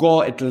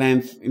go at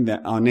length in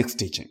our next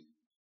teaching.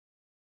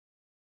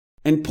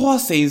 And Paul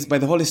says by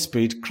the Holy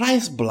Spirit,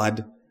 Christ's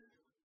blood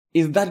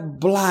is that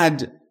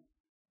blood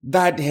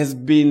that has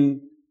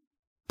been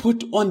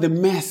put on the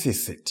mercy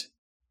seat.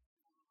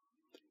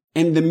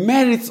 And the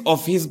merits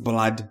of His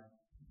blood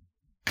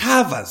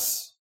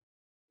covers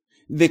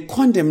the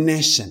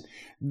condemnation,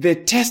 the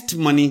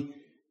testimony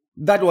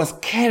that was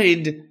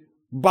carried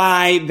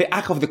by the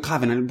Ark of the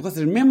Covenant. Because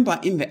remember,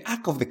 in the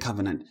Ark of the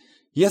Covenant,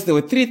 yes, there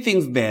were three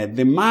things there: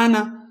 the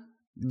manna,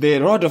 the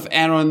rod of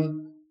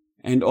Aaron,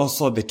 and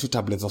also the 2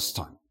 tablets of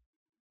stone.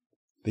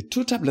 The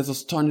 2 tablets of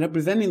stone,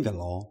 representing the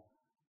law,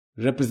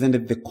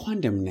 represented the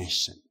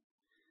condemnation.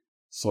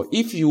 So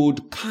if you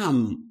would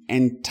come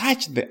and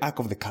touch the Ark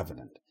of the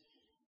Covenant,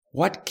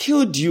 what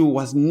killed you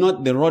was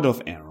not the rod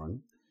of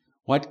Aaron.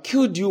 What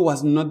killed you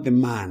was not the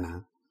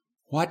manna.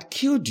 What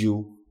killed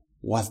you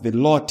was the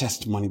law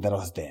testimony that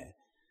was there.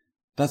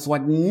 That's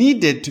what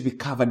needed to be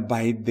covered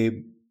by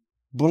the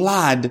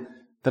blood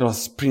that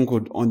was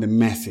sprinkled on the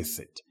mercy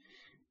seat.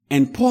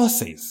 And Paul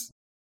says,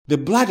 the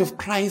blood of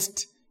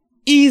Christ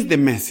is the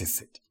mercy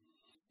seat.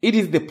 It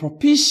is the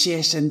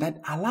propitiation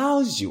that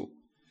allows you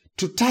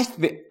to touch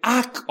the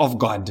ark of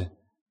God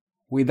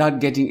without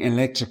getting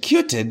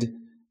electrocuted,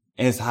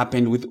 as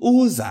happened with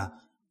Uzzah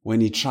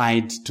when he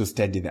tried to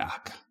steady the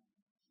ark.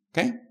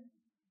 Okay?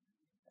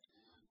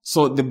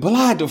 So the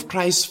blood of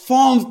Christ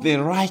forms the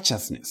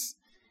righteousness,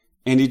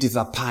 and it is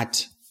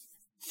apart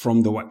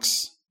from the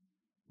works.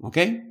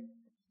 Okay?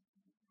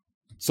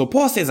 So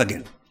Paul says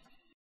again,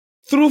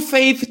 through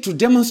faith to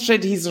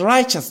demonstrate His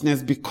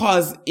righteousness,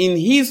 because in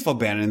His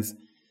forbearance,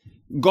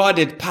 God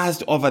had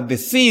passed over the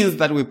sins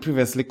that were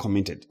previously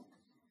committed.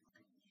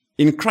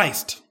 In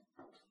Christ,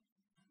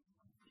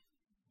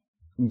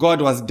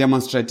 God was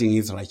demonstrating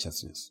his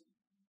righteousness.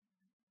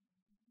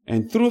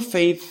 And through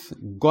faith,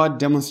 God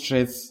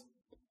demonstrates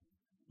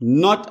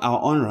not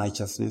our own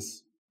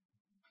righteousness,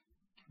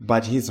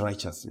 but his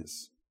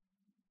righteousness.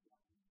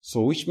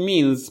 So which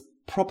means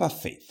proper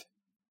faith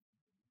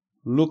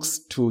looks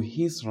to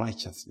his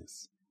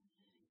righteousness.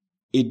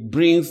 It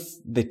brings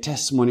the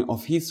testimony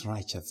of his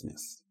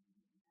righteousness.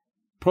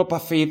 Proper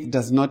faith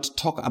does not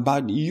talk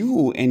about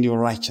you and your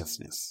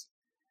righteousness.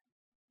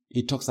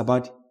 It talks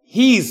about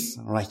his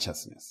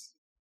righteousness.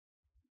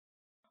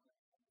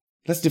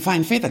 Let's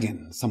define faith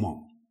again some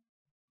more.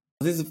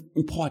 This is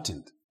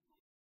important.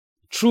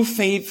 True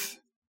faith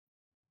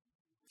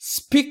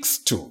speaks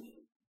to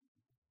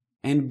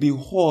and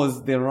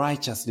beholds the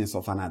righteousness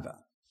of another.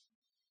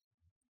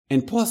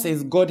 And Paul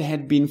says God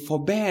had been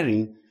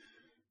forbearing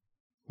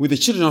with the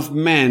children of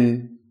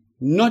men,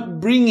 not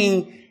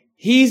bringing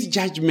his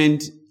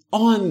judgment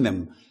on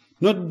them,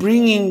 not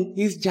bringing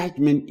his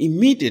judgment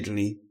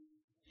immediately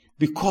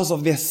because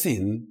of their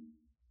sin.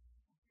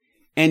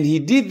 And he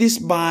did this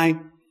by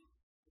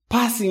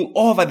passing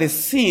over the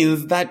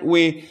sins that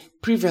were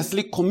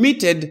previously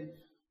committed.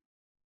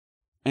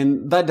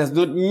 And that does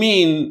not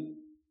mean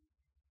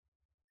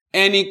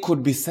any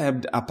could be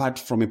saved apart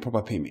from a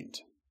proper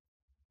payment.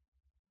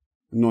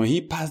 No,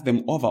 he passed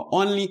them over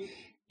only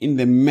in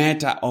the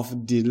matter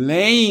of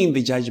delaying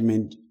the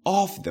judgment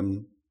of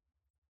them,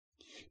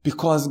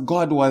 because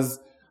God was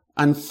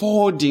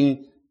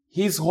unfolding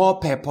his whole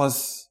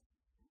purpose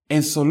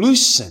and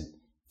solution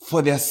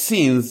for their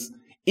sins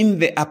in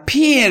the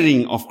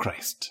appearing of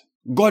Christ.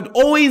 God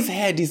always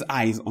had his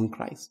eyes on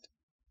Christ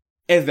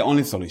as the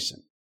only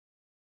solution.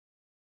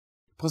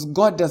 Because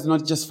God does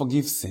not just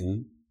forgive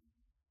sin.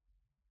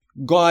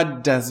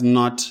 God does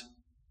not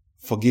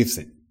forgive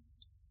sin.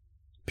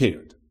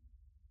 Period.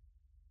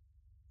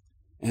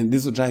 And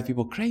this will drive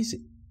people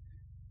crazy.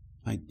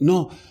 Like,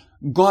 no,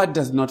 God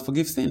does not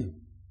forgive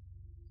sin.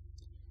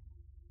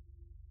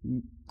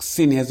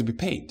 Sin has to be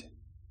paid.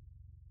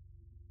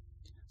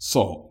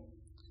 So,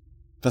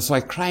 that's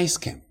why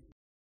Christ came.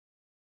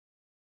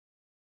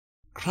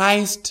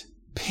 Christ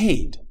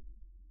paid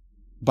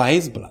by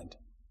his blood.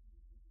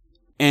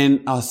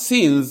 And our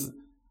sins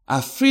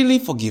are freely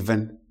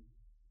forgiven.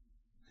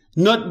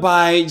 Not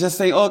by just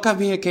saying, oh, come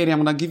here, Katie,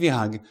 I'm going to give you a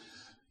hug.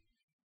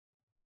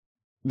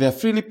 They're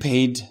freely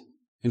paid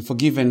and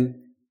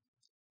forgiven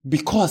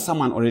because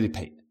someone already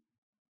paid.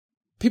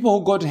 People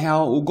who go to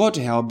hell will go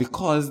to hell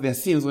because their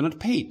sins were not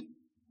paid.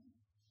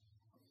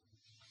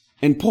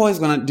 And Paul is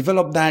going to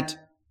develop that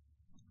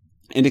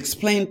and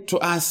explain to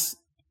us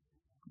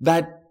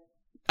that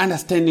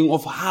understanding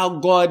of how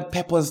God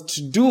purposed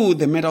to do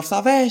the matter of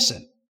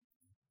salvation.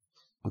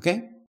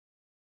 Okay?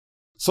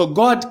 So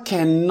God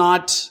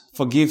cannot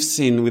forgive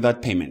sin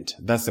without payment.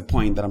 That's the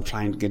point that I'm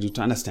trying to get you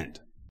to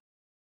understand.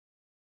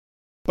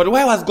 But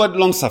why was God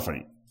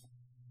long-suffering?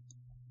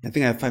 I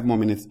think I have 5 more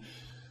minutes.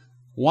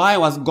 Why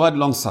was God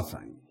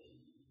long-suffering?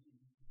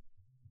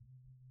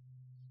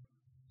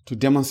 To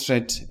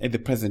demonstrate at the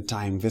present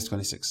time, verse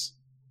 26,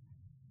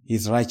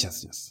 his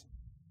righteousness,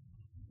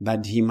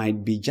 that he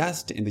might be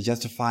just and the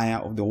justifier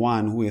of the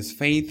one who has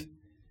faith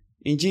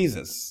in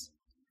Jesus.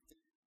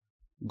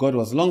 God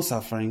was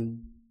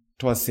long-suffering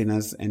towards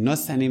sinners and not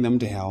sending them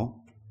to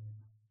hell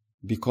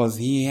because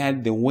he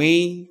had the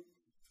way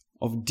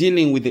of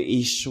dealing with the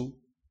issue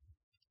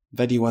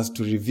that he was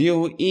to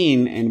reveal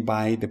in and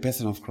by the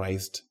person of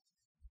Christ.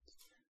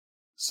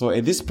 So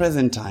at this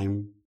present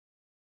time,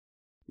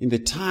 in the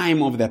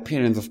time of the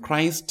appearance of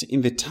Christ,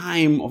 in the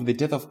time of the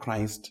death of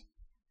Christ,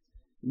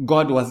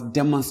 God was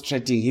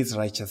demonstrating his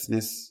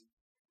righteousness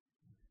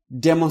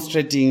in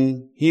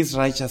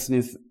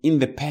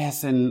the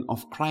person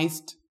of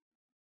Christ,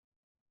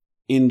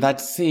 in that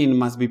sin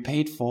must be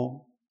paid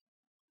for,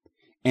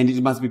 and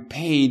it must be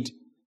paid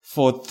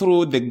for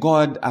through the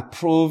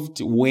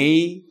God-approved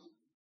way,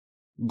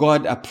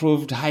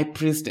 God-approved high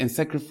priest and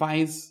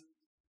sacrifice.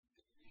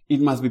 It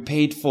must be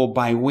paid for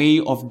by way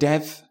of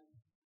death.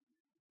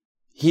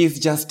 His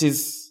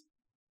justice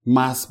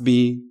must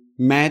be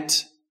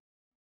met.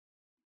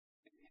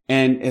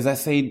 And as I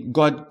said,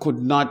 God could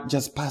not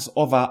just pass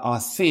over our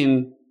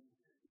sin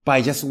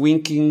by just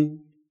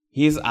winking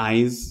his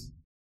eyes,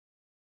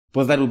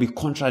 because that would be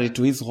contrary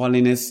to his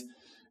holiness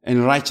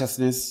and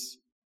righteousness.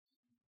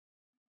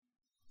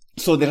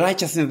 So the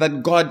righteousness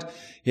that God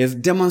has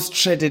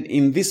demonstrated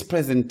in this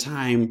present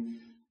time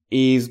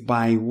is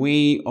by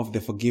way of the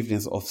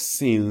forgiveness of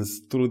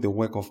sins through the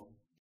work of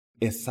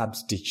a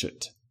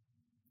substitute.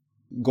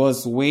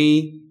 God's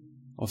way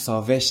of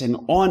salvation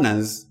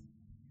honors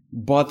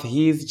both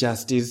his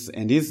justice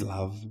and his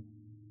love.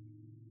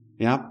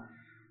 Yeah?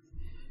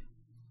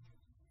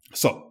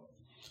 So,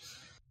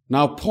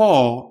 now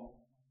Paul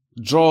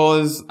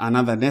draws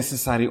another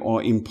necessary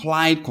or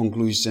implied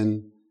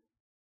conclusion,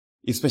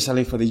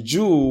 especially for the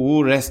Jew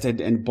who rested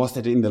and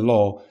boasted in the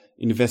law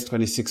in verse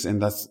 26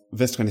 and that's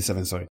verse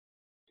 27, sorry.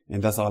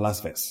 And that's our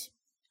last verse.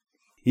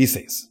 He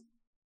says,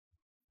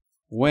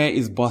 where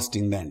is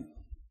boasting then?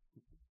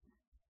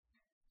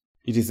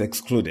 It is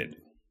excluded.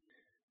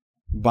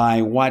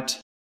 By what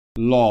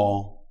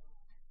law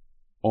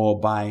or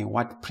by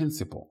what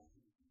principle?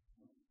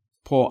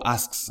 Paul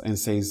asks and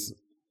says,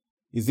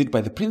 is it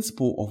by the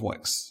principle of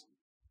works?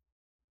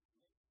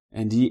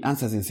 And he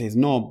answers and says,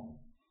 no,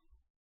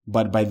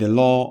 but by the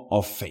law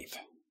of faith.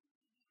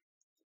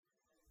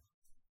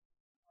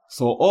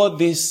 So all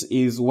this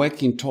is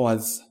working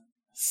towards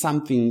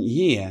something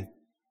here,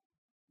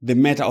 the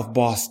matter of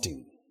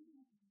boasting.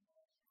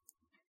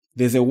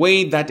 There's a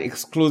way that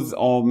excludes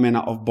all manner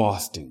of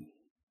boasting.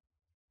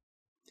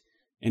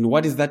 And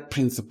what is that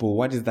principle?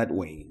 What is that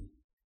way?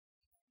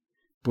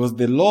 Because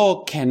the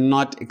law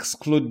cannot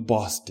exclude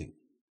boasting,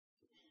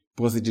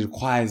 because it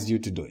requires you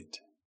to do it.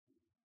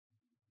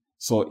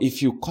 So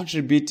if you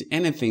contribute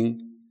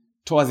anything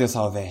towards your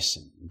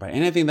salvation, by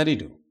anything that you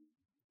do,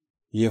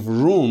 you have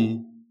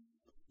room,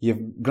 you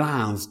have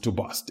grounds to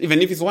boast.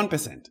 Even if it's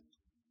 1%,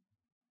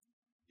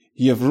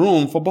 you have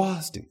room for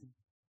boasting.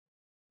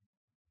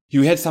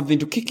 You had something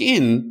to kick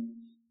in.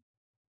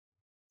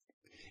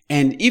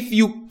 And if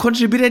you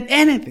contributed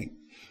anything,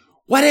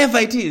 whatever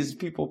it is,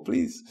 people,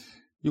 please,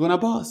 you're going to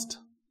boast.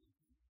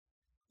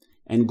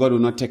 And God will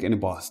not take any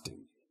boasting.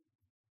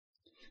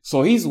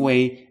 So his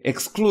way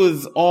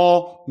excludes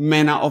all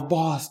manner of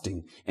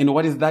boasting. And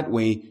what is that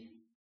way?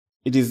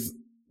 It is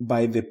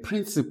by the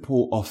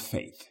principle of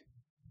faith.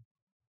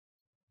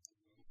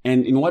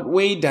 And in what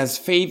way does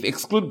faith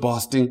exclude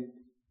boasting?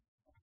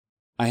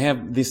 I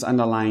have this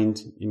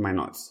underlined in my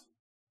notes.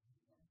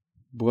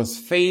 Because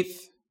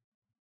faith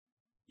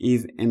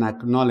is an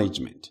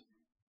acknowledgement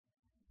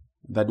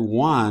that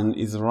one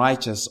is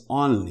righteous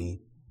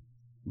only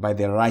by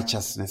the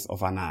righteousness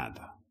of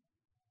another.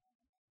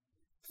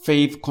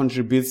 Faith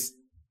contributes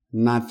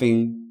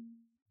nothing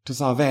to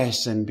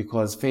salvation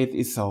because faith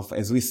itself,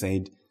 as we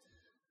said,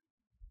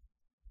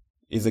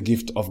 is a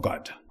gift of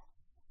God.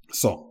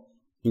 So,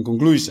 in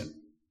conclusion,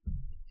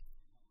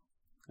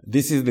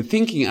 this is the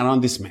thinking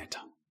around this matter.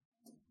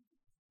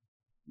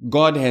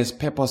 God has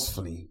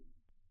purposefully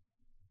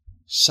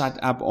shut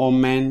up all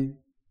men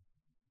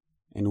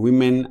and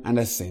women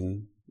under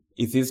sin.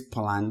 It is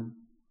plan.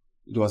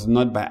 It was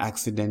not by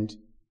accident.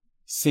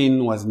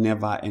 Sin was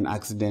never an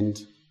accident.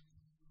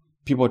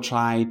 People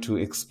try to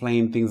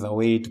explain things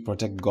away to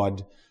protect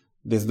God.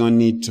 There's no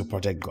need to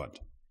protect God.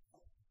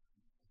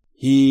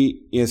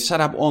 He has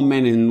shut up all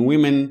men and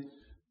women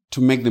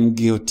to make them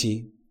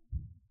guilty,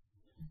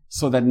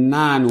 so that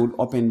none would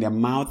open their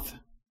mouth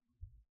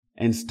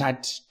and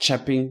start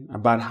chirping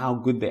about how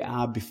good they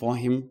are before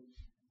him.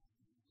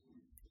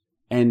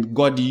 And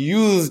God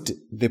used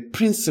the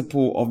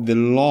principle of the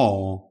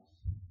law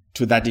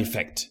to that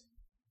effect,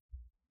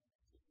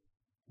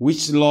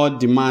 which law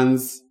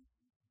demands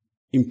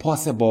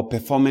impossible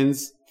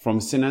performance from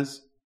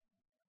sinners.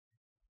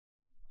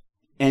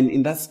 And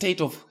in that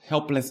state of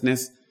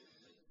helplessness,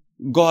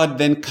 God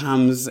then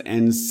comes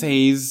and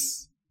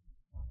says,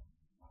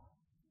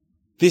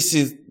 this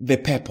is the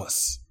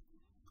purpose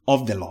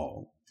of the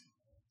law.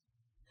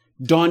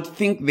 Don't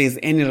think there's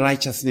any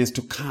righteousness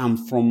to come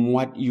from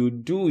what you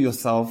do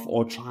yourself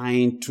or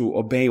trying to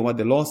obey what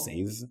the law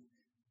says.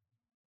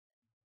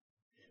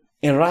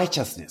 A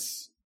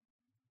righteousness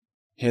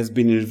has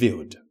been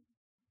revealed.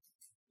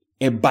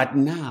 A but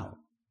now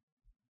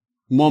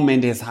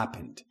moment has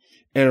happened.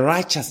 A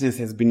righteousness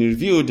has been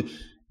revealed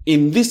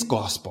in this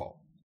gospel.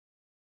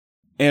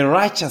 A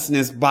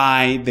righteousness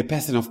by the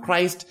person of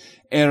Christ.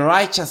 A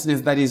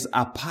righteousness that is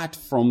apart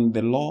from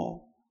the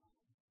law.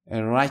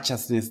 A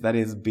righteousness that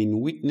has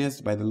been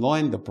witnessed by the law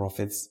and the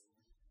prophets.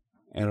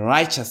 A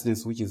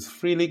righteousness which is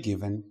freely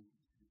given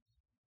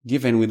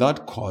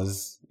without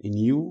cause in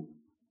you.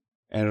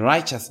 A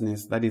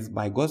righteousness that is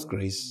by God's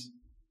grace.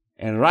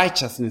 A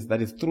righteousness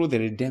that is through the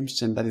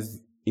redemption that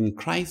is in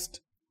Christ.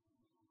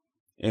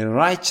 A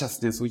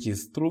righteousness which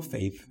is through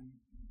faith.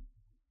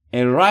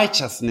 A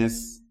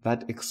righteousness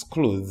that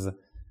excludes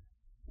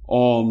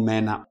all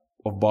manner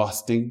of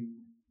boasting.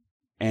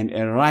 And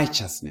a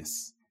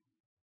righteousness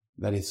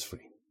that is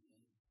free.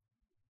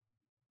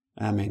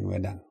 Amen. We're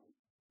done.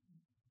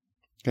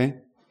 Okay?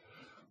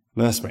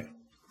 Let us pray.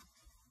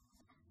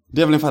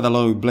 Dear Heavenly Father,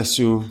 Lord, we bless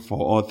you for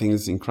all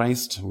things in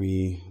Christ.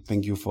 We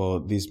thank you for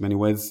these many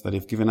words that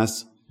you've given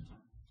us.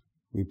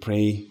 We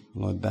pray,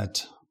 Lord,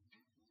 that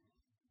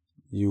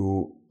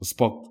you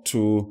spoke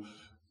to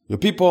your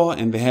people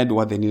and they heard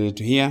what they needed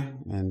to hear.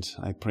 And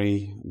I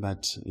pray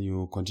that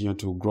you continue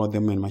to grow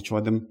them and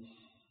mature them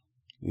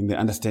in the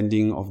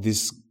understanding of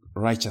this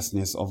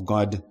righteousness of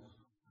God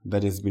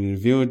that has been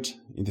revealed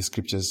in the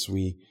scriptures.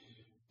 We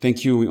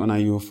thank you. We honor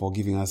you for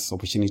giving us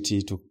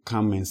opportunity to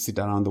come and sit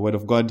around the word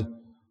of God.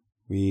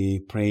 We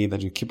pray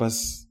that you keep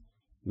us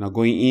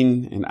going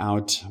in and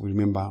out. We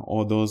remember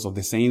all those of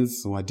the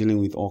saints who are dealing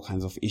with all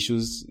kinds of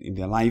issues in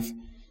their life.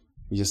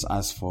 We just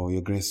ask for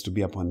your grace to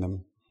be upon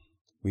them.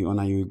 We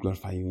honor you, we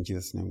glorify you. In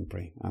Jesus' name we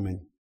pray.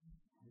 Amen.